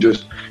know what I mean?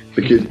 Just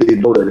because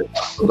they'd already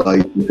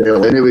died the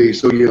hell anyway,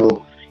 so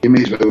you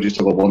may as well just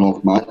have a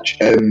one-off match.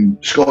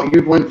 Scott,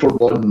 you went for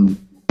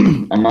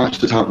a match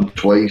that's happened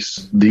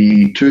twice,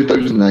 the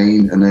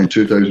 2009 and then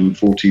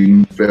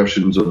 2014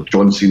 versions of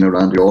John Cena,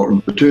 Randy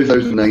Orton. The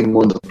 2009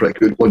 one's a pretty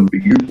good one,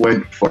 but you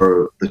went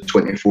for the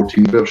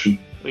 2014 version.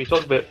 You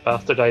talked about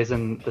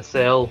bastardizing the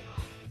Cell.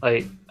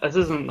 This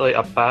isn't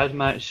a bad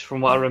match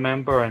from what I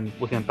remember and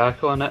looking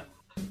back on it,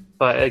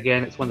 but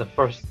again, it's one of the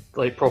first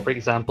proper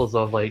examples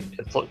of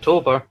it's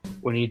October,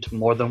 we need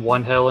more than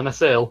one Hell in a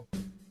Cell,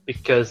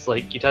 because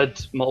you'd had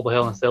multiple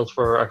Hell in a Cells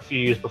for a few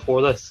years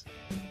before this,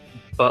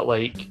 but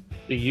they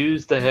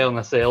used the Hell in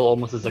a Cell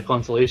almost as a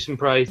consolation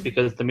prize,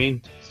 because the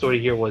main story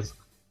here was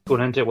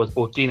going into it was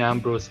both Dean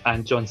Ambrose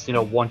and John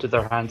Cena wanted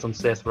their hands on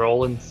Seth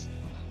Rollins,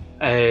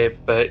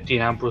 but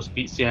Dean Ambrose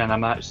beat Cena in a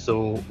match,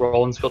 so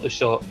Rollins got the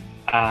shot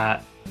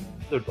at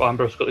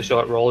Ambrose got the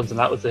shot at Rollins, and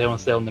that was the Hell in a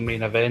Cell in the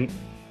main event,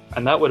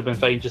 and that would have been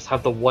fine. Just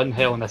have the one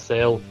Hell in a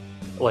Cell,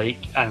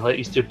 and let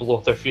these two blow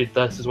off their feud.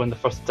 This is the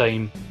first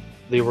time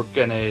they were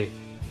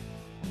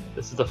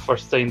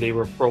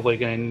probably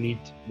gonna need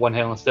one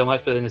Hell in a Cell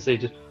match, but then they say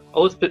just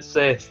always put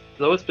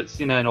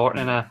Cena and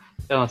Orton in a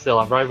Hell in a Cell,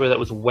 a rivalry that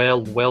was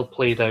well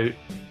played out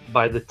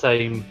by the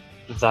time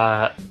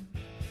that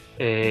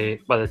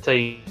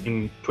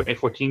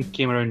 2014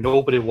 came around.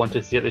 Nobody wanted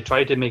to see it. They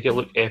tried to make it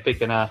look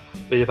epic in a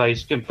way, if I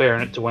was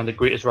comparing it to one of the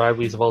greatest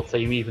rivalries of all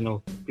time, even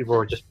though people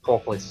were just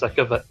properly sick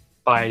of it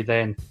by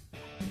then.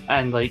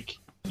 And like,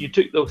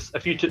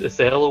 if you took the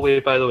cell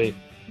away, by the way,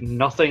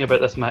 nothing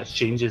about this match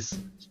changes.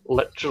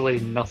 Literally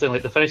nothing.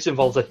 Like, the finish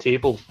involves a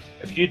table.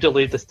 If you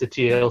delayed this to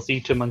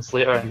TLC 2 months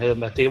later and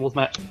had a tables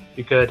match,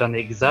 you could have done the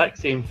exact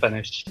same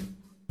finish,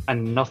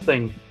 and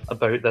nothing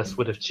about this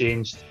would have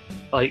changed.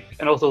 Like,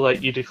 and also,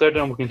 like, you declared a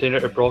number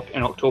contender to Brock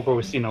in October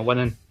with Cena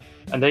winning,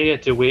 and then you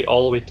had to wait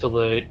all the way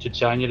to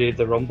January,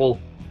 the Rumble,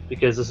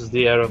 because this is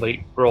the era of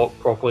like Brock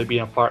properly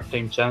being a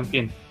part-time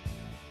champion.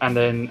 And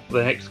then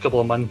the next couple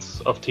of months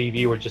of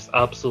TV were just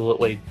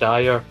absolutely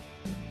dire.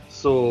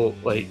 So,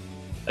 like,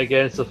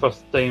 again, it's the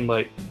first time,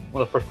 like,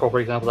 one of the first proper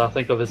examples I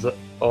think of is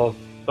of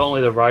not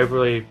only the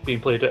rivalry being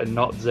played out and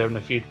not deserving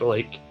a feud, but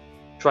like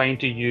trying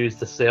to use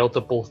the cell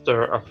to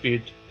bolster a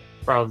feud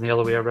rather than the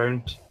other way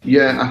around.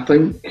 Yeah, I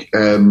think.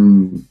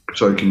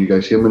 Sorry, can you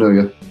guys hear me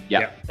now?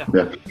 Yeah.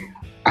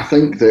 I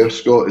think there,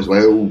 Scott, as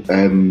well.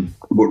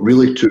 What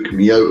really took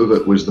me out of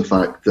it was the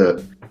fact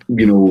that,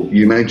 you know,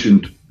 you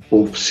mentioned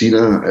both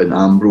Cena and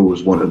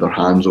Ambrose wanted their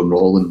hands on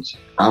Rollins.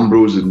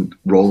 Ambrose and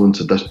Rollins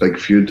had this big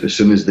feud. As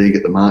soon as they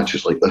get the match,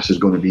 it's like, this is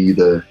going to be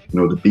the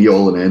be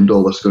all and end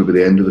all. This is going to be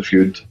the end of the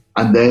feud.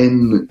 And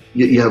then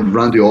you have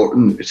Randy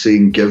Orton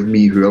saying, "Give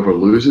me whoever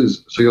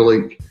loses." So you're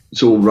like,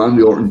 so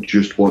Randy Orton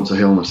just wants a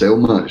Hell in a Cell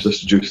match. This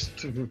is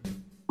just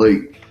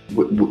like,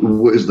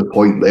 what is the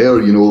point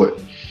there? You know,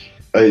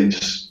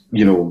 it's,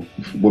 you know,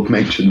 we've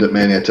mentioned it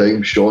many a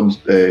time.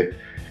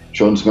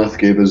 Sean Smith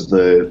gave us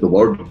the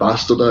word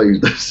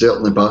bastardised.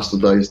 Certainly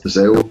bastardised the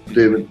cell,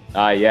 David.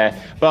 Yeah.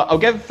 But I'll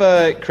give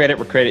credit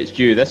where credit's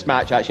due. This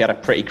match actually had a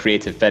pretty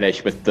creative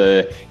finish with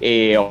the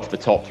AA off the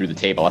top through the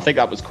table. I think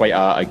that was quite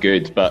a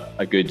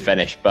good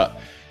finish. But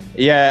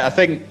yeah, I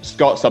think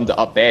Scott summed it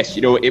up best.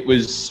 You know, it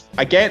was,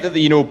 I get that,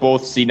 you know,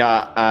 both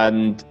Cena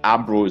and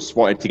Ambrose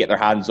wanted to get their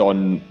hands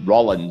on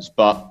Rollins,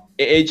 but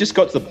it just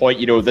got to the point,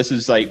 you know, this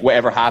is like,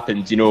 whatever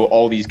happens, you know,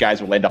 all these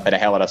guys will end up in a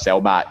Hell in a Cell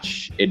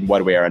match in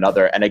one way or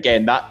another. And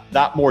again,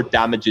 that more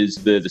damages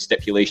the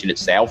stipulation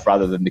itself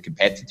rather than the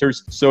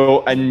competitors.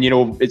 So, and, you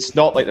know, it's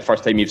not like the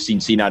first time you've seen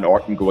Cena and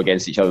Orton go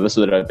against each other. This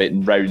would have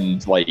been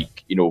round,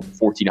 like, you know,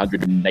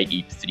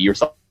 1493 or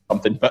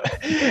something.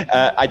 But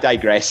I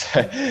digress.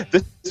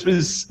 This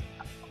was,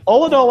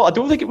 all in all, I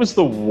don't think it was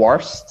the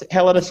worst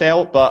Hell in a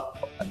Cell,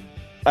 but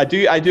I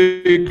do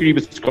agree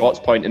with Scott's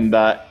point in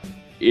that,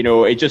 you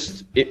know, it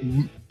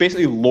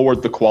basically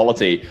lowered the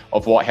quality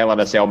of what Hell in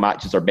a Cell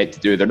matches are meant to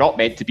do. They're not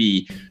meant to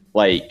be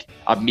like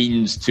a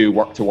means to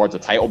work towards a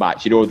title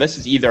match. You know, this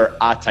is either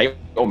a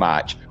title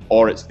match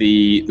or it's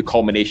the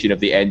culmination of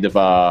the end of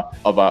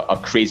a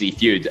crazy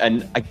feud.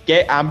 And I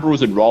get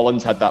Ambrose and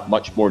Rollins had that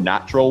much more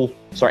natural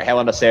sort of Hell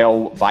in a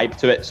Cell vibe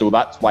to it, so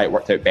that's why it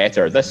worked out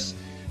better. This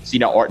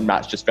Cena Orton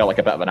match just felt like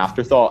a bit of an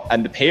afterthought,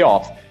 and the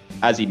payoff,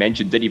 as he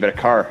mentioned, didn't even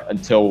occur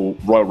until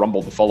Royal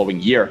Rumble the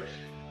following year.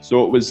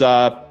 So it was,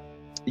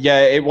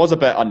 it was a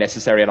bit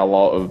unnecessary in a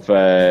lot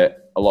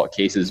of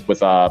cases, with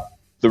the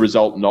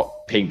result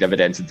not paying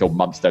dividends until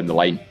months down the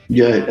line.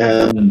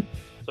 Yeah.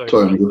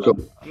 Sorry.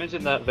 I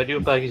mentioned that video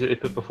package that they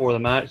put before the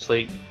match.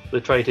 Like, they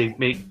try to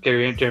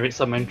generate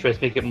some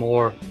interest, make it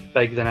more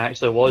big than it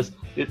actually was.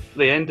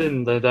 The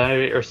ending, the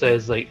narrator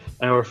says, like,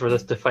 in order for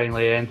this to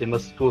finally end, they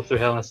must go through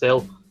Hell in a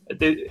Cell.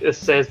 It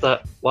says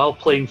that while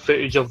playing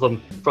footage of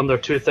them from their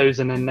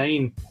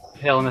 2009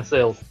 Hell in a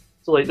Cell.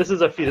 So, like, this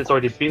is a feud that's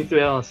already been through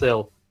Hell in a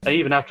Cell. And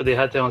even after they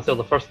had Hell in a Cell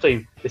the first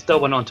time, they still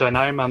went on to an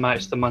Iron Man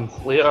match the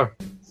month later.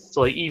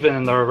 So, like, even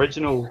in their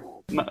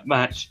original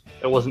match,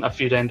 it wasn't a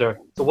feud ender.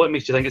 So what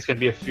makes you think it's going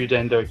to be a feud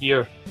ender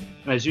here?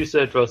 And as you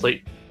said, Ross,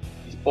 like,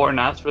 Orton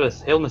asked for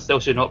this. Hell in a Cell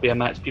should not be a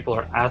match people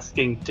are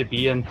asking to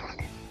be in.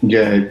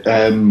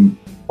 Yeah,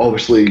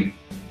 obviously,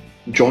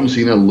 John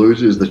Cena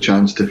loses the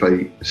chance to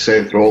fight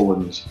Seth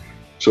Rollins,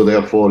 so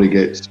therefore he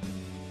gets,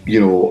 you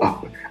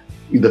know,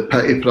 the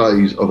pity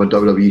prize of a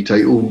WWE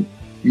title,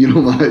 you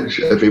know, match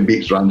if he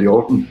beats Randy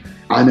Orton.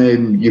 And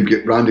then you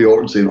get Randy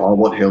Orton saying, "Oh, I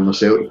want Hell in a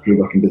Cell to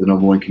prove I can be the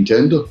number one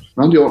contender."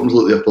 Randy Orton's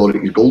like the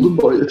authority's golden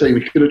boy at the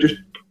time. He could have just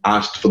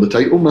asked for the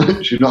title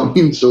match, you know what I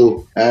mean?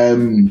 So,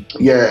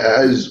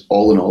 it is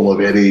all in all a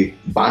very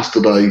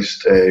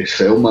bastardised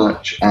Cell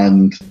match.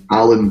 And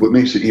Alan, what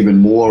makes it even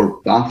more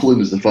baffling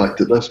is the fact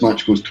that this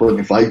match goes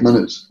 25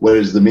 minutes,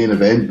 whereas the main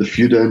event, the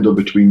feud ender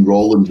between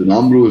Rollins and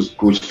Ambrose,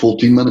 goes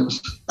 14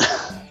 minutes.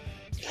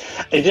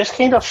 It just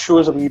kind of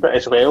shows a wee bit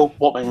as well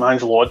what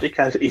McMahon's logic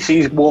is. He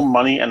sees more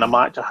money in a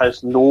match that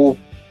has no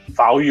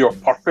value or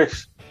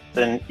purpose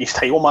than his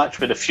title match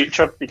for the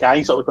future. The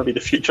guys that are going to be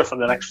the future for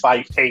the next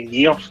 5-10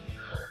 years.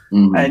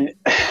 Mm-hmm. And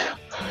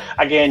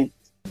again,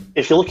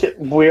 if you look at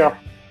where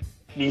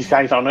these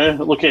guys are now,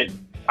 look at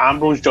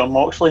Ambrose, John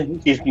Moxley.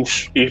 He's been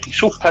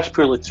so piss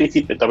poorly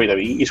treated by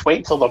WWE. He's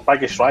went to their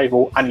biggest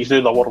rival and he's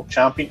now the world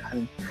champion,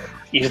 and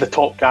he's the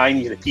top guy and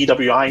he's the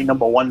PWI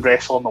 #1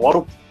 wrestler in the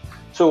world.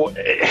 So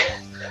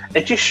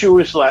it just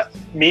shows that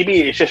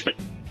maybe it's just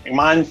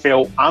McMahon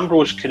felt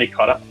Ambrose couldn't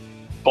cut it,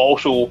 but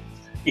also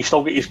he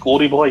still got his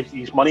glory boy,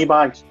 his money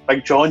bags,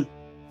 Big John,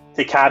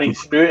 to carry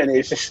his boot, and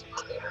it just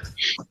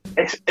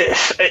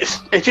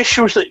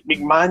shows that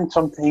McMahon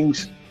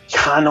sometimes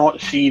cannot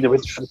see the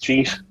wood for the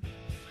trees.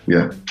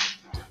 Yeah,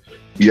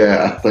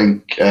 I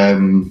think I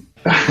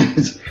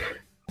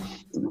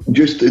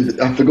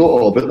forgot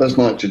all about this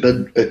match.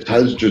 It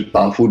has just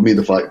baffled me,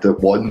 the fact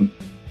that one,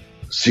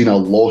 Cena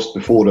lost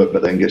before it,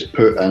 but then gets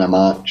put in a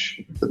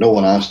match that no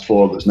one asked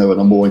for, that's now a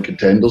number one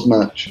contenders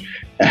match.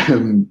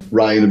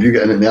 Ryan, have you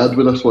got anything to add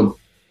with this one?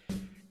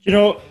 You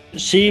know,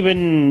 see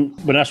when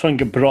this one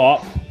got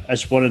brought up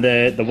as one of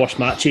the worst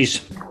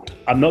matches,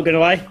 I'm not going to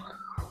lie,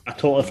 I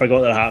totally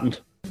forgot that it happened.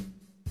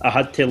 I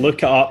had to look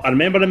it up. I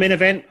remember the main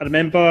event. I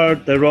remember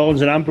the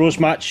Rollins and Ambrose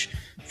match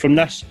from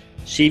this.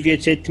 See if you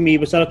had said to me,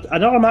 was there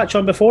another match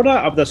on before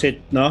that? I would have said,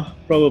 no,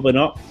 probably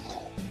not.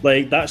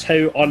 Like, that's how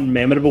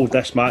unmemorable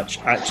this match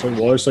actually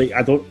was. Like,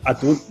 I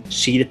don't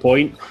see the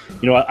point.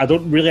 You know, I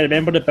don't really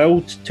remember the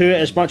build to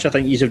it as much. I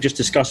think you've just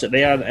discussed it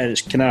there, and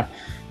it's kind of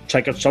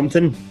triggered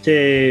something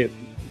to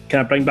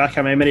kind of bring back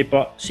a memory.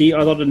 But see,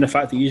 other than the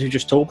fact that you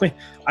just told me,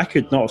 I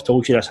could not have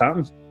told you this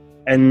happened.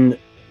 And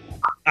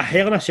a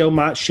Hell in a Cell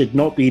match should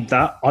not be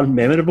that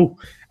unmemorable.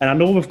 And I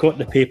know we've got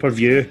the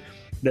pay-per-view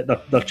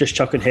that they're just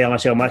chucking Hell in a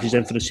Cell matches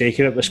in for the sake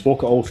of it. We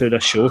spoke it all through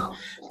this show.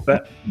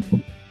 But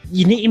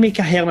you need to make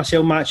a Hell in a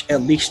Cell match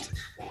at least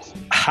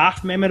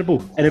half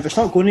memorable. And if it's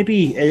not going to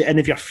be, and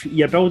if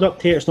your build up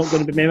to it's not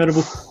going to be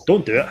memorable,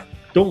 don't do it.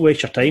 Don't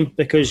waste your time,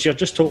 because you're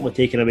just totally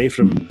taking away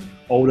from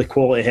all the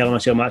quality Hell in a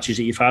Cell matches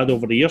that you've had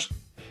over the years.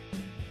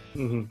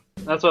 Mm-hmm.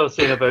 That's what I was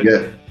saying about.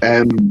 Yeah.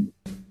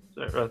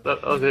 That's what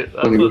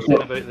I was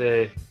saying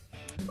about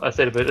I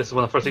said about this is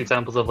one of the first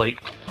examples of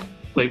like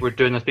we're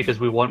doing this because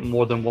we want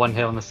more than one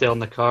Hell in a Cell on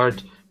the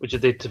card, which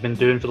they've been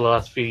doing for the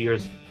last few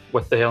years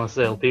with the Hell in a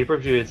Cell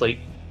pay-per-view. It's like,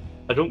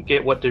 I don't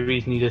get what the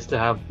reason is to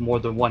have more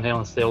than one Hell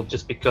in a Cell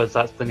just because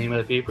that's the name of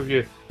the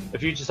pay-per-view.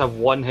 If you just have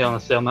one Hell in a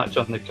Cell match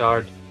on the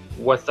card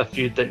with a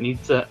feud that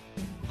needs it,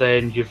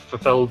 then you've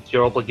fulfilled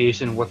your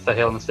obligation with the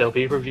Hell in a Cell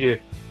pay-per-view.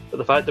 But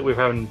the fact that we're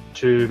having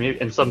two,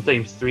 maybe, and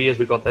sometimes three, as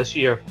we got this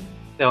year,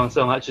 Hell in a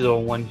Cell matches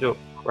on one show,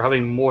 we're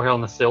having more Hell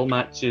in a Cell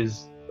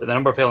matches. The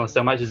number of Hell in a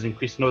Cell matches is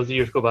increasing as the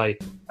years go by,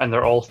 and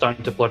they're all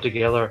starting to blur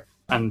together.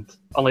 And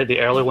unlike the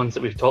early ones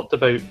that we've talked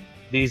about,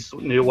 these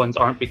new ones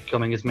aren't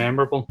becoming as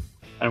memorable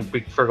and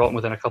be forgotten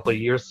within a couple of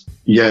years.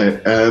 Yeah.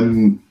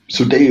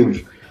 So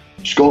Dave,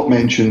 Scott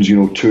mentions,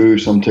 2,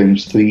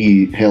 sometimes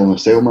 3 Hell in a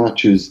Cell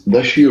matches.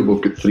 This year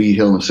we've got 3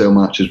 Hell in a Cell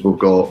matches. We've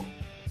got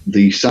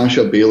the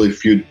Sasha Bayley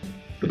feud,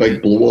 the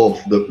big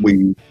blow-off that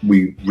we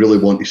really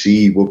want to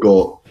see. We've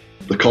got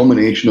the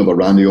combination of a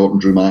Randy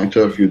Orton-Drew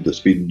McIntyre feud that's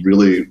been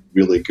really,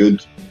 really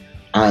good.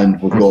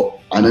 And we've got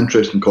an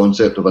interesting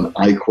concept of an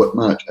I Quit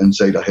match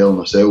inside a Hell in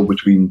a Cell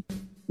between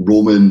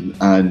Roman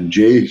and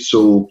Jay.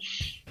 So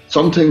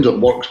sometimes it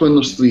works when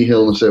there's 3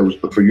 Hell in a Cells,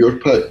 but for your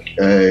pick,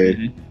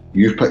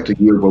 you've picked a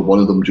year where one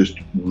of them just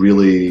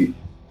really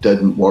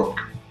didn't work.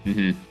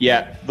 Mm-hmm.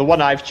 Yeah, the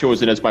one I've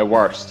chosen as my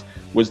worst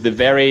was the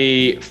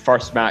very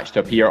first match to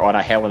appear on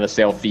a Hell in a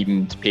Cell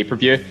themed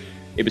pay-per-view.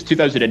 It was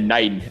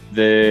 2009,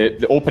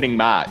 the opening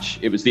match.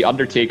 It was The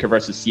Undertaker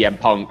versus CM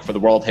Punk for the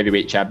World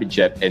Heavyweight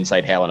Championship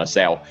inside Hell in a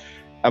Cell.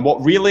 And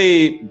what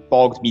really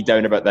bogged me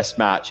down about this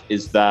match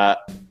is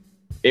that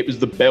it was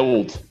the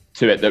build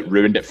to it that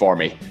ruined it for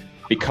me.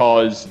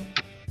 Because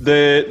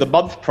the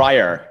month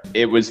prior,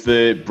 it was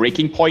the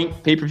Breaking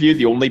Point pay-per-view,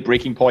 the only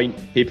Breaking Point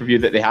pay-per-view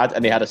that they had,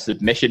 and they had a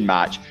submission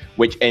match,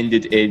 which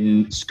ended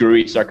in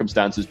screwy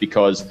circumstances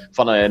because,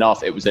 funnily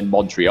enough, it was in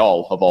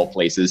Montreal, of all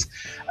places,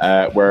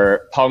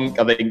 where Punk,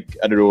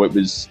 it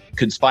was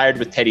conspired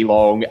with Teddy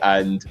Long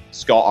and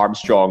Scott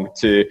Armstrong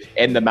to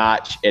end the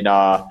match in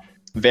a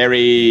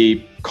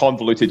very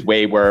convoluted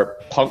way where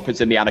Punk puts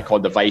in the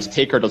Anaconda Vice,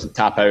 Taker doesn't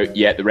tap out,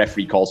 yet the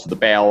referee calls for the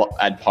bell,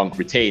 and Punk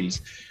retains.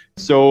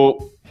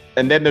 So,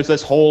 and then there's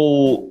this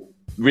whole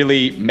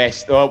really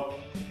messed up.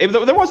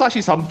 There was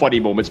actually some funny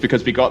moments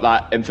because we got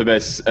that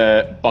infamous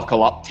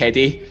buckle up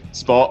Teddy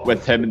spot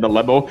with him in the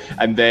limo,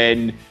 and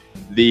then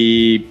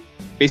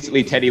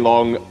basically Teddy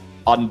Long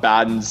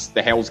unbans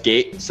the Hell's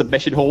Gate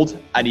submission hold,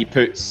 and he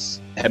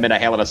puts him in a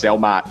Hell in a Cell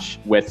match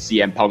with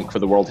CM Punk for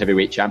the World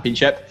Heavyweight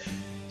Championship.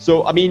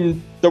 So, I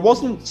mean, there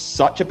wasn't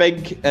such a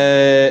big...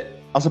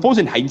 I suppose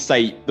in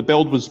hindsight, the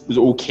build was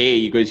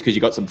okay because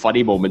you got some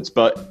funny moments,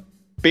 but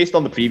based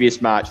on the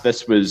previous match,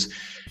 this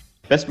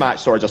match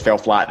sort of just fell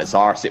flat in its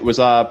arse. It was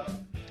a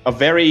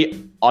very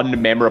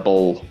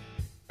unmemorable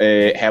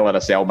Hell in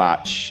a Cell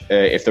match,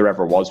 if there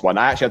ever was one.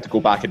 I actually had to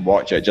go back and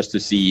watch it just to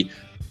see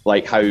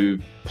like how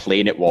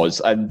plain it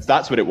was, and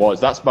that's what it was.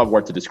 That's my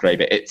word to describe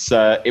it.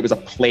 It was a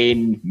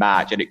plain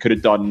match, and it could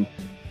have done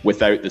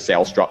without the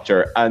cell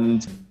structure.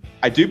 And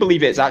I do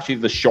believe it's actually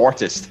the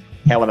shortest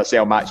Hell in a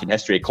Cell match in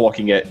history,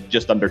 clocking it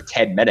just under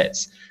 10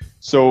 minutes.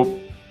 So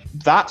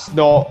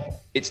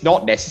it's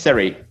not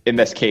necessary in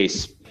this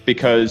case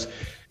because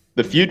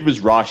the feud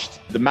was rushed,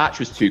 the match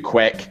was too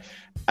quick,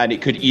 and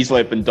it could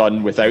easily have been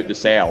done without the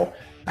cell.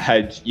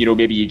 Had,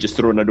 maybe you just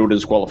thrown a no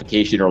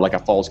disqualification or like a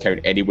falls count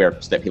anywhere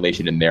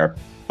stipulation in there.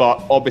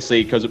 But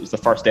obviously, because it was the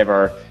first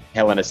ever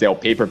Hell in a Cell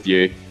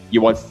pay-per-view,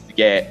 you wanted to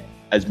get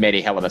as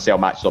many Hell in a Cell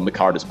matches on the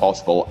card as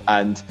possible.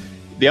 And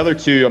the other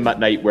two on that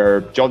night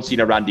were John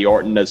Cena, Randy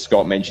Orton, as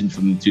Scott mentioned,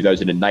 from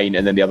 2009,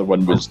 and then the other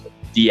one was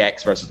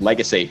DX versus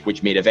Legacy,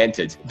 which main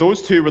evented.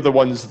 Those two were the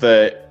ones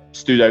that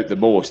stood out the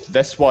most.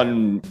 This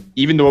one,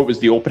 even though it was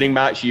the opening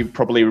match, you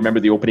probably remember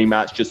the opening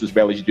match just as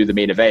well as you do the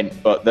main event,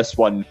 but this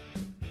one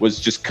was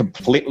just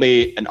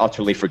completely and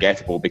utterly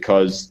forgettable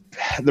because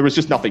there was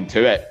just nothing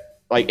to it.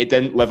 Like, it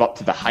didn't live up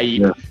to the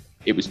hype. Yeah.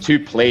 It was too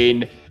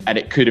plain, and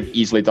it could have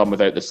easily done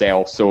without the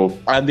cell. So,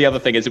 and the other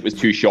thing is, it was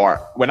too short.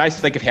 When I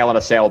think of Hell in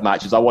a Cell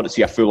matches, I want to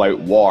see a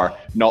full-out war,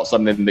 not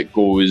something that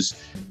goes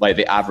like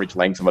the average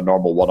length of a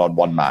normal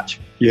one-on-one match.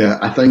 Yeah,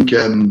 I think,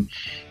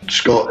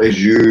 Scott,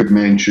 as you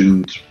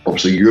mentioned,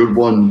 obviously your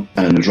one,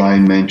 and as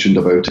Ryan mentioned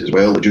about it as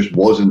well, it just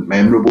wasn't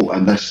memorable,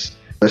 and this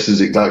is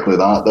exactly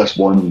that. This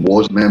one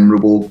was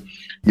memorable.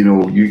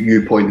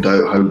 You pointed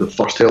out how the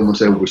first Hell in a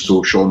Cell was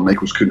so Shawn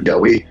Michaels couldn't get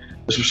away.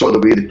 This was sort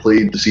of the way they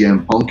played the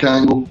CM Punk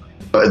angle,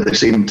 but at the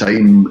same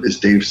time, as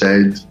Dave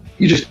said,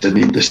 you just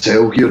didn't need the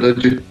cell here,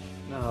 did you?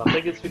 No, I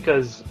think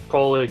it's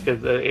probably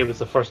because it was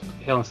the first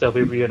Hell in a Cell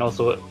pay-per-view, and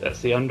also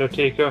it's The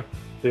Undertaker,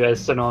 who is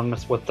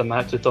synonymous with the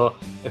match. I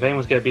thought, if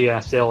anyone's going to be in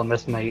a cell on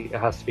this night, it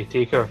has to be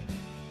Taker.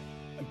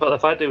 But the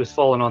fact that it was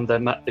falling on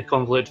the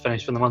convoluted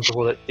finish from the month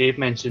before that Dave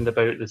mentioned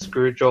about the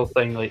screwjob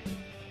thing, like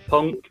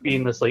Punk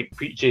being this like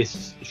preachy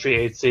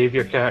straight-edge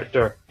saviour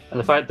character, and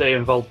the fact that it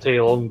involved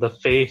Teddy Long, the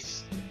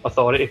face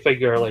authority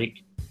figure, like,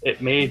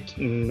 it made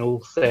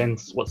no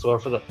sense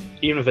whatsoever.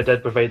 Even if it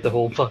did provide the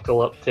whole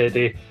buckle up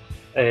Teddy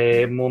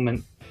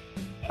moment.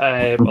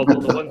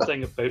 Although the one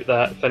thing about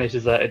that finish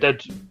is that it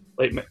did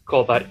like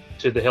call back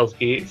to the Hell's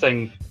Gate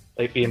thing,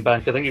 like being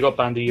banned. I think he got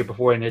banned the year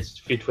before in his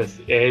feud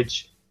with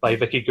Edge by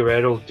Vicky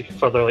Guerrero to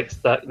further like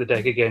stack the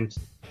deck against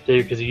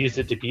Dave, because he used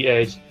it to beat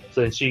Edge.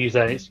 So then she used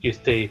that excuse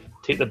to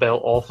take the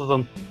belt off of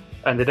him,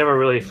 and they never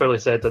really fully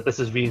said that this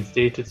is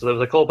reinstated. So there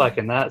was a callback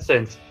in that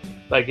sense.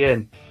 But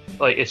again,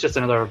 like, it's just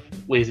another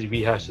lazy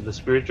rehash of the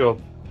screw job.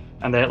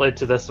 And then it led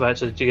to this match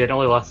that again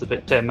only lasted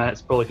about 10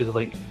 minutes, probably because of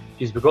like,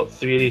 geez, we've got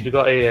 3 of these, we've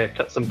got to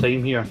cut some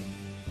time here.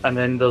 And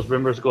then there's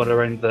rumours going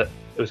around that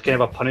it was kind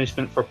of a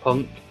punishment for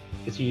Punk,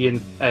 because he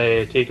and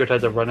Taker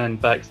had a run-in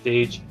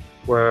backstage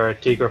where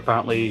Taker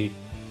apparently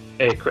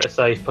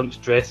criticised Punk's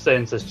dress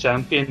sense as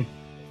champion,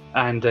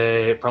 and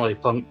apparently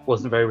Punk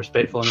wasn't very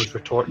respectful in his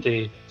retort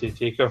to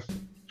Taker.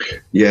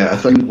 Yeah, I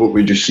think what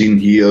we've just seen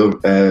here,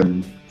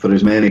 for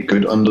as many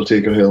good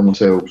Undertaker Hell in a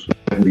Cells,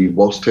 the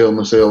worst Hell in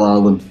a Cell,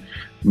 Alan,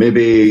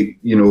 maybe,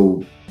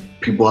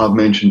 people have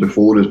mentioned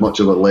before, as much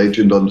of a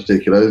legend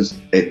Undertaker is,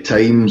 at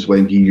times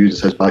when he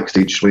uses his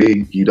backstage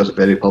sway, he does it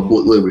very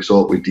publicly. We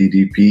saw it with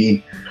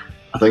DDP.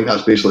 I think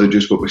that's basically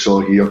just what we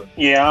saw here.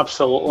 Yeah,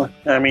 absolutely.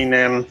 I mean,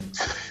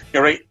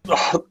 you're right.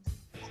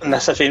 In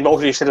this situation,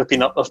 also you said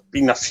there's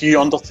been a few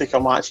Undertaker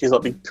matches that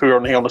have been poor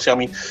in Hell in a Cell. I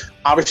mean,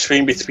 I was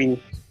swaying between,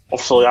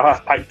 obviously I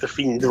picked the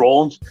Fiend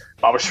Rollins,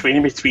 but I was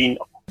swaying between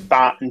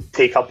that and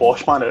Taker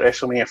Bossman at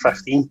WrestleMania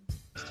 15.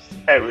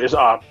 It was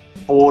a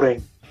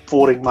boring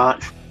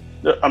match.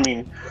 I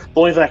mean, the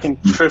only thing I can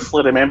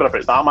truthfully remember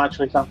about that match,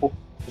 for example,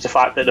 was the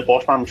fact that the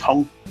Bossman was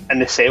hung in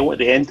the cell at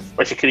the end,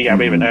 which you couldn't get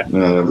away with now.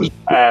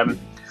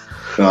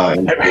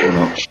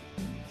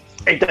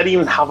 It didn't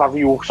even have a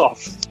real sort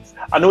of...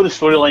 I know the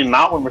storyline in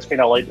that one was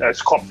kind of like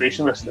it's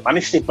Corporation versus the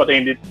Ministry, but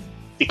then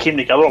they came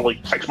together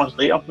like 6 months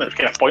later, and it was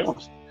kind of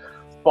pointless.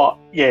 But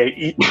yeah,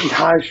 he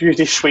has used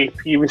his sway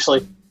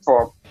previously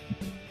for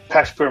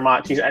piss poor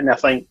matches, and I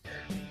think,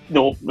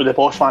 with the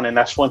Bossman in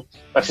this one,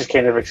 this is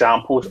kind of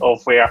examples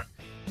of where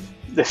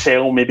the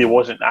cell maybe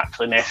wasn't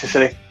actually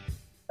necessary,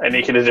 and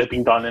it could have just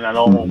been done in a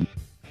normal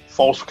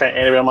false count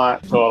anywhere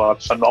match, or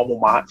just a normal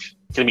match.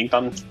 It could have been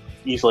done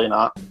easily in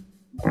that.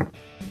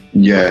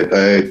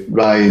 Yeah,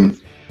 Ryan,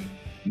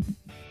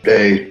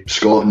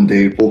 Scott and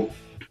Dave both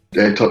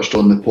touched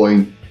on the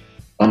point.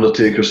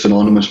 Undertaker's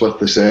synonymous with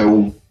the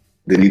cell.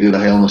 They needed a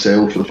Hell in a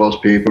Cell for the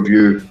first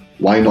pay-per-view.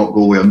 Why not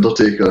go with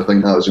Undertaker? I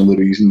think that was the only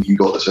reason he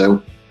got the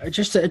cell. It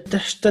just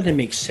didn't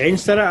make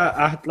sense, did it?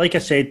 I like I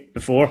said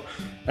before,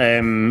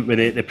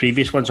 with the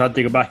previous ones I had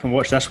to go back and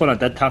watch. This one I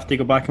did have to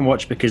go back and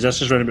watch, because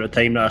this is around about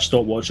the time that I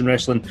stopped watching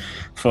wrestling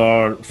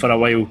for a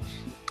while,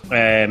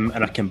 and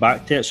I came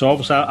back to it. So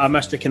obviously I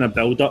missed the kind of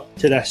build up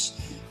to this.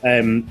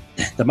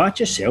 The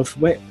match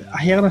itself, a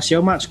Hell in a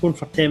Cell match going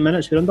for 10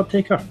 minutes with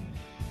Undertaker,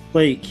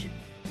 like,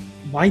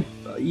 why?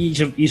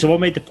 You've all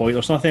made the point.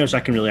 There's nothing else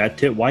I can really add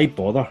to it. Why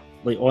bother?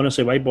 Like,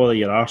 honestly, why bother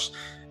your arse?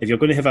 If you're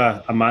going to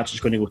have a match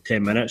that's going to go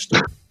 10 minutes,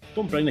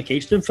 don't bring the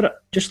case down for it.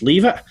 Just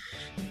leave it.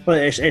 But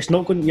it's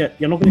not going. You're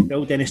not going to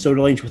build any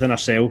storylines within a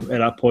cell at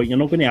that point. You're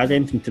not going to add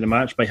anything to the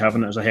match by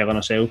having it as a Hell in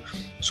a Cell.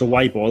 So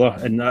why bother?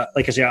 And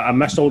like I say, I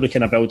missed all the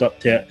kind of build up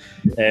to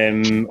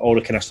it, all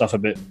the kind of stuff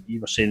about,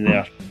 you were saying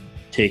there,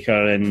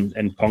 Taker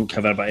and Punk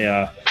having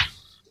a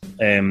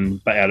bit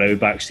of a row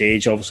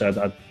backstage. Obviously,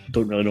 I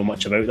don't really know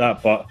much about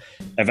that. But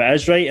if it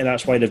is right and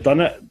that's why they've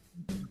done it,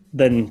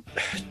 then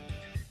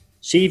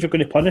see if you're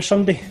going to punish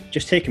somebody,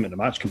 just take him out of the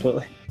match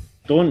completely.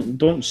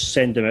 Don't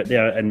send him out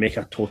there and make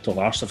a total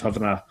arse of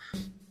having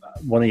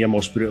one of your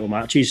most brutal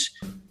matches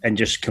and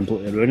just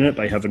completely ruin it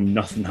by having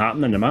nothing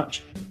happen in the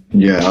match.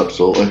 Yeah,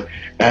 absolutely.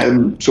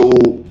 So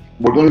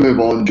we're going to move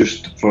on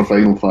just for a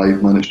final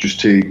 5 minutes just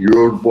to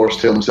your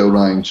worst Hell in a Cell,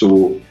 Ryan.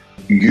 So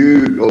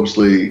you,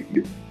 obviously,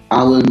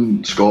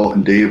 Alan, Scott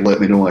and Dave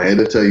let me know ahead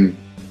of time.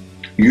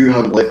 You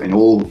haven't let me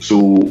know,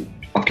 so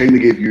I've kind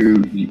of gave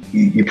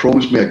you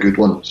promised me a good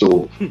one,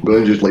 so I'm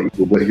going to just let you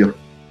go with here.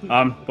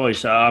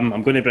 Boys,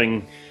 I'm going to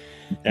bring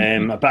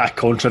a bit of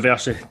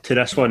controversy to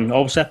this one.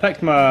 Obviously, I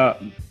picked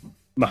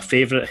my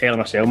favourite Hell in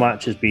a Cell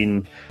match has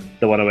been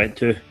the one I went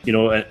to,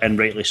 and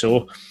rightly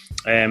so.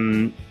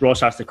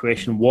 Ross asked the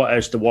question, what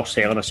is the worst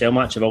Hell in a Cell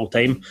match of all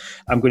time?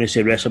 I'm going to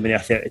say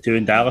WrestleMania 32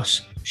 in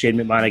Dallas, Shane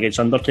McMahon against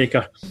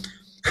Undertaker.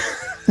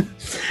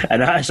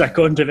 And that is a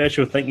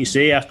controversial thing to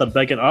say after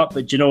bigging it up,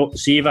 but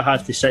see if I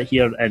had to sit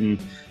here and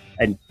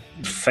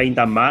find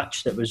a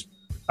match that was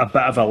a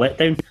bit of a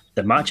letdown.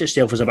 The match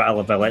itself was a bit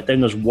of a letdown.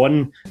 There's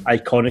one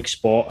iconic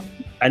spot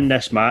in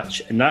this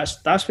match, and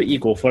that's what you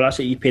go for. That's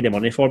what you pay the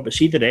money for. But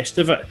see the rest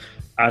of it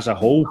as a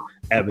whole,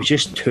 it was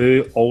just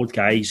two old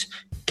guys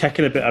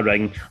kicking about a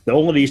ring. The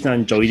only reason I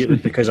enjoyed it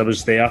was because I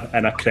was there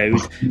in a crowd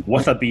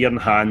with a beer in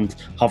hand,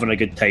 having a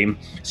good time.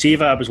 See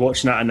if I was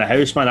watching that in the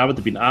house, man, I would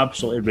have been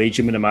absolutely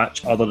raging in the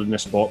match other than the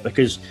spot,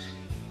 because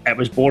it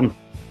was boring.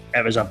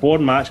 It was a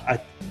boring match.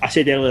 I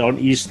said earlier on,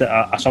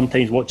 that I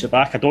sometimes watch it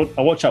back.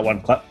 I watch that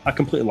one clip. I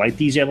completely lied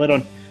to you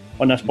earlier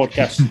on this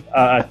podcast.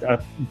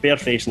 I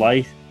barefaced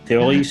lie to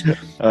all these.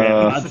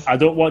 I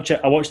don't watch it.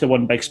 I watch the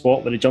one big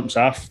spot where he jumps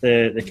off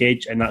the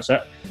cage, and that's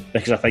it,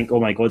 because I think, oh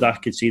my god, I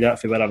could see that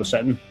from where I was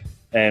sitting.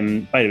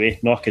 By the way,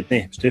 no, I couldn't.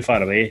 It was too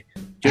far away.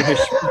 Do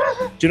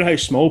you know how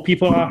small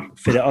people are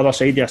for the other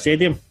side of a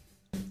stadium?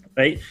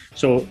 Right?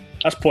 So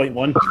that's point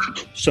one.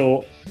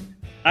 So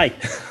I'm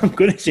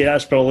going to say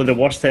that's probably the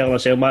worst Hell in a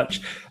Cell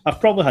match I've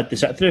probably had to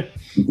sit through.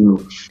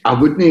 I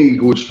wouldn't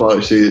go as far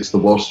to say it's the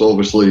worst.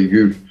 Obviously,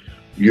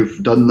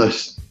 you've done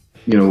this.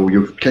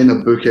 You've kind of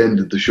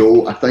bookended the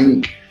show. I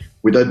think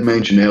we did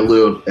mention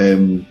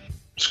earlier,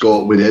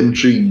 Scott, with the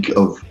intrigue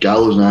of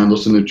Gallows and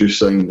Anderson had just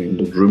signed.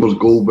 There's rumours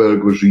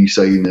Goldberg was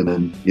re-signing,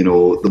 and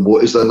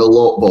what is in the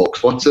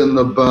lockbox? What's in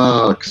the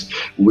box?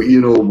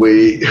 We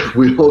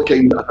all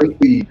kind of. I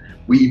think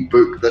we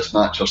booked this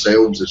match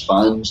ourselves as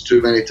fans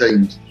too many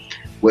times.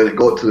 When it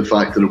got to the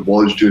fact that it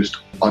was just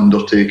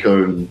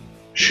Undertaker and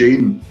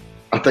Shane,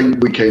 I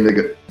think we kind of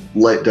got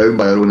let down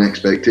by our own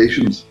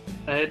expectations.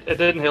 It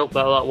didn't help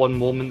that one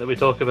moment that we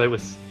talk about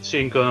with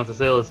Shane going off the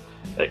cell is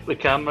the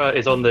camera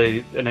is on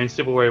the announce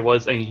table where he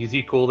was, and you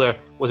see Cole there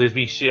with his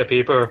wee sheet of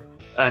paper,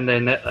 and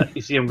then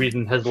you see him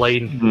reading his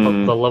line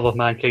of the love of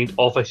mankind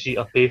off a sheet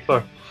of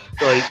paper.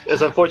 So,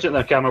 it's unfortunate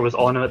the camera was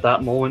on him at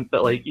that moment,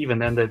 but even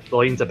then the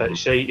line's a bit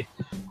shite.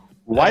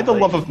 Why the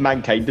love of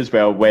mankind as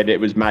well, when it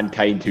was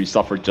mankind who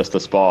suffered just a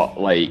spot,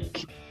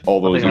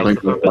 all those I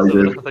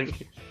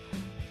think.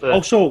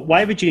 Also,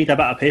 why would you need a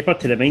bit of paper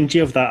to remind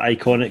you of that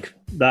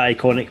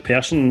iconic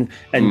person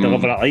and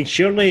deliver that line?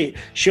 Surely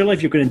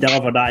if you're going to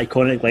deliver that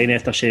iconic line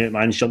after Shane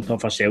McMahon's jumped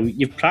off a cell,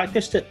 you've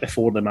practiced it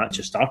before the match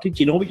has started.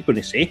 You know what you're going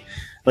to say.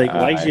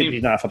 Why is you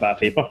reading that off a bit of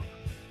paper?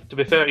 To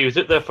be fair, he was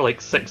out there for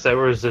 6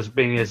 hours, as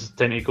being his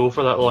tend to go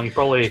for that long. He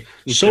probably.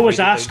 So was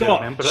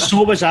Ascot.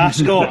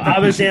 I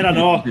was there and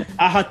all.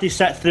 I had to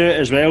sit through it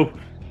as well.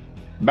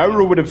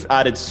 Mauro would have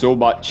added so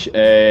much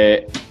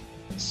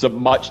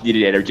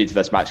needed energy to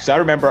this match, because I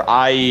remember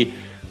I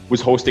was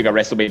hosting a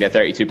WrestleMania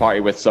 32 party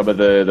with some of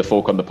the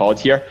folk on the pod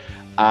here,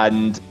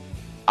 and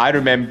I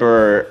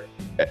remember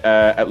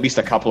at least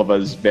a couple of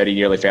us very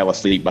nearly fell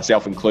asleep,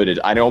 myself included,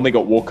 and I only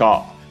got woke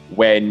up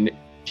when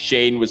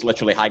Shane was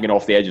literally hanging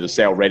off the edge of the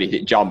cell ready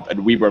to jump,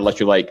 and we were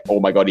literally like, oh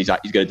my god, he's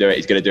going to do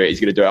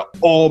it,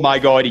 oh my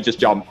god, he just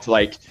jumped.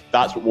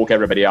 That's what woke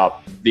everybody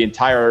up. The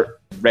entire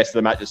rest of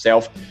the match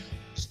itself,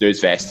 snooze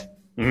fest.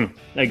 And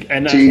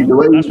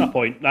that's my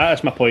point. That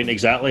is my point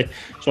exactly.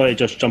 Sorry to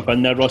just jump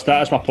in there, Ross.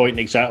 That is my point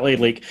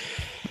exactly.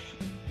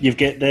 You've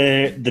got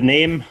the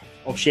name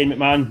of Shane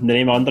McMahon, the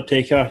name of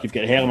Undertaker, you've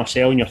got Hell in a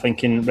Cell, and you're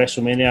thinking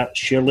WrestleMania,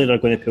 surely they're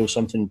going to pull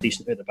something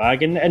decent out of the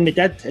bag, and they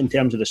did in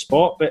terms of the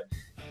spot, but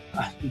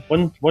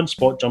one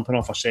spot jumping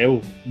off a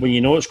cell, when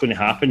you know it's going to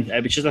happen,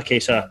 it was just a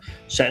case of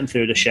sitting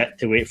through the shit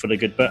to wait for the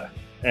good bit,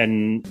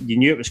 and you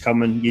knew it was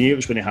coming, you knew it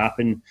was going to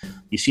happen,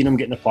 you seen them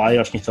getting the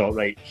pliers, and you thought,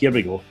 right, here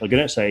we go, they're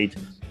going outside,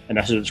 and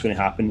this is what's going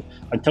to happen.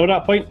 Until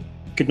that point,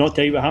 could not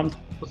tell you what happened.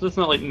 So it's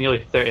not nearly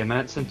 30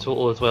 minutes in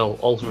total as well,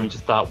 also in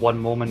just that one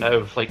moment out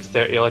of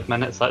 30 odd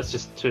minutes. That's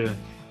just too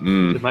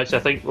much. I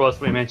think Ross,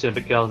 we mentioned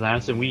about Gallows and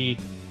Anderson, we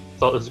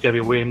thought this was going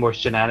to be way more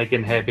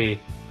shenanigan heavy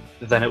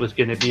than it was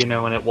going to be,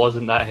 and it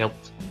wasn't. That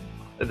helped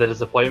the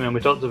disappointment. We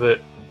talked about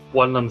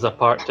one of them's a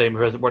part-time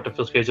who hasn't worked a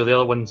full schedule, the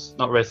other one's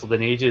not wrestled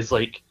in ages.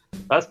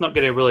 That's not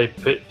going to really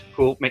put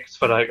quote mix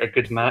for a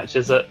good match,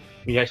 is it?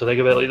 when you actually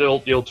think about it,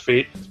 like the old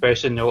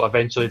expression,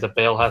 eventually the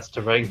bell has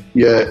to ring.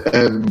 Yeah,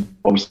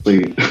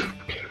 obviously,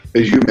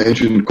 as you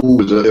mentioned, Cole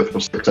was out there for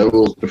 6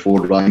 hours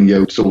before Ryan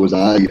yelled, so was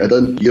I. I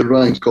didn't hear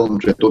Ryan's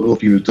commentary. I don't know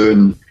if he was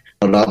doing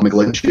a Rab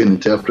McGlinchey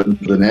interpreting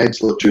for the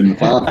Neds, literally in the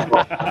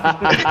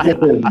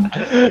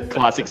fan.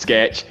 Classic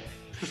sketch.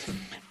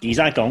 He's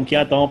a donkey,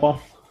 a dauber.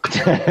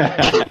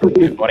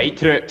 Alright,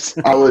 troops.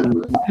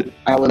 Alan,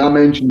 I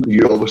mentioned to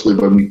you, obviously,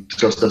 when we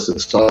discussed this at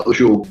the start of the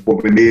show,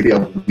 what we may be a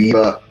wee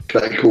bit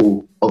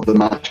critical of the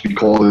match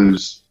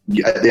because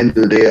at the end of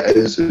the day, it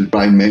is, as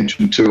Brian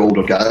mentioned, 2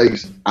 older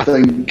guys. I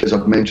think, as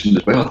I've mentioned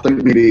as well, I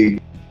think maybe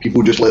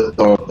people just let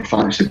their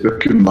fantasy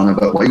booking run a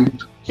bit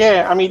wild.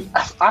 Yeah, I mean,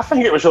 I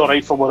think it was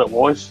alright for what it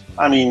was.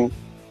 I mean,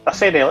 I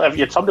said earlier, if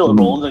you had somebody like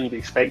Rollins and you'd be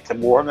expecting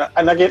more,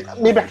 and again,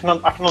 maybe I can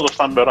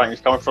understand where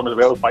Ryan's coming from as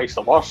well, but it's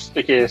the worst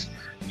because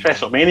it's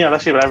WrestleMania,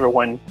 this is where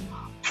everyone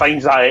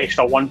finds that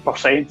extra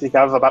 1% to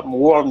give a bit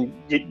more, and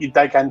you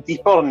dig in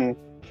deeper, and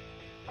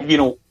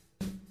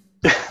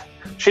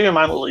Shane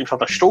McMahon looked like he was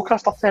having a stroke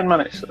after 10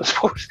 minutes, I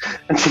suppose,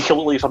 and Taker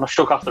looked like he was having a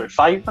stroke after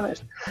 5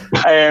 minutes.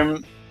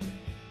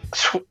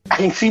 So I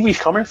can see where he's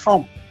coming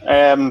from.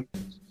 I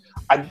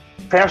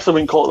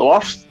personally wouldn't call it the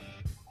worst.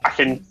 I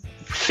can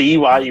see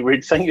why you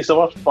would think it's the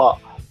worst, but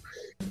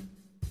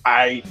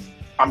I'm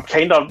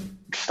kind of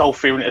still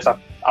feeling it's a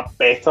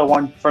better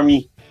one for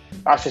me.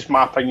 That's just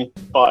my opinion,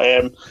 but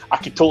I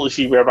can totally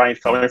see where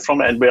Ryan's coming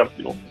from and where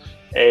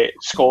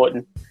Scott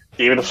and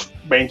David have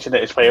mentioned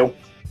it as well.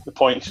 The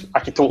points, I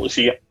can totally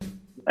see it,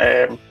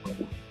 but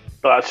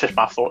that's just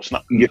my thoughts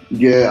on it.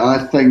 Yeah, I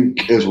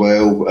think as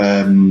well.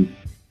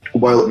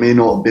 While it may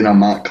not have been a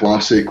Matt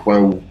Classic,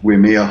 while we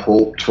may have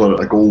hoped for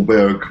a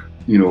Goldberg,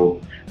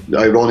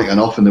 ironic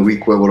enough, in the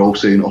week where we're all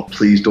saying, "Oh,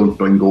 please don't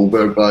bring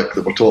Goldberg back,"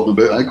 that we're talking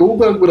about,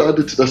 Goldberg were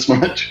added to this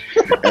match.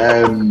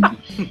 And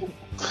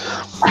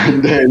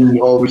then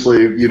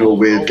obviously,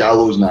 we had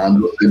Gallows and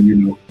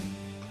Anderson.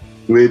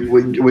 We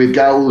had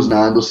Gallows and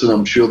Anderson.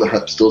 I'm sure the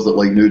hipsters that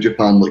like New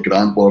Japan, like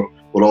Grant, were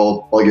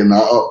all bugging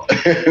that up.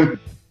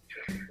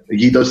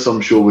 He does some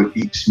show with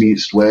East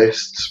Meets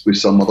West with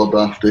some other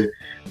dafty.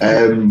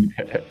 And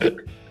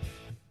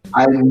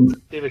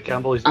David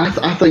Campbell. I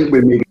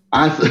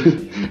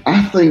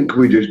think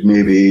we just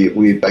maybe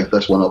we bigged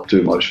this one up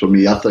too much for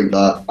me. I think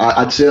that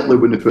I certainly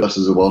wouldn't put this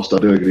as the worst. I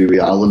do agree with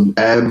Alan.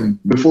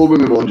 Before we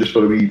move on, just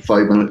for a wee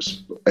 5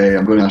 minutes,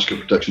 I'm going to ask your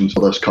predictions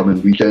for this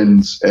coming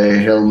weekend's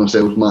Hell in a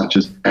Cell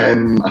matches. I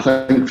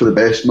think for the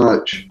best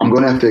match, I'm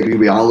going to have to agree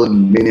with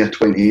Alan. Mania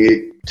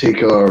 28,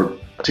 Taker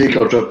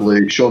Triple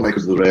H, Shawn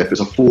Michaels the ref. It's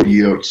a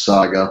 4-year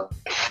saga.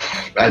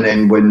 And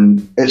then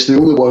when it's the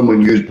only one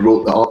when you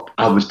brought that up,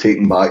 I was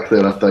taken back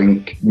there. I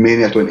think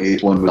Mania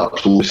 28 one was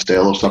absolutely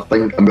stellar, so I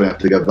think I'm going to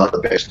have to give that the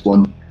best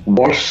one.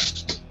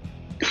 Worst,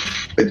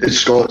 as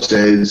Scott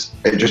says,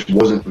 it just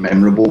wasn't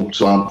memorable,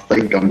 so I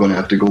think I'm going to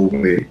have to go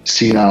with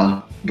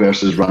Cena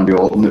versus Randy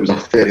Orton. It was a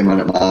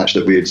 30-minute match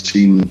that we had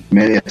seen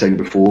many a time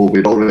before.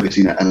 We'd already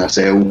seen it in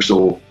SL,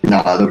 so there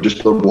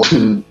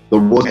wasn't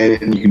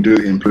anything you can do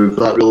to improve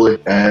that, really.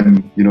 As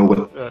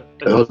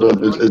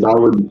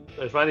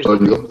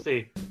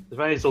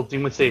Randy's old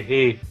team would say,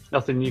 "Hey,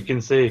 nothing you can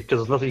say," because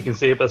there's nothing you can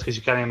say about this because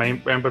you can't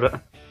remember it.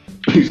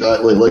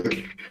 Exactly,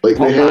 like with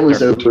Hell in a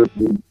Cell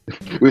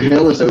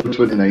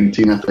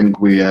 2019, I think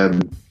we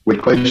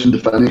questioned the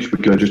finish. We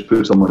could have just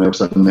put someone else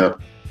in there.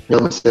 Hell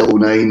in a Cell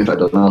 09, if I'd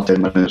done another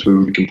 10 minutes, we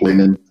wouldn't be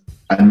complaining.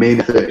 And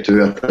Mania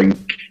 32, I think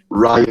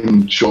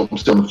Ryan shot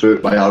himself in the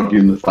foot by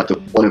arguing the fact that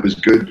one, it was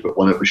good, but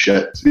one, it was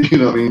shit. You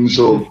know what I mean?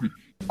 So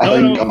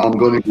I'm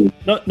going to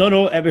go.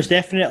 No, it was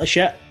definitely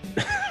shit.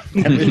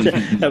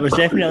 It was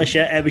definitely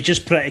shit. It was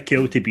just pretty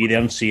cool to be there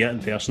and see it in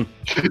person.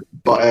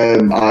 But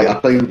I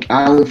think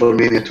Alan for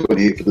Mania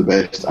 28 for the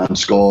best, and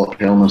Scott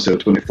Hell in a Cell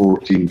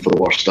 2014 for the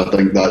worst. I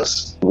think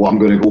that's what I'm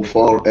going to go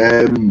for.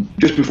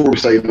 Just before we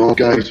sign off,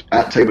 guys,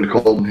 at time of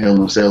recording, Hell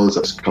in a Cell is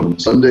this coming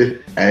Sunday.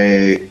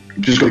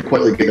 Just going to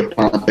quickly get your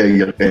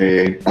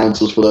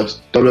answers for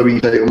this.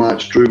 WWE title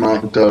match, Drew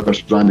McIntyre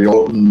versus Randy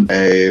Orton.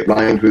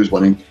 Ryan, who's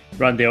winning?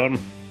 Randy Orton.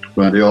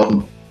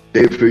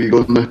 Dave, who are you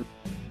going with?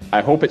 I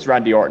hope it's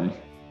Randy Orton.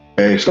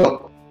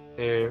 Scott?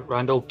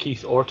 Randall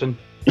Keith Orton.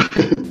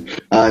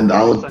 And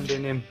Alan? Sunday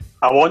name.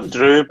 I want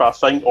Drew, but I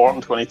think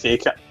Orton's going to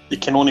take it. You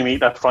can only make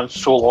that front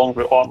so long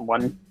with Orton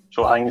win,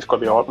 so I think it's going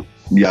to be Orton.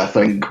 Yeah, I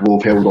think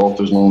we've held off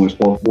as long as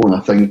possible, and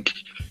I think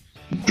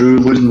Drew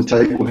losing the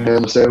title Hell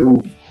in a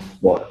Cell,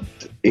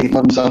 8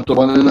 months after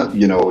winning it,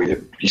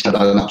 he's had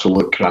an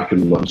absolute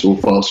cracking run so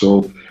far,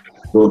 so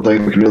I don't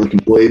think we can really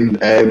complain.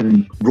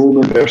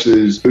 Roman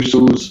versus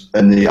Usos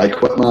in the I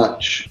Quit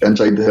match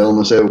inside the Hell in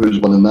a Cell. Who's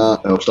winning that?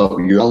 I'll start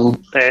with you,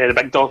 Alan. The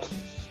Big Dog.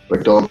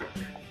 Big Dog.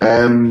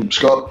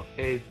 Scott?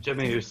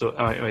 Jimmy Uso.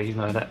 Oh, wait, he's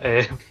not in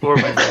it.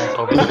 Roman.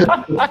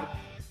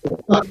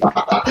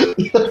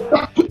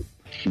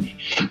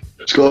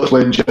 Scott's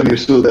winning Jimmy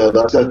Uso there.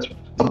 That's it.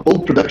 A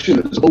bold prediction.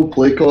 It's a bold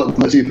play card.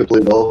 Let's see if it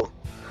played off.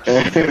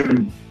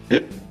 David,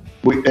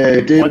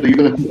 are you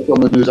going to put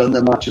someone who's in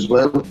the match as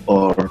well?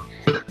 Or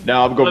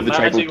no, I'm going with the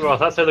tribal.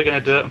 That's how they're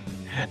going to do it.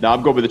 No,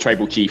 I'm going with the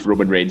Tribal Chief,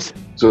 Roman Reigns.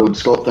 So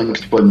Scott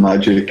thinks Twin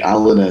Magic,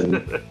 Alan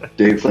and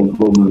Dave think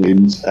Roman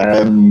Reigns.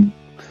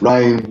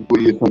 Ryan, what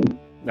do you think?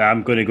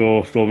 I'm going to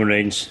go Roman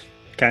Reigns.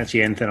 Can't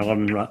see anything other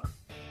than that.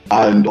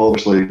 And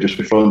obviously, just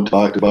be front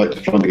back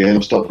to front again,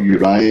 I'll start with you,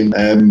 Ryan.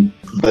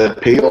 The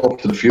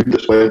payoff to the feud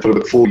that's went for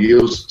about 4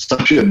 years,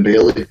 Sasha and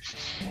Bayley.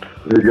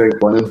 Who do you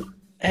think winning?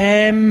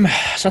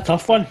 It's a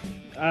tough one.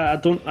 I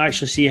don't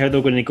actually see how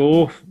they're going to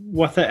go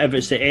with it. If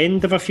it's the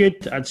end of a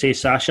feud, I'd say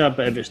Sasha,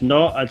 but if it's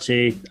not, I'd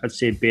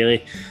say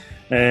Bayley.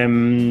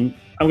 I'm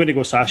going to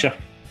go Sasha.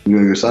 You're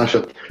going to go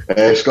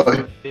Sasha.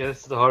 Scotty? Yeah,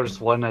 this is the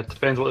hardest one. It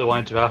depends what they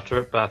want to do after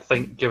it, but I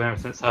think given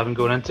everything that's happened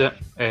going into it,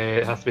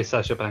 it has to be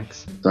Sasha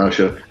Banks.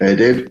 Sasha.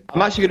 Dave?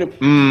 I'm actually going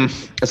to...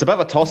 it's a bit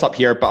of a toss-up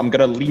here, but I'm going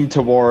to lean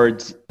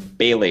towards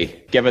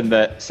Bayley, given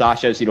that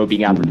Sasha's,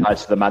 being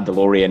advertised for The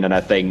Mandalorian, and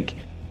I think,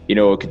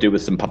 it could do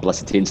with some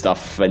publicity and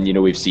stuff, and,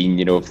 we've seen,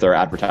 if they're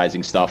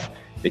advertising stuff,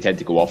 they tend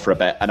to go off for a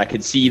bit, and I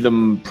could see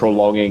them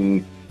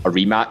prolonging a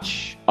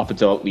rematch up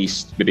until at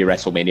least maybe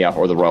WrestleMania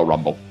or the Royal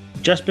Rumble.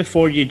 Just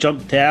before you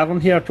jump to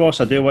Ireland here,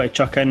 Ross, I do want to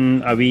chuck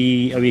in a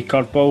wee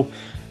curveball.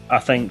 I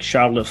think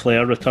Charlotte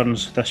Flair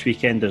returns this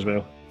weekend as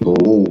well.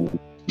 Oh,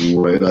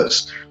 right,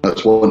 that's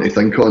one to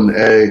think on.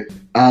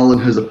 Alan,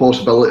 has the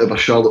possibility of a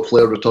Charlotte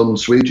Flair return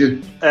swayed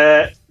you?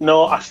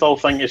 No, I still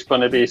think it's going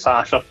to be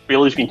Sasha.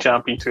 Bayley's been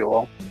champion too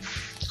long.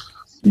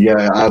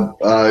 Yeah,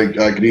 I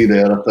agree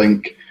there. I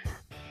think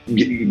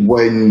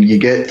when you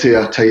get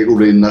to a title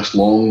reign this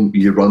long,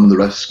 you run the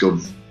risk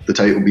of the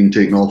title being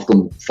taken off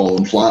them,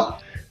 falling flat.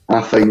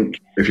 I think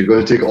if you're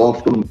going to take it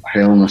off them,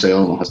 Hell in a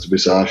Cell has to be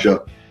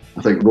Sasha.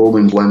 I think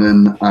Roman's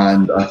winning,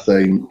 and I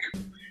think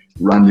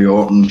Randy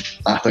Orton,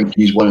 I think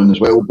he's winning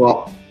as well.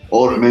 But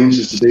all it remains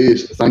is to say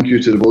is thank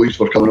you to the boys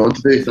for coming on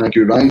today. Thank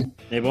you, Ryan.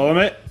 No bother,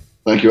 mate.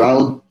 Thank you,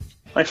 Alan.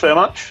 Thanks very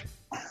much.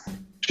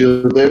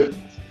 Cheers, Dave.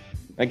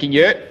 Thank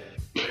you.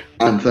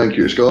 And thank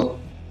you, Scott.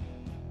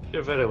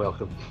 You're very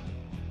welcome.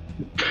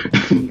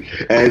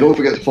 Don't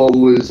forget to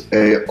follow us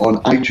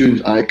on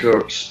iTunes,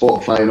 iCur,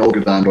 Spotify and all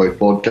good Android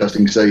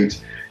podcasting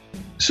sites.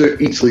 So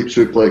Eat, Sleep,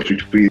 Suplex,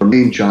 Retweet, our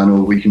main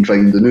channel where you can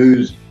find the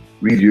news,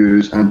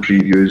 reviews and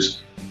previews,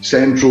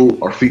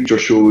 Central, our feature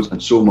shows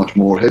and so much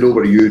more. Head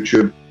over to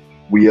YouTube.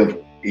 We have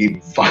a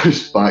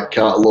vast back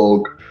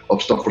catalogue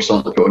of stuff we're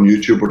starting to put on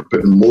YouTube. We're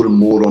putting more and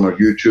more on our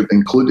YouTube,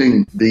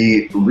 including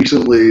the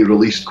recently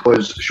released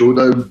Quiz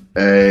Showdown.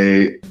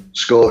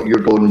 Scott, you're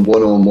going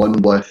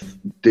one-on-one with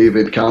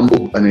David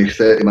Campbell in a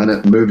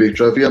 30-minute movie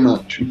trivia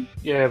match.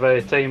 Yeah, by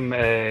the time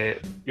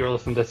you're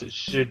listening to this, it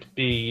should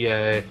be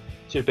out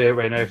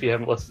right now. If you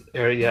haven't listened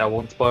to it yet, I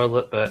won't spoil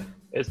it, but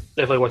it's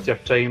definitely worth your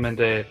time. And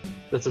this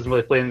isn't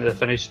really playing to the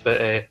finish,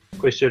 but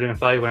Quiz Showdown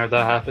 5, whenever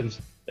that happens,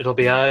 it'll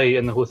be I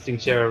in the hosting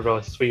chair,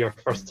 Ross, for your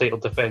first title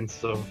defence.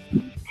 So.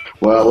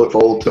 Well, I look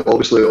forward to,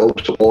 obviously,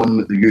 also on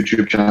the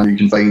YouTube channel, you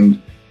can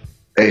find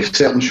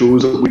certain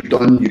shows that we've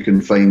done. You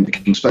can find The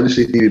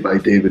Conspiracy Theory by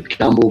David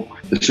Campbell,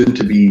 the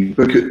soon-to-be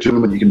Book It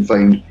tournament. You can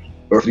find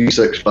our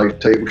 365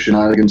 title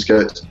shenanigans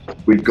kits.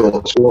 We've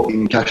got Scott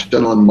being cashed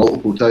in on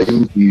multiple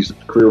times. He's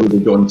clearly the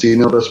John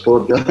Cena of this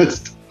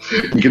podcast.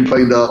 You can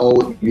find that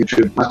all on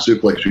YouTube at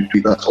Suplex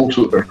Retweet. That's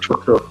also our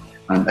Twitter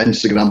and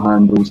Instagram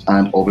handles,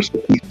 and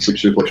obviously Eat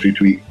Sleep Suplex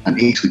Retweet and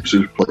Eat Sleep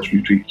Suplex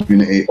Retweet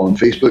community on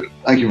Facebook.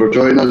 Thank you for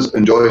joining us.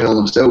 Enjoy Hell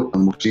in a Cell,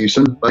 and we'll see you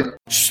soon. Bye.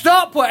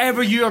 Stop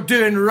whatever you're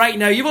doing right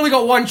now. You've only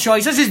got one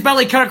choice. This is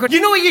Billy Kirkwood. You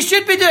know what you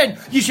should be doing?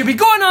 You should be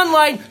going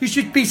online. You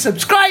should be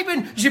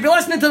subscribing. You should be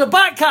listening to the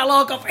back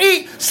catalogue of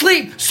Eat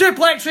Sleep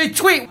Suplex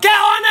Retweet. Get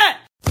on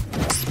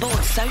it!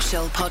 Sports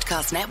Social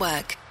Podcast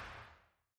Network.